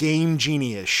felt like Game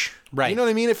Genie-ish. Right. You know what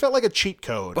I mean? It felt like a cheat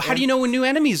code. But how do you know when new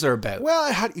enemies are about?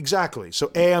 Well, exactly. So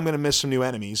A, I'm going to miss some new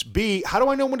enemies. B, how do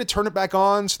I know when to turn it back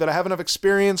on so that I have enough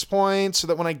experience points so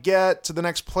that when I get to the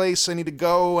next place I need to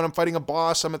go and I'm fighting a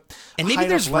boss, I'm at and maybe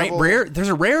there's there's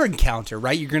a rare encounter,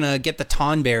 right? You're going to get the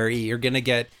Tonberry. You're going to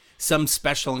get some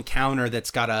special encounter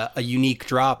that's got a unique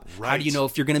drop. Right. How do you know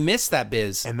if you're going to miss that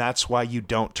biz? And that's why you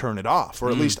don't turn it off, or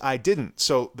at least I didn't.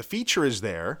 So the feature is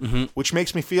there, which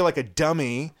makes me feel like a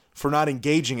dummy for not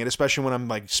engaging it, especially when I'm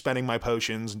like spending my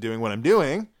potions and doing what I'm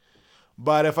doing.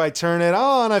 But if I turn it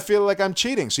on, I feel like I'm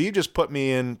cheating. So you just put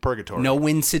me in purgatory. No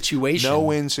win situation. No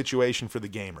win situation for the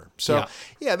gamer. So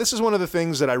yeah, this is one of the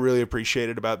things that I really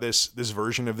appreciated about this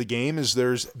version of the game is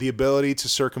there's the ability to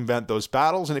circumvent those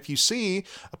battles. And if you see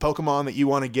a Pokemon that you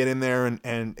want to get in there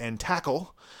and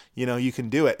tackle, you know, you can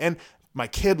do it. And my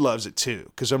kid loves it too,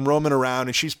 because I'm roaming around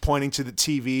and she's pointing to the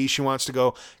TV. She wants to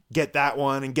go get that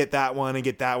one and get that one and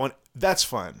get that one. That's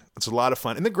fun. It's a lot of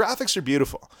fun. And the graphics are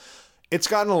beautiful. It's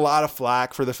gotten a lot of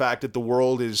flack for the fact that the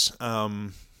world is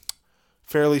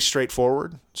fairly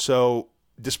straightforward. So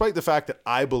despite the fact that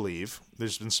I believe,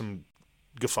 there's been some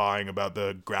guffawing about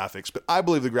the graphics, but I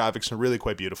believe the graphics are really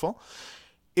quite beautiful.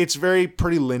 It's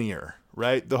pretty linear,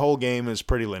 right? The whole game is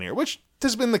pretty linear, which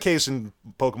has been the case in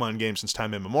Pokemon games since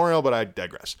time immemorial, but I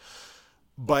digress.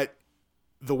 But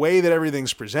the way that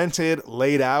everything's presented,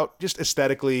 laid out, just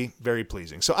aesthetically very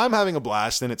pleasing. So I'm having a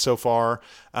blast in it so far.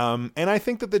 And I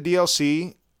think that the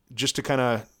DLC, just to kind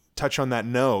of touch on that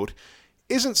note,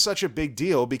 isn't such a big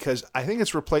deal because I think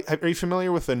it's replaced. Are you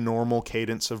familiar with the normal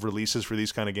cadence of releases for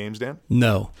these kind of games, Dan?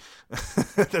 No.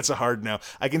 That's a hard no.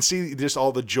 I can see just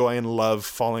all the joy and love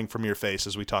falling from your face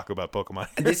as we talk about Pokemon.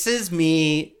 This is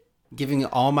me giving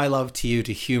all my love to you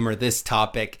to humor this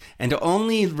topic and to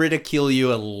only ridicule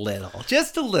you a little,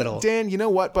 just a little. Dan, you know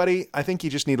what, buddy? I think you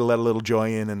just need to let a little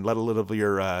joy in and let a little of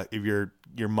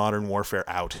your modern warfare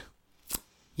out.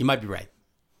 You might be right.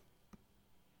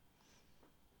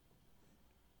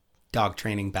 Dog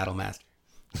training battle master.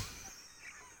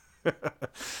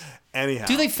 Anyhow.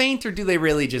 Do they faint or do they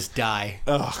really just die?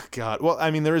 Oh, God. Well, I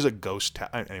mean, there is a ghost.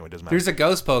 Anyway, it doesn't matter. There's a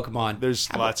ghost Pokemon.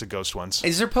 There's lots of ghost ones.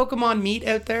 Is there Pokemon meat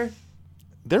out there?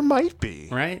 There might be.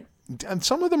 Right? And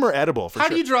some of them are edible, for How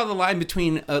sure. do you draw the line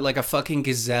between like a fucking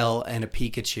gazelle and a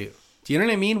Pikachu? Do you know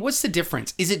what I mean? What's the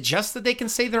difference? Is it just that they can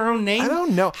say their own name? I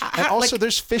don't know. And also,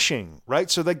 there's fishing, right?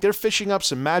 So like they're fishing up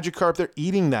some Magikarp. They're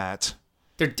eating that.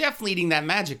 They're definitely eating that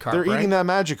Magikarp, They're eating that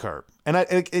Magikarp. And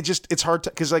it's hard to,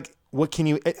 because like, what can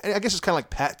you, I guess it's kind of like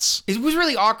pets. It was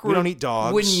really awkward. We don't eat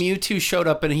dogs. When Mewtwo showed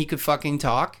up and he could fucking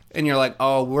talk, and you're like,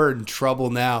 oh, we're in trouble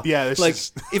now. Yeah.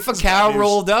 If a cow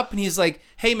rolled up and he's like,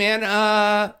 hey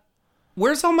man,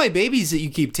 where's all my babies that you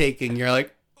keep taking? You're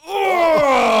like,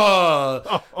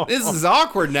 oh, this is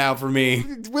awkward now for me.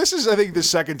 This is, I think, the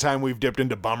second time we've dipped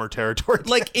into bummer territory.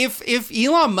 Like if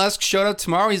Elon Musk showed up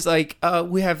tomorrow, he's like,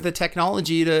 we have the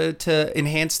technology to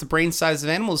enhance the brain size of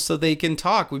animals so they can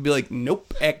talk. We'd be like,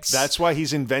 nope, X. That's why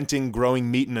he's inventing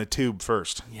growing meat in a tube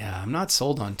first. Yeah, I'm not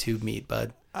sold on tube meat,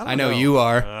 bud. I know you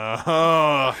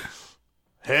are.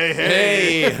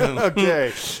 Hey.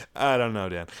 Okay. I don't know,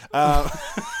 Dan.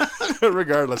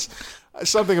 Regardless,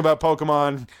 something about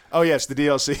Pokemon. Oh, yes, the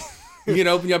DLC. You can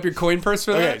open up your coin purse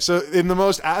for that? Okay, so in the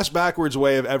most ass-backwards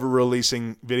way of ever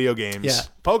releasing video games,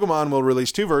 Pokemon will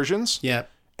release 2 versions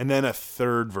and then a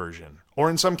 3rd version. Or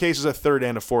in some cases, a 3rd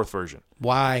and a 4th version.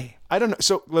 Why? I don't know.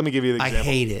 So let me give you the example. I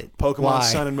hate it. Pokemon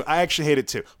Sun and Moon. I actually hate it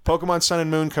too. Pokemon Sun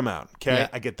and Moon come out. Okay, Yeah.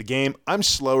 I get the game. I'm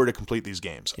slower to complete these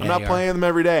games. I'm Yeah, not you playing them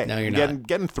every day. No, you're not.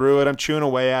 Getting through it. I'm chewing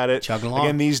away at it. Chugging along.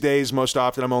 Again, these days, most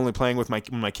often, I'm only playing with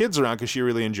my kids around because she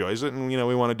really enjoys it, and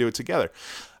we want to do it together.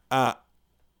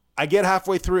 I get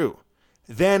halfway through.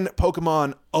 Then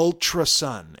Pokemon Ultra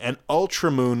Sun and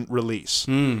Ultra Moon release.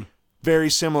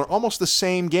 Very similar, almost the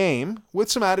same game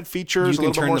with some added features, You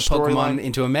a can little turn bit the more Pokemon storyline.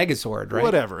 into a Megazord, right?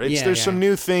 Whatever. There's some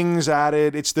new things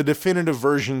added. It's the definitive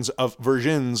versions of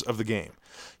the game.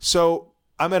 So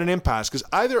I'm at an impasse because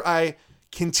either I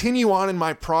continue on in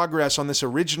my progress on this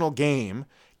original game,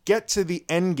 get to the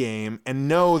end game, and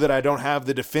know that I don't have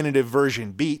the definitive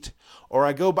version beat, or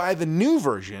I go buy the new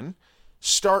version,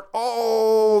 start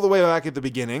all the way back at the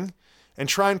beginning, and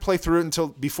try and play through it until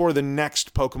before the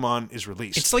next Pokemon is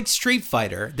released. It's like Street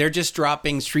Fighter. They're just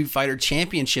dropping Street Fighter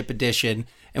Championship Edition,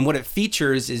 and what it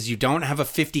features is you don't have a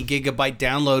 50 gigabyte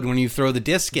download when you throw the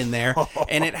disc in there,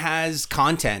 and it has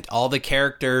content, all the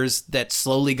characters that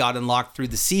slowly got unlocked through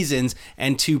the seasons,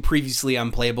 and 2 previously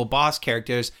unplayable boss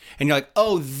characters, and you're like,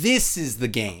 oh, this is the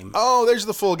game. Oh, there's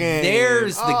the full game.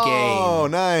 There's the game. Oh,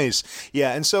 nice.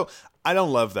 Yeah, and so I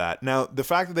don't love that. Now, the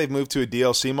fact that they've moved to a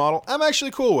DLC model, I'm actually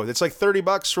cool with. It's like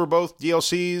 $30 for both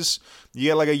DLCs. You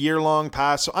get like a year-long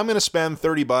pass. So I'm going to spend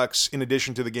 $30 in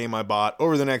addition to the game I bought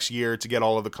over the next year to get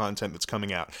all of the content that's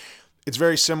coming out. It's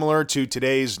very similar to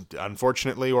today's,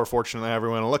 unfortunately or fortunately, however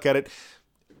you want to look at it,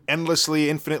 endlessly,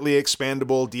 infinitely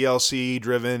expandable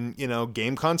DLC-driven,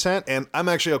 game content, and I'm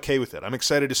actually okay with it. I'm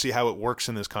excited to see how it works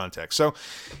in this context. So,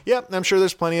 yeah, I'm sure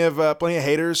there's plenty of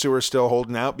haters who are still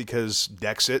holding out because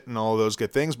Dexit and all of those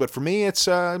good things. But for me, it's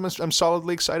I'm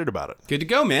solidly excited about it. Good to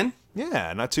go, man.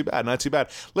 Yeah, not too bad, not too bad.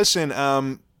 Listen,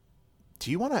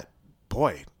 do you want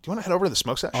to head over to the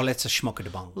smoke sesh? Oh, let's smoke it a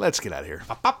bong. Let's get out of here.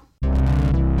 Pop, pop.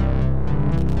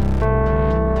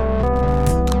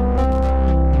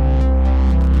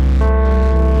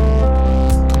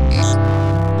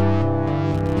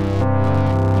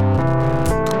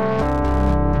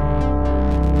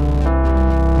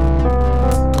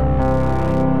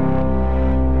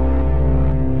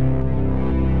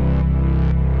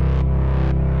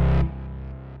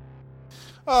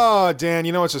 Oh, Dan,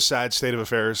 it's a sad state of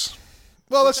affairs.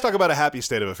 Well, let's talk about a happy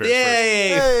state of affairs Yay!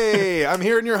 first. Hey, I'm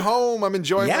here in your home. I'm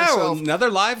enjoying myself. Another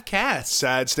live cast.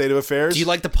 Sad state of affairs. Do you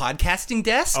like the podcasting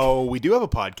desk? Oh, we do have a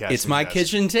podcast. It's my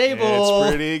kitchen table.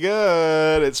 It's pretty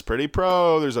good. It's pretty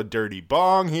pro. There's a dirty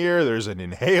bong here. There's an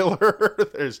inhaler.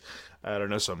 There's,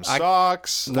 some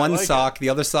socks. One sock. The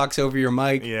other sock's over your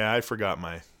mic. Yeah, I forgot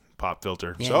my pop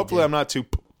filter. Yeah, so hopefully I'm not too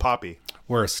poppy.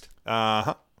 Worst.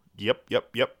 Uh-huh. Yep.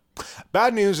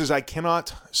 Bad news is I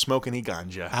cannot smoke any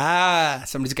ganja.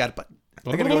 Somebody's got to...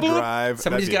 I gotta go drive.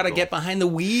 Somebody's that got to vehicle. get behind the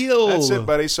wheel. That's it,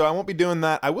 buddy. So I won't be doing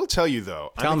that. I will tell you,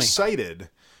 though, Tell I'm me. excited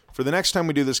for the next time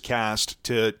we do this cast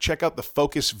to check out the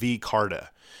Focus V Carta.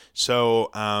 So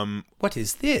What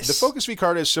is this? the Focus V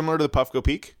Carta is similar to the Puffco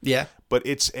Peak. Yeah. But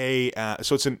it's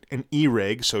it's an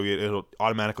e-rig, so it'll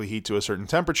automatically heat to a certain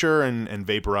temperature and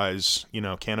vaporize,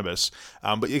 cannabis.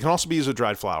 But it can also be used with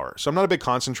dried flower. So I'm not a big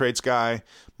concentrates guy,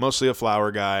 mostly a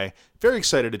flower guy. Very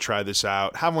excited to try this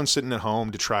out. Have one sitting at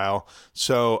home to trial.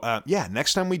 So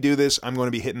next time we do this, I'm going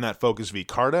to be hitting that Focus V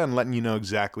Carta and letting you know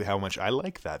exactly how much I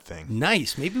like that thing.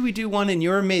 Nice. Maybe we do one in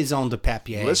your maison de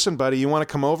papier. Listen, buddy, you want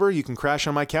to come over? You can crash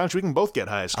on my couch. We can both get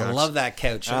high as I love that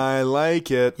couch. I like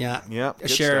it. Yeah. Good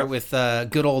Share stuff. it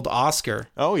with good old Oscar.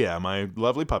 Oh, yeah, my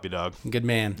lovely puppy dog. Good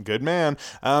man. Good man.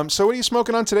 So what are you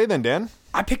smoking on today then, Dan?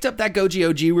 I picked up that Goji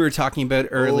OG we were talking about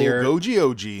earlier. Oh, Goji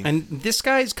OG. And this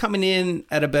guy's coming in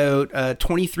at about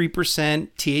 23%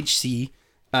 THC.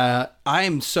 I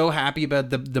am so happy about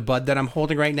the bud that I'm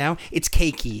holding right now. It's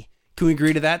cakey. Can we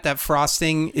agree to that? That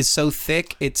frosting is so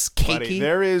thick, it's cakey. Buddy,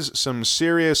 there is some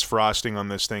serious frosting on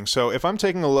this thing. So if I'm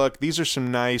taking a look, these are some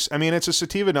nice, it's a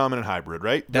sativa dominant hybrid,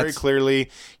 right? Very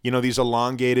clearly, these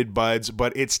elongated buds,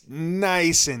 but it's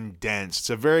nice and dense.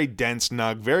 It's a very dense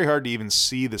nug, very hard to even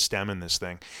see the stem in this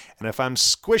thing. And if I'm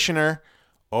squishing her,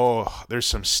 oh, there's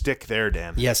some stick there,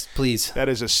 Dan. Yes, please. That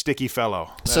is a sticky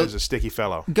fellow. That is a sticky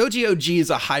fellow. Goji OG is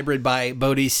a hybrid by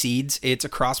Bodhi Seeds. It's a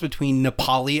cross between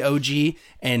Nepali OG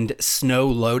and Snow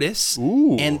Lotus.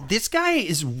 Ooh. And this guy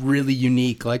is really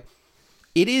unique. Like,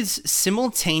 it is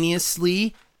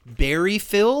simultaneously berry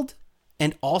filled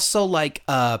and also like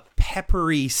a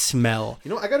peppery smell.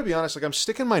 You know, I got to be honest. Like, I'm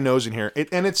sticking my nose in here,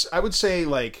 I would say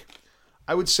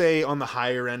on the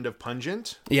higher end of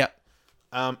pungent. Yeah.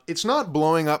 It's not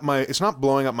blowing up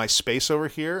my space over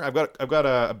here. I've got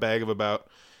a bag of about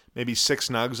maybe 6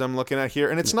 nugs I'm looking at here,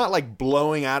 and it's not like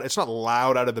blowing out. It's not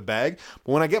loud out of the bag,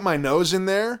 but when I get my nose in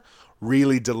there,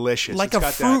 really delicious. Like it's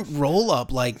a fruit roll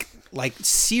up, like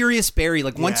serious berry.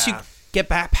 Like once you get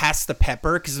back past the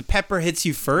pepper, because the pepper hits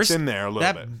you first. It's in there a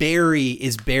little bit. That berry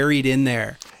is buried in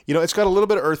there. You know, it's got a little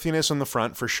bit of earthiness on the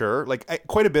front for sure, like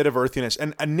quite a bit of earthiness.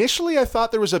 And initially, I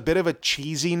thought there was a bit of a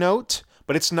cheesy note.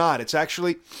 But it's not. It's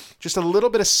actually just a little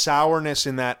bit of sourness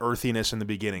in that earthiness in the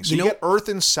beginning. So you get earth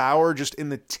and sour just in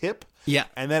the tip. Yeah.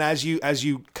 And then as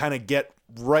you kind of get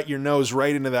your nose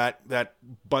right into that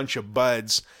bunch of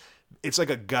buds, it's like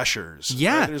a Gushers.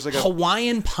 Yeah. Right? There's like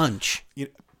Hawaiian punch.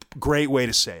 Great way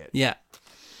to say it. Yeah.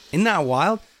 Isn't that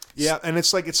wild? Yeah, and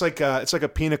it's like a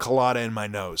pina colada in my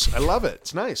nose. I love it.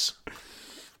 It's nice.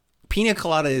 Pina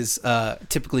colada is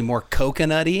typically more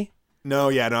coconutty.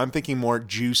 No, I'm thinking more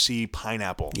juicy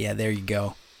pineapple. Yeah, there you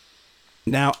go.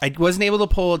 Now, I wasn't able to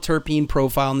pull a terpene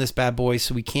profile on this bad boy,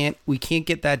 so we can't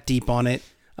get that deep on it.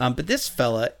 But this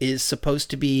fella is supposed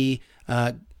to be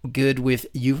good with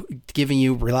you, giving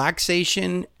you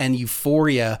relaxation and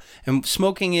euphoria. And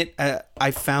smoking it,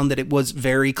 I found that it was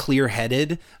very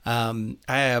clear-headed. I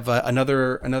have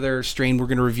another strain we're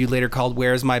going to review later called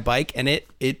 "Where's My Bike," and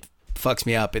it fucks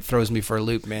me up. It throws me for a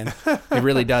loop, man. It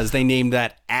really does. They named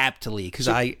that aptly because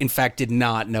I, in fact, did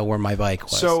not know where my bike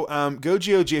was. So,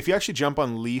 Goji OG, if you actually jump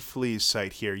on Leafly's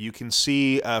site here, you can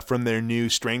see from their new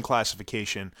strain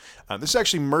classification, this is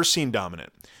actually myrcene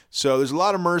dominant. So there's a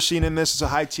lot of myrcene in this. It's a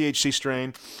high THC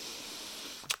strain.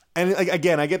 And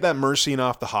again, I get that myrcene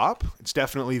off the hop. It's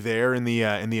definitely there in the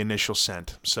initial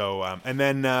scent. So, and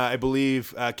then I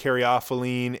believe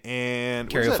caryophyllene and...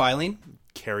 Caryophyllene?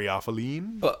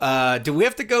 Caryophyllene? Do we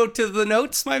have to go to the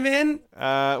notes, my man?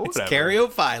 It's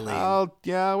caryophyllene.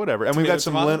 Yeah, whatever. And we've got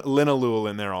some linalool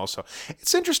in there also.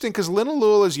 It's interesting because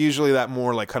linalool is usually that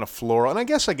more like kind of floral, and I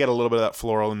guess I get a little bit of that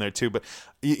floral in there too. But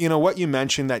you know what you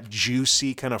mentioned, that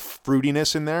juicy kind of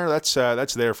fruitiness in there,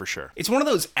 that's there for sure. It's one of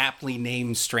those aptly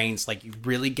named strains. Like you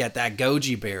really get that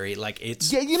goji berry. Like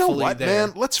it's you know what, there.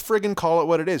 man? Let's friggin' call it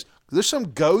what it is. There's some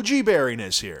goji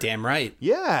berryness here. Damn right.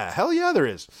 Yeah, hell yeah, there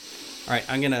is. All right,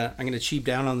 I'm gonna cheap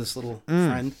down on this little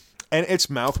friend. And it's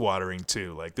mouth-watering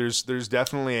too. Like there's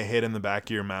definitely a hit in the back of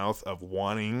your mouth of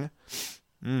wanting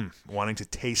to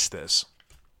taste this.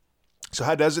 So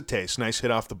how does it taste? Nice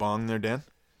hit off the bong there, Dan.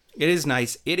 It is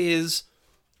nice. It is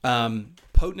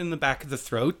potent in the back of the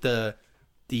throat. The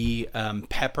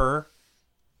pepper,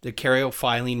 the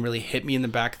caryophyllene really hit me in the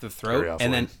back of the throat,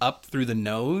 and then up through the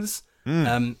nose.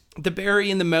 The berry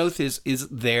in the mouth is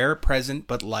there, present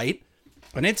but light,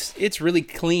 and it's really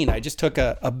clean. I just took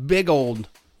a big old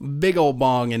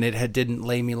bong, and it didn't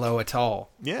lay me low at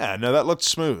all. Yeah, no, that looked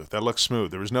smooth.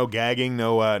 There was no gagging,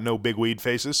 no big weed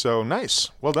faces. So nice,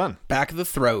 well done. Back of the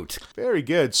throat. Very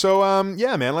good. So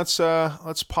yeah, man, let's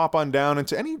pop on down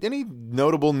into any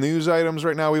notable news items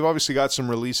right now. We've obviously got some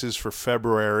releases for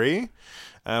February,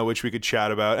 which we could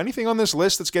chat about. Anything on this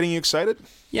list that's getting you excited?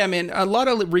 Yeah, man, a lot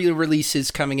of re-releases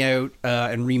coming out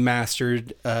and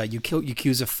remastered.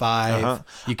 Yakuza 5.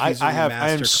 Yakuza I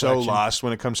am so lost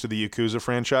when it comes to the Yakuza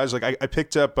franchise. Like I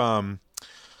picked up I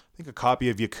think a copy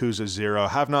of Yakuza 0.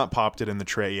 Have not popped it in the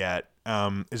tray yet.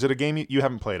 Is it a game you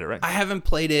haven't played it, right? I haven't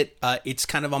played it. It's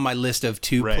kind of on my list of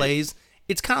plays.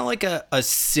 It's kind of like a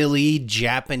silly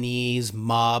Japanese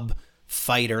mob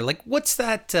fighter. Like what's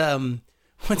that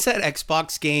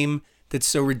Xbox game that's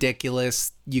so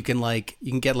ridiculous you can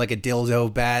get like a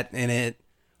dildo bat in it?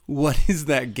 What is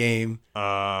that game?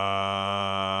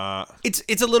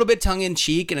 It's a little bit tongue in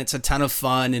cheek and it's a ton of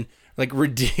fun and like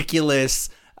ridiculous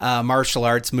martial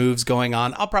arts moves going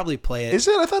on. I'll probably play it. Is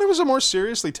it? I thought it was a more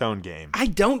seriously toned game. I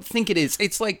don't think it is.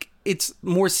 It's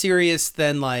more serious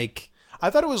than like. I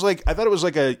thought it was like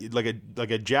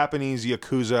a Japanese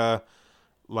Yakuza.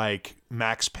 Like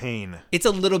Max Payne. It's a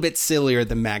little bit sillier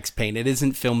than Max Payne. It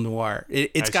isn't film noir.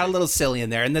 It's got a little silly in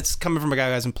there, and that's coming from a guy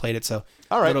who hasn't played it. So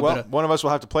all right, well, one of us will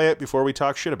have to play it before we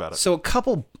talk shit about it. So a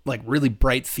couple like really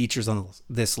bright features on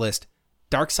this list: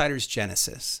 Darksiders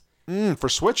Genesis for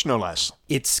Switch, no less.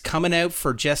 It's coming out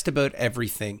for just about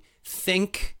everything.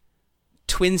 Think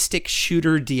twin stick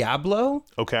shooter Diablo.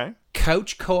 Okay.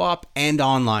 Couch co-op and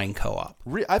online co-op.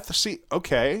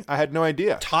 Okay. I had no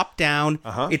idea. Top down.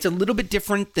 It's a little bit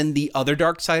different than the other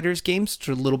Darksiders games. It's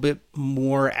a little bit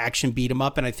more action beat 'em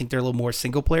up, and I think they're a little more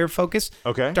single player focused.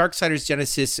 Okay. Darksiders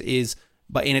Genesis is,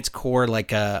 but in its core,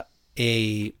 like a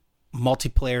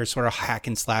multiplayer sort of hack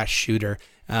and slash shooter.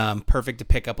 Perfect to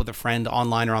pick up with a friend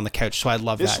online or on the couch. So I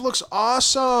love that. This looks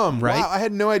awesome. Right? Wow, I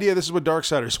had no idea this is what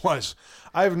Darksiders was.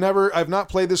 I've not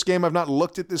played this game. I've not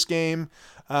looked at this game.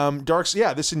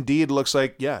 This indeed looks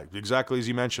like, exactly as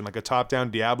you mentioned, like a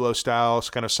top-down Diablo style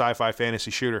kind of sci-fi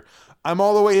fantasy shooter. I'm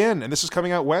all the way in, and this is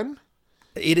coming out when?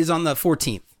 It is on the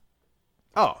 14th.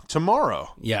 Oh,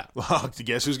 tomorrow. Yeah. Well,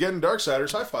 guess who's getting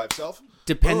Darksiders? High five, self.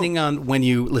 Depending on when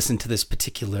you listen to this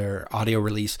particular audio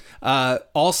release.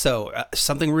 Also,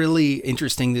 something really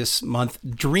interesting this month,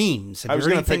 Dreams. I was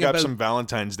going to pick up some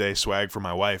Valentine's Day swag for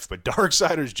my wife, but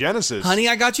Darksiders Genesis. Honey,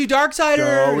 I got you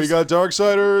Darksiders. Oh, we got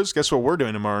Darksiders. Guess what we're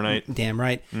doing tomorrow night? Damn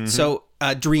right. Mm-hmm. So,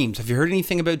 Dreams. Have you heard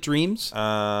anything about Dreams?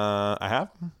 I have.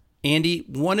 Andy,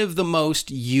 one of the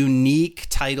most unique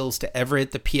titles to ever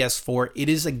hit the PS4. It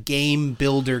is a game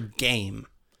builder game.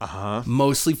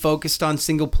 Mostly focused on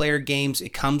single player games. It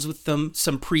comes with some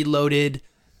preloaded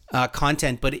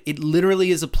content, but it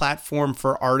literally is a platform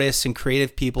for artists and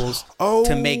creative peoples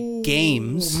to make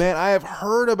games. Man, I have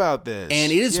heard about this.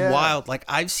 And it is wild. Like,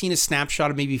 I've seen a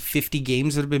snapshot of maybe 50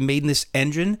 games that have been made in this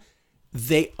engine.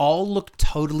 They all look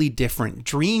totally different.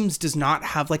 Dreams does not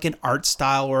have like an art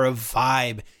style or a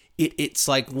vibe. It's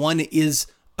like one is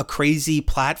a crazy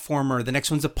platformer. The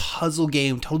next one's a puzzle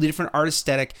game, totally different art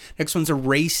aesthetic. Next one's a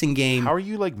racing game. How are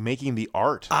you like making the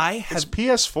art? It's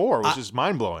PS4, which is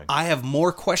mind blowing. I have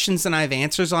more questions than I have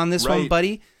answers on this one,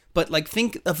 buddy. But like,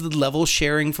 think of the level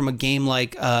sharing from a game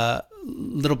like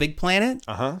Little Big Planet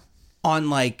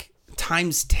on like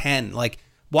times 10. Like,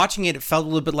 watching it felt a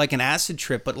little bit like an acid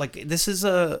trip, but like, this is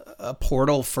a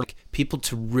portal for people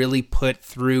to really put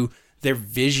through their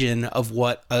vision of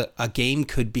what a game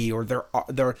could be, or their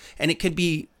and it could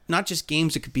be not just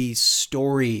games, it could be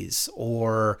stories,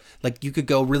 or like you could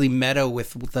go really meta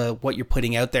with what you're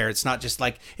putting out there. It's not just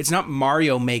like, it's not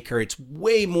Mario Maker. It's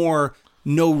way more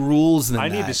no rules than that. I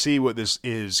need to see what this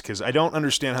is, because I don't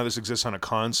understand how this exists on a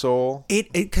console.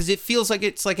 Because it feels like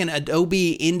it's like an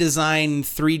Adobe InDesign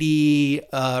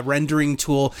 3D rendering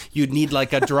tool. You'd need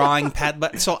like a drawing pad,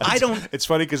 but so I don't. It's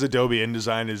funny because Adobe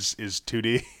InDesign is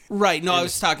 2D. Right. No, I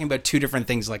was talking about two different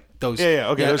things, like those. Yeah.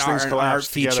 Okay, those things collapse art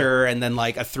feature together. and then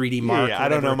like a 3D mark. Yeah, I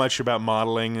don't know much about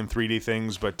modeling and 3D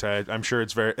things, but I'm sure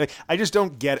it's very. Like, I just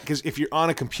don't get it, because if you're on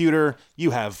a computer,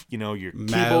 you have your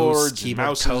keyboard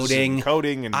mouses,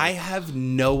 coding, and I have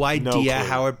no idea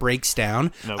how it breaks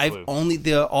down. I've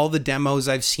only all the demos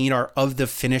I've seen are of the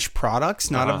finished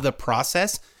products, not of the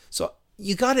process. So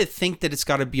you got to think that it's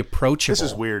got to be approachable. This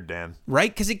is weird, Dan.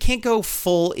 Right? Because it can't go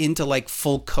full into like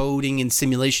full coding and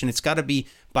simulation. It's got to be,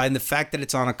 by the fact that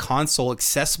it's on a console,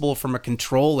 accessible from a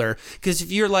controller. Because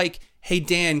if you're like, hey,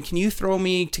 Dan, can you throw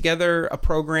me together a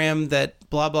program that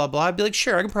blah, blah, blah? I'd be like,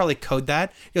 sure, I can probably code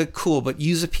that. You're like, cool, but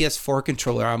use a PS4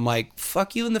 controller. I'm like,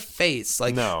 fuck you in the face.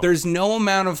 Like, there's no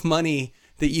amount of money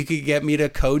that you could get me to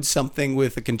code something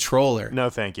with a controller. No,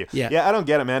 thank you. Yeah, I don't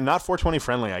get it, man. Not 420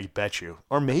 friendly, I bet you.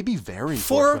 Or maybe very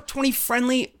 420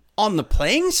 friendly on the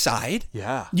playing side.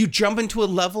 Yeah. You jump into a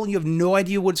level, you have no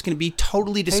idea what it's going to be,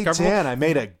 totally discoverable. Hey, Dan, I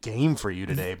made a game for you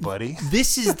today, buddy.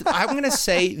 This is, I'm going to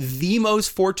say, the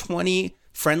most 420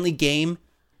 friendly game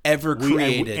ever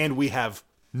created. And we have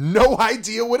no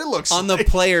idea what it looks on like. the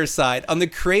player side. On the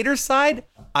creator side,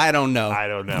 I don't know.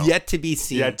 Yet to be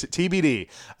seen. TBD.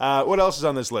 What else is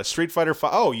on this list? Street Fighter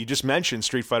 5. Oh, you just mentioned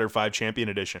Street Fighter 5 Champion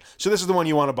Edition. So this is the one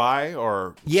you want to buy,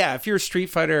 or? Yeah, if you're a Street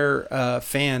Fighter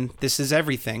fan, this is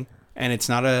everything. And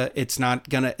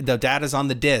the data's on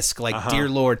the disc. Like, dear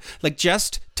Lord. Like,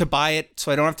 just to buy it so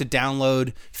I don't have to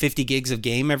download 50 gigs of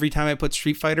game every time I put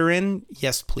Street Fighter in.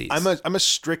 Yes, please. I'm a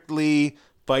strictly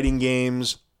fighting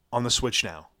games on the Switch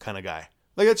now kind of guy.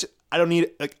 Like, I don't need,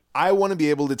 like, I want to be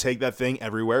able to take that thing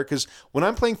everywhere, because when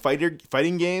I'm playing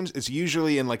fighting games, it's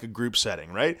usually in like a group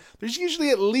setting, right? There's usually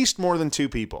at least more than two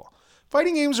people.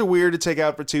 Fighting games are weird to take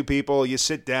out for two people. You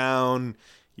sit down,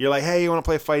 you're like, hey, you want to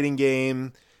play a fighting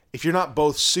game? If you're not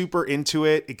both super into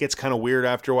it, it gets kind of weird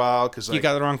after a while, because like, you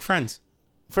got the wrong friends.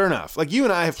 Fair enough. Like, you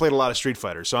and I have played a lot of Street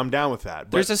Fighter, so I'm down with that.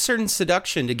 But there's a certain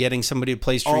seduction to getting somebody to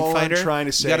play Street Fighter. I'm trying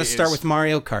to say, you got to start with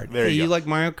Mario Kart. There you go. like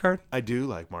Mario Kart? I do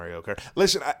like Mario Kart.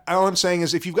 Listen, all I'm saying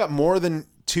is, if you've got more than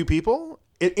two people,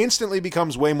 it instantly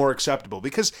becomes way more acceptable,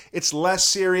 because it's less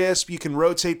serious. You can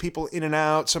rotate people in and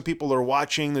out. Some people are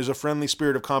watching. There's a friendly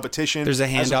spirit of competition. There's a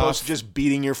handoff. As opposed to just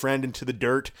beating your friend into the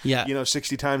dirt,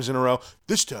 60 times in a row.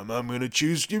 This time I'm going to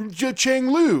choose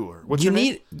Cheng Lu. Or what's your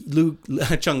name?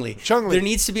 Chung Li. There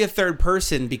needs to be a third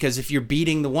person, because if you're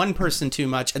beating the one person too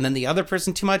much and then the other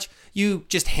person too much, you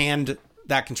just hand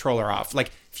that controller off.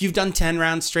 Like if you've done 10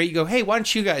 rounds straight, you go, hey, why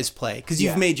don't you guys play? Because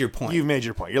you've made your point. You've made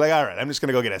your point. You're like, all right, I'm just going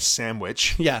to go get a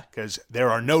sandwich. Yeah. Because there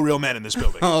are no real men in this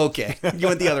building. Oh, okay. You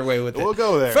went the other way with it. We'll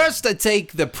go there. First, I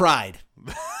take the pride.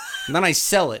 And then I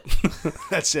sell it.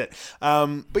 That's it.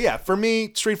 But yeah, for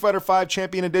me, Street Fighter V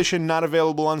Champion Edition, not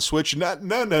available on Switch.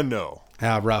 No.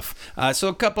 Rough. So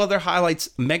a couple other highlights.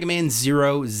 Mega Man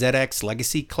Zero ZX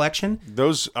Legacy Collection.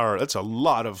 That's a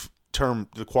lot of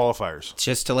the qualifiers.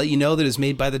 Just to let you know that it's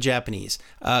made by the Japanese.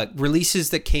 Releases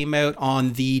that came out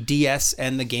on the DS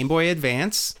and the Game Boy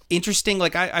Advance. Interesting.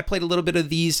 Like I played a little bit of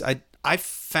these. I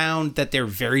found that they're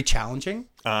very challenging.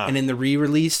 And in the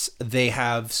re-release, they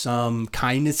have some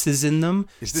kindnesses in them.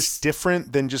 Is this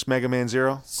different than just Mega Man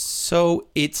Zero? So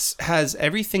it has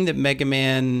everything that Mega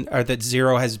Man or that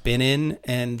Zero has been in,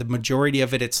 and the majority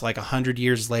of it's like 100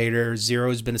 years later.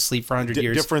 Zero's been asleep for 100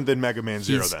 years. Different than Mega Man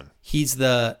Zero, then. He's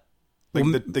the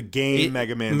the game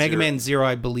Mega Man Zero. Mega Man Zero,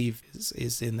 I believe,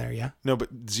 is in there. Yeah. No, but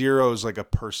Zero is like a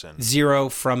person. Zero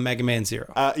from Mega Man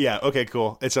Zero. Yeah. Okay.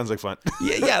 Cool. It sounds like fun.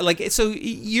 yeah. Like so,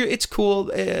 it's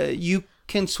cool. You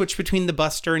can switch between the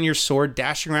Buster and your sword,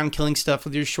 dashing around, killing stuff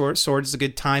with your short sword is a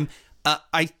good time.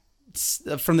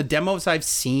 From the demos I've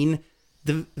seen,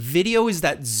 the video is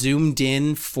that zoomed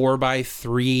in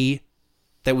 4:3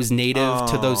 that was native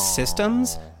to those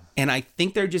systems. And I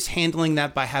think they're just handling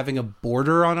that by having a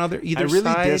border on either side.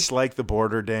 I really dislike the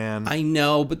border, Dan. I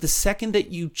know, but the second that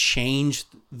you change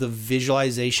the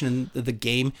visualization of the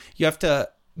game,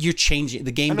 you're changing.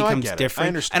 The game becomes different. I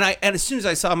understand. And as soon as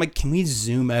I saw, I'm like, can we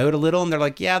zoom out a little? And they're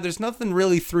like, yeah, there's nothing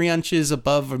really 3 inches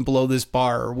above and below this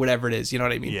bar or whatever it is. You know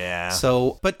what I mean? Yeah.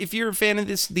 So, but if you're a fan of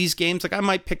these games, like I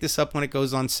might pick this up when it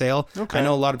goes on sale. Okay. I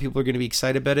know a lot of people are going to be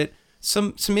excited about it.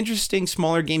 Some interesting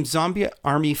smaller games. Zombie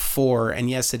Army 4, and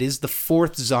yes, it is the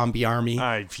 4th Zombie Army.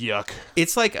 Yuck.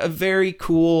 It's like a very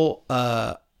cool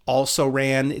also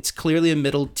ran. It's clearly a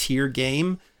middle tier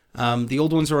game. The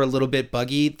old ones are a little bit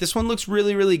buggy. This one looks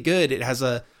really, really good. It has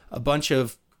a bunch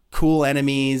of cool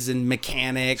enemies and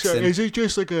mechanics. So is it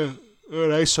just like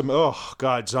oh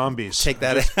God, zombies. Take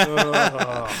that.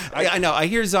 I know. I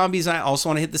hear zombies, and I also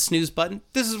want to hit the snooze button.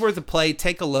 This is worth a play.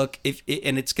 Take a look,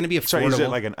 and it's going to be affordable. Sorry, is it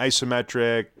like an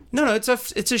isometric? No. It's a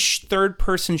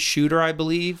third-person shooter, I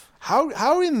believe.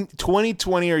 How in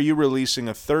 2020 are you releasing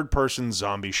a third-person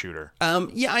zombie shooter?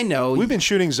 Yeah, I know. We've been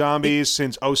shooting zombies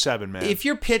since 2007, man. If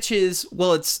your pitch is,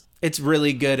 well, it's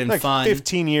really good and like fun.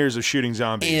 15 years of shooting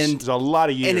zombies. It's a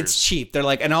lot of years. And it's cheap. They're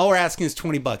like, and all we're asking is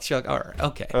 $20. You're like, all right,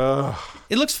 okay.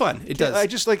 It looks fun. It does. I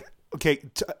just like, okay,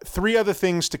 3 other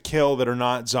things to kill that are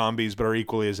not zombies but are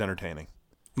equally as entertaining.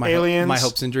 Aliens. My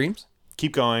hopes and dreams.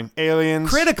 Keep going. Aliens.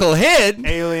 Critical hit.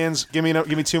 Aliens. Give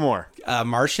me 2 more.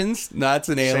 Martians. No, that's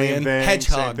an alien. Same thing.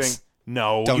 Hedgehogs. Same thing.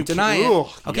 No. Don't deny it.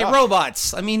 Okay, yuck.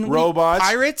 robots. I mean, robots.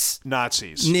 Pirates.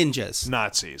 Nazis. Ninjas.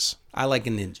 Nazis. I like a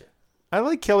ninja. I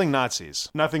like killing Nazis.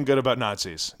 Nothing good about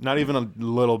Nazis. Not even a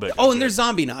little bit. Oh, and there's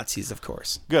zombie Nazis, of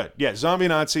course. Good. Yeah, zombie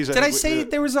Nazis. Did I say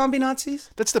there were zombie Nazis?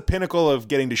 That's the pinnacle of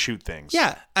getting to shoot things.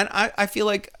 Yeah, and I feel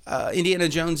like Indiana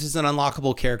Jones is an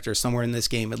unlockable character somewhere in this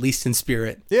game, at least in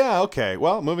spirit. Yeah, okay.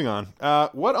 Well, moving on.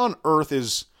 What on earth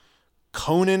is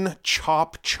Conan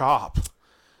Chop Chop?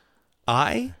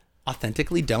 I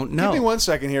authentically don't know. Give me 1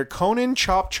 second here. Conan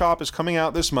Chop Chop is coming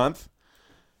out this month.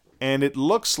 And it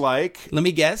looks like... Let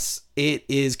me guess. It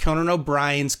is Conan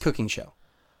O'Brien's cooking show.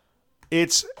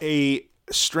 It's a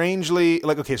strangely...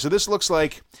 Okay, so this looks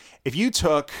like if you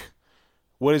took...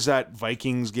 What is that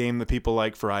Vikings game that people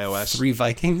like for iOS? 3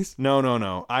 Vikings? No.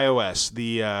 iOS.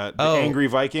 The Angry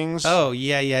Vikings. Oh,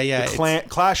 yeah.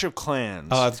 Clash of Clans.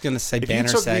 Oh, I was going to say Banner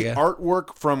Saga. If you took the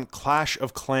artwork from Clash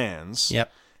of Clans...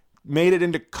 Yep. Made it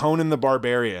into Conan the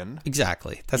Barbarian.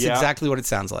 Exactly. That's exactly what it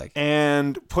sounds like.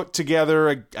 And put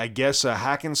together, I guess, a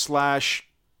hack and slash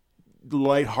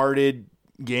lighthearted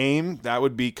game. That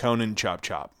would be Conan Chop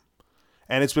Chop.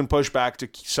 And it's been pushed back to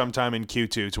sometime in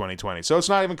Q2 2020. So it's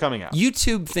not even coming out.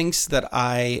 YouTube thinks that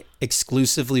I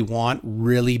exclusively want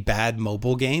really bad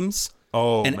mobile games.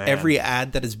 Oh, and man. every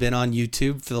ad that has been on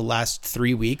YouTube for the last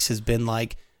 3 weeks has been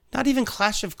like, not even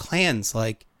Clash of Clans,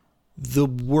 like the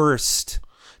worst.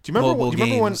 Do you remember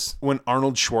when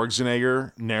Arnold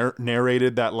Schwarzenegger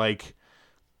narrated that, like,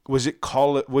 was it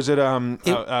World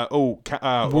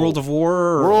of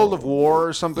War? World of War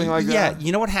or something like that? Yeah,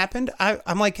 you know what happened?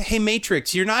 I'm like, hey,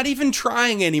 Matrix, you're not even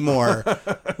trying anymore.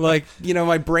 Like,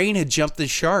 my brain had jumped the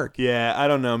shark. Yeah, I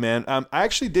don't know, man. I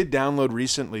actually did download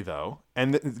recently, though,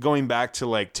 and going back to,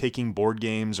 like, taking board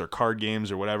games or card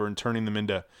games or whatever and turning them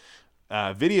into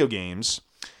video games,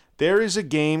 there is a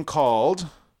game called...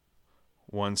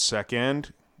 1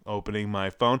 second. Opening my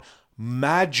phone.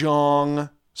 Mahjong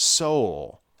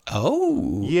Soul.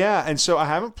 Oh. Yeah, and so I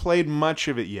haven't played much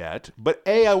of it yet. But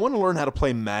I want to learn how to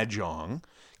play Mahjong,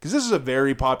 because this is a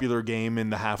very popular game in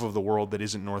the half of the world that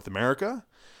isn't North America.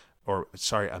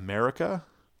 America.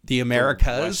 The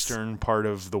Americas. The western part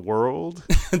of the world.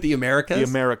 The Americas. The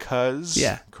Americas.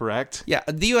 Yeah. Correct. Yeah,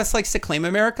 the U.S. likes to claim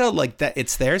America like that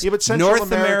it's theirs. Yeah, but Central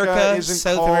North America isn't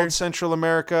South called America. Central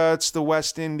America. It's the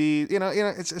West Indies.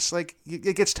 It's like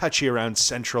it gets touchy around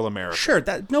Central America. Sure,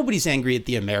 that nobody's angry at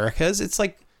the Americas. It's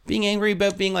like being angry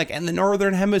about being like in the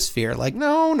Northern Hemisphere. Like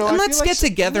No. And let's get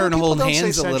together and hold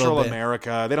hands a little Central bit.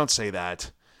 America. They don't say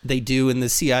that. They do in the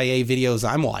CIA videos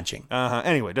I'm watching.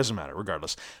 Anyway, doesn't matter.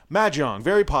 Regardless, Mahjong,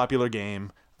 very popular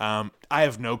game. I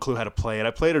have no clue how to play it.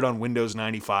 I played it on Windows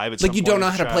 95. Like you don't know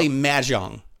how to play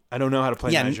Mahjong. I don't know how to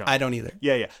play Mahjong. I don't either.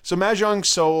 Yeah. So Mahjong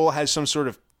Soul has some sort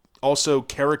of also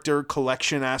character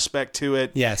collection aspect to it.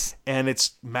 Yes. And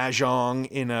it's Mahjong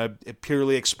in a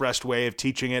purely expressed way of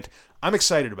teaching it. I'm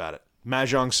excited about it.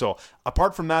 Mahjong Soul.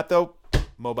 Apart from that, though,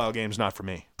 mobile games not for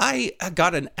me. I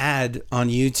got an ad on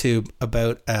YouTube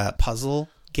about a puzzle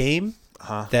game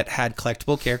that had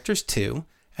collectible characters too.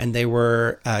 And they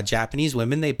were Japanese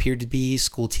women. They appeared to be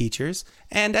school teachers.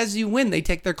 And as you win, they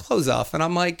take their clothes off. And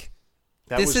I'm like,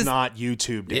 That was not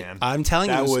YouTube, Dan. I'm telling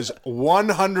you. That was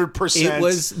 100%. It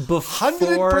was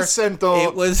before. 100% though.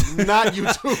 It was not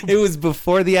YouTube. It was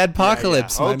before the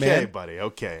apocalypse, my man. Okay, buddy.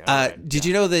 Okay. All right. Did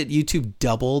you know that YouTube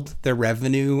doubled their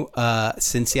revenue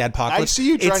since the apocalypse? I see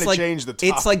you trying to change the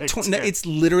topic. It's like it's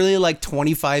literally like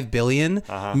 25 billion.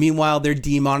 Meanwhile, they're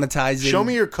demonetizing. Show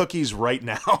me your cookies right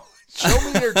now.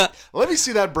 Show me your. Let me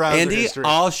see that browser Andy, history.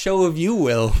 I'll show if you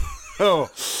will. Oh,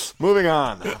 moving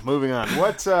on.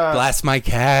 What? Blast my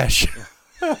cash.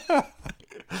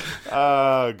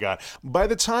 Oh, God. By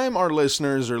the time our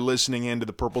listeners are listening into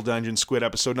the Purple Dungeon Squid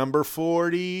episode number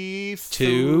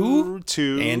 42.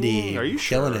 Andy, are you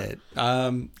sure? killing it.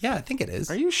 Yeah, I think it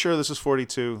is. Are you sure this is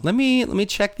 42? Let me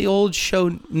check the old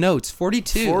show notes.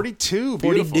 42. 42. 40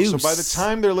 Beautiful. deuce. So by the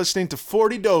time they're listening to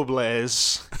 40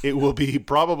 Dobles, it will be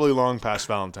probably long past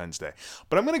Valentine's Day.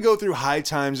 But I'm going to go through High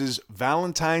Times'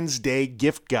 Valentine's Day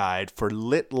gift guide for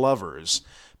lit lovers,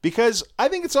 because I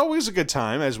think it's always a good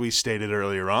time, as we stated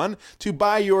earlier on, to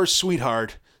buy your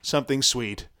sweetheart something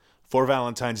sweet for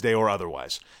Valentine's Day or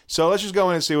otherwise. So let's just go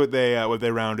in and see what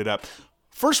they rounded up.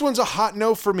 First one's a hot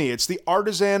no for me. It's the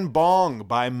Artisan Bong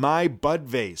by My Bud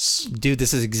Vase. Dude,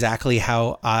 this is exactly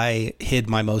how I hid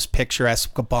my most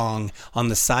picturesque bong on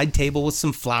the side table with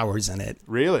some flowers in it.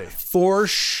 Really? For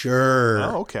sure.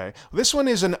 Oh, okay. This one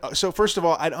is so first of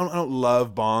all, I don't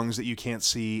love bongs that you can't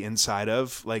see inside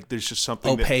of. Like there's just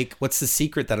something opaque. What's the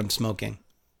secret that I'm smoking?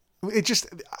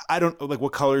 I don't like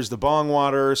what color is the bong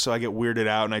water, so I get weirded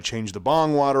out and I change the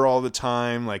bong water all the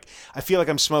time. Like I feel like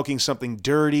I'm smoking something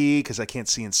dirty because I can't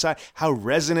see inside. How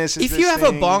resinous is this If you have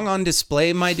thing? a bong on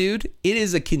display, my dude, it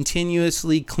is a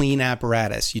continuously clean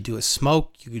apparatus. You do a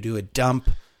smoke, you do a dump.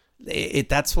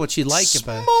 That's what you like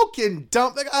about it. Smoke and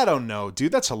dump. Like, I don't know,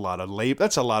 dude. That's a lot of labor.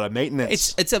 That's a lot of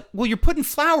maintenance. Well, you're putting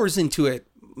flowers into it,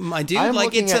 my dude. I am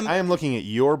looking at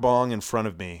your bong in front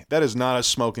of me. That is not a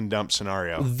smoke and dump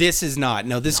scenario. This is not.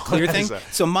 No, this clear thing.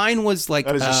 So mine was like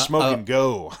that is a smoke and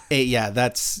go. Yeah,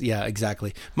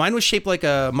 exactly. Mine was shaped like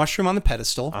a mushroom on the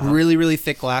pedestal. Really, really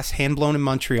thick glass, hand blown in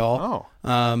Montreal.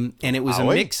 And it was a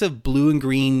mix of blue and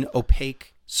green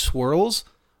opaque swirls.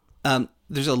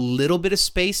 There's a little bit of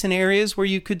space in areas where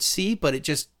you could see, but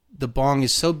the bong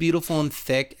is so beautiful and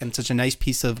thick and such a nice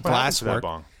piece of glasswork.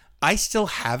 Bong? I still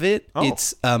have it. Oh.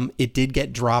 It's it did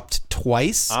get dropped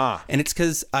twice, and it's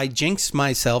because I jinxed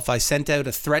myself. I sent out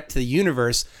a threat to the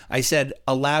universe. I said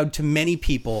aloud to many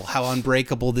people how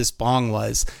unbreakable this bong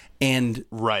was, and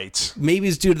right, maybe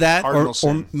it's due to that, or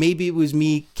maybe it was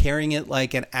me carrying it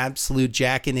like an absolute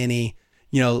jackaninny.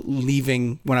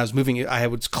 Leaving when I was moving it, I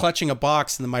was clutching a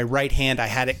box, and then my right hand, I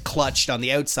had it clutched on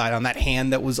the outside on that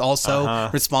hand that was also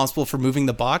responsible for moving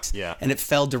the box. Yeah. And it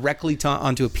fell directly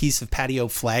onto a piece of patio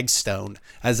flagstone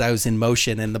as I was in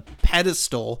motion, and the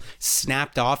pedestal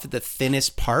snapped off at the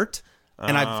thinnest part.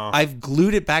 And I've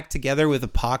glued it back together with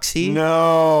epoxy.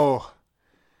 No.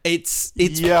 It's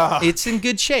in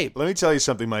good shape. Let me tell you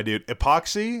something, my dude.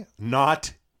 Epoxy,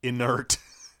 not inert.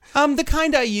 The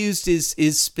kind I used is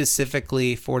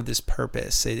specifically for this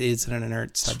purpose. It is an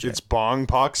inert subject. It's bong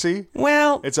epoxy?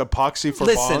 Well, it's epoxy for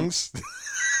bongs?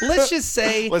 Let's just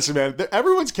say... Listen, man,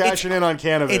 everyone's cashing in on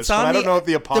cannabis, but I don't know if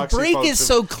the epoxy... The break is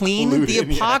so clean, the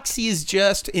epoxy is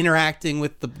just interacting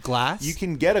with the glass. You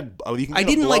can get a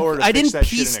blower to I didn't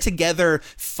piece together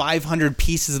 500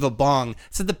 pieces of a bong,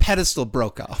 so the pedestal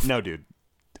broke off. No, dude.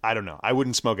 I don't know. I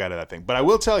wouldn't smoke out of that thing. But I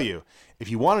will tell you, if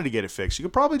you wanted to get it fixed, you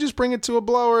could probably just bring it to a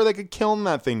blower. They could kiln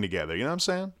that thing together. You know what I'm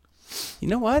saying? You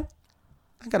know what?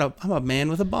 I'm a man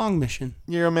with a bong mission.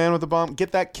 You're a man with a bomb.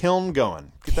 Get that kiln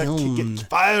going. Kiln.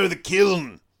 Fire the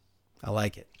kiln. I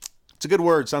like it. It's a good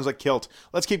word. Sounds like kilt.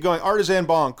 Let's keep going. Artisan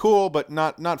bong. Cool, but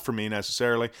not for me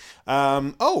necessarily.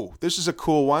 This is a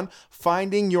cool one.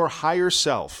 Finding your higher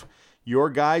self. Your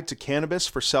guide to cannabis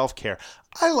for self-care.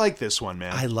 I like this one,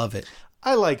 man. I love it.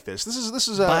 I like this. This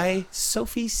is by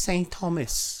Sophie St.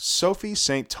 Thomas. Sophie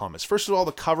St. Thomas. First of all,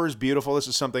 the cover is beautiful. This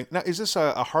is something. Now, is this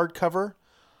a hardcover?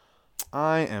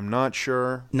 I am not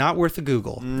sure. Not worth a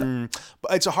Google.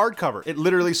 But it's a hardcover. It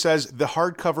literally says the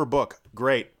hardcover book.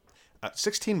 Great.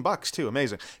 $16 too.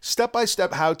 Amazing.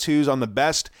 Step-by-step how-tos on the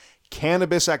best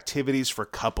cannabis activities for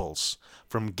couples.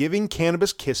 From giving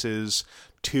cannabis kisses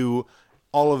to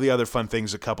all of the other fun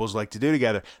things that couples like to do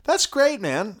together. That's great,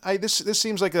 man. This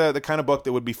seems like the kind of book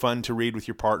that would be fun to read with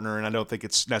your partner, and I don't think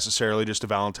it's necessarily just a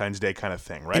Valentine's Day kind of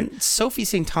thing, right? And Sophie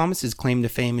St. Thomas's claim to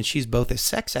fame is she's both a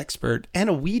sex expert and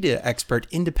a weed expert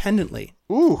independently.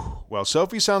 Ooh, well,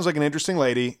 Sophie sounds like an interesting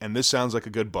lady, and this sounds like a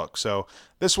good book. So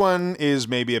this one is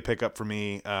maybe a pickup for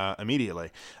me immediately.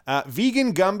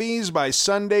 Vegan Gummies by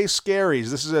Sunday Scaries.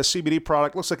 This is a CBD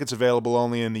product. Looks like it's available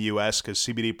only in the U.S. because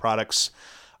CBD products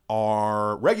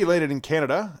are regulated in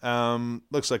Canada.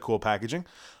 Looks like cool packaging.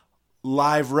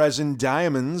 Live Resin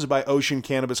Diamonds by Ocean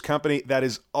Cannabis Company. That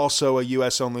is also a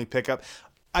U.S. only pickup.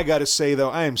 I got to say, though,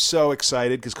 I am so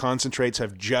excited because concentrates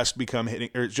have just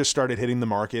started hitting the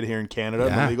market here in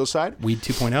Canada on the legal side. Weed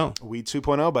 2.0. Weed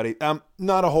 2.0, buddy.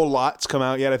 Not a whole lot's come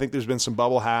out yet. I think there's been some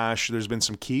bubble hash. There's been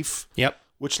some keef. Yep.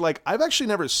 Which, I've actually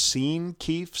never seen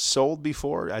keef sold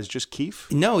before as just keef.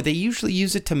 No, they usually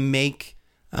use it to make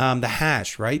the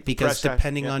hash, right? Because Fresh hash,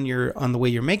 depending yeah. on the way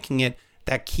you're making it,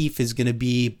 that keef is going to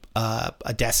be a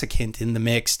desiccant in the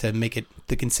mix to make it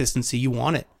the consistency you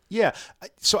want it. Yeah.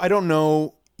 So I don't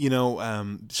know,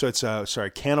 so it's,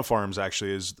 Canna Farms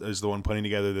actually is the one putting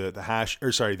together the hash,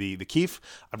 the keef.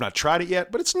 I've not tried it yet,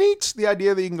 but it's neat. The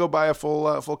idea that you can go buy a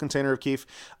full container of keef.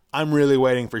 I'm really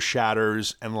waiting for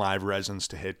shatters and live resins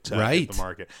to hit the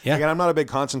market. Yeah. Again, I'm not a big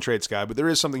concentrates guy, but there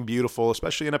is something beautiful,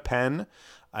 especially in a pen.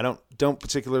 I don't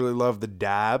particularly love the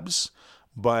dabs,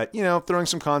 but, throwing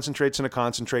some concentrates in a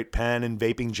concentrate pen and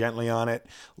vaping gently on it,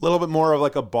 a little bit more of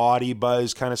like a body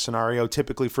buzz kind of scenario,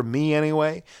 typically for me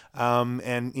anyway,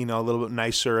 and, a little bit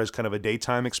nicer as kind of a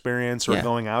daytime experience or a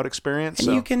going out experience.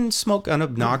 And you can smoke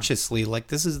unobnoxiously. Like,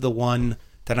 this is the one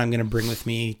that I'm going to bring with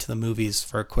me to the movies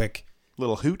for a quick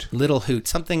little hoot.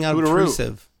 Something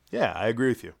obtrusive. Yeah, I agree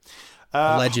with you.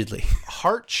 Allegedly.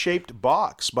 Heart-shaped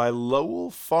box by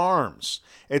Lowell Farms.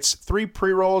 It's 3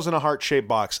 pre-rolls in a heart-shaped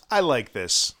box. I like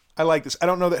this. I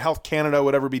don't know that Health Canada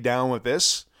would ever be down with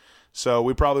this, so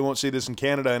we probably won't see this in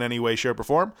Canada in any way, shape, or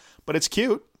form, but it's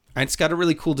cute. And it's got a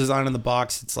really cool design on the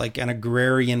box. It's like an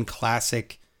agrarian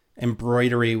classic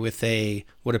embroidery with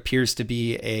what appears to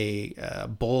be a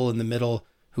bull in the middle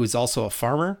who is also a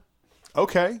farmer.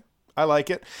 Okay. I like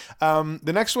it.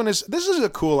 The next one this is a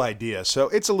cool idea. So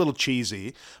it's a little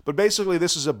cheesy, but basically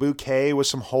this is a bouquet with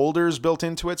some holders built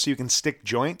into it so you can stick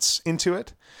joints into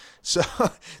it.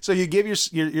 So you give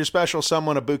your special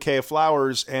someone a bouquet of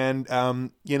flowers and,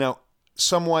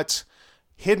 somewhat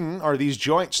hidden are these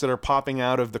joints that are popping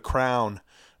out of the crown,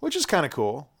 which is kind of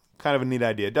cool. Kind of a neat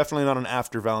idea. Definitely not an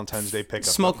after Valentine's Day pickup.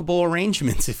 Smokable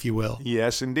arrangements, if you will.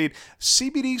 Yes, indeed.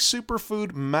 CBD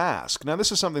Superfood Mask. Now,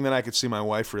 this is something that I could see my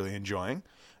wife really enjoying.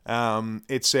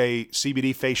 It's a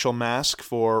CBD facial mask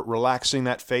for relaxing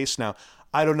that face. Now,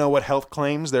 I don't know what health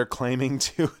claims they're claiming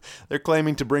to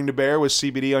bring to bear with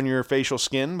CBD on your facial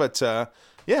skin, but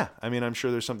yeah, I mean, I'm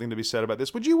sure there's something to be said about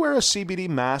this. Would you wear a CBD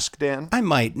mask, Dan? I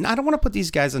might. I don't want to put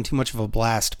these guys on too much of a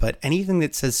blast, but anything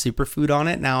that says superfood on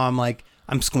it, now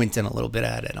I'm squinting a little bit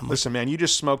at it. Listen, man, you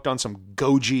just smoked on some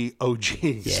goji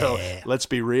OG, so let's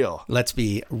be real. Let's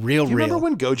be real. Do you remember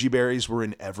when goji berries were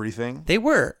in everything? They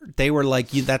were like,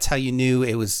 that's how you knew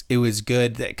it was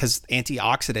good because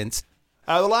antioxidants.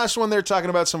 The last one, they're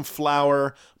talking about some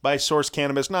flower by Source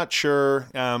Cannabis. Not sure,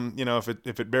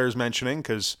 if it bears mentioning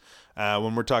because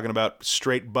when we're talking about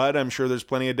straight bud, I'm sure there's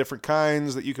plenty of different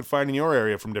kinds that you can find in your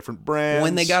area from different brands.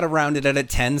 When they got around it at a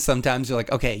 10, sometimes you're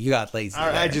like, okay, you got lazy. All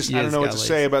right, I don't know what to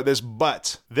say about this,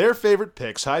 but their favorite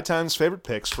picks, High Time's favorite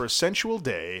picks for a sensual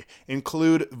day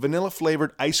include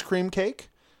vanilla-flavored ice cream cake,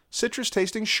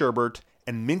 citrus-tasting sherbet,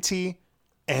 and minty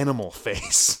animal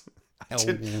face. Wow.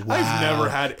 I've never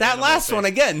had that last face. One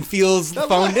again feels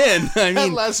phoned in. I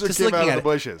mean, last one just came looking out at of the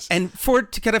bushes. And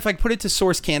if I put it to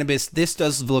Source Cannabis, this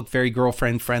does look very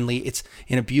girlfriend friendly. It's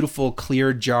in a beautiful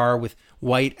clear jar with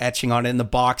white etching on it, and the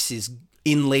box is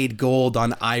inlaid gold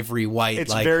on ivory white.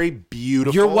 It's very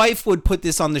beautiful. Your wife would put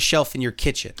this on the shelf in your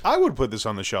kitchen. I would put this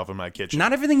on the shelf in my kitchen.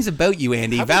 Not everything's about you,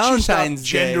 Andy. How about Valentine's you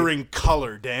stop Day. gendering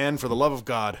color, Dan, for the love of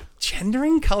God.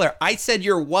 Gendering color. I said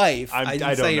your wife. I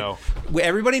didn't don't say- know.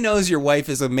 Everybody knows your wife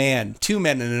is a man. 2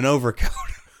 men in an overcoat.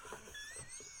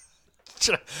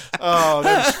 Oh,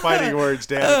 those fighting words,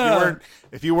 Dan.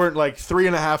 If you weren't like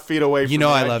 3.5 feet away from me,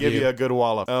 I I'd love give you. you a good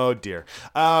wallop. Oh, dear.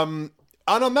 And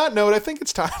on that note, I think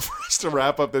it's time for us to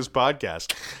wrap up this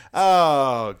podcast.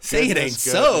 Oh, Say it goodness, ain't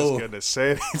so. Goodness,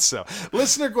 say it ain't so.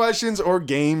 Listener questions or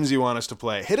games you want us to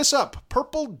play, hit us up.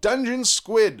 Purple Dungeon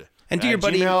Squid. And do at your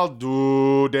buddy- Gmail.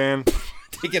 Do, Dan.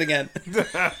 Take it again.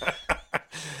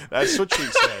 That's what she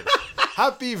said.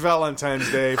 Happy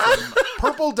Valentine's Day from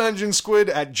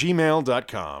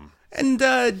purpledungeonsquid@gmail.com. And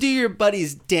do your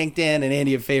buddies Dank Dan and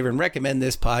Andy a favor and recommend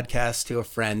this podcast to a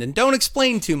friend. And don't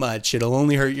explain too much. It'll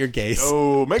only hurt your case.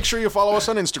 Oh, make sure you follow us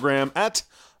on Instagram at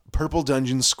Purple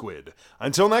Dungeon Squid.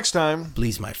 Until next time.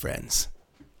 Please, my friends,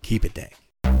 keep it dank.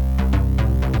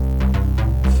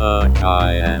 Fuck,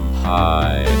 I am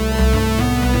high.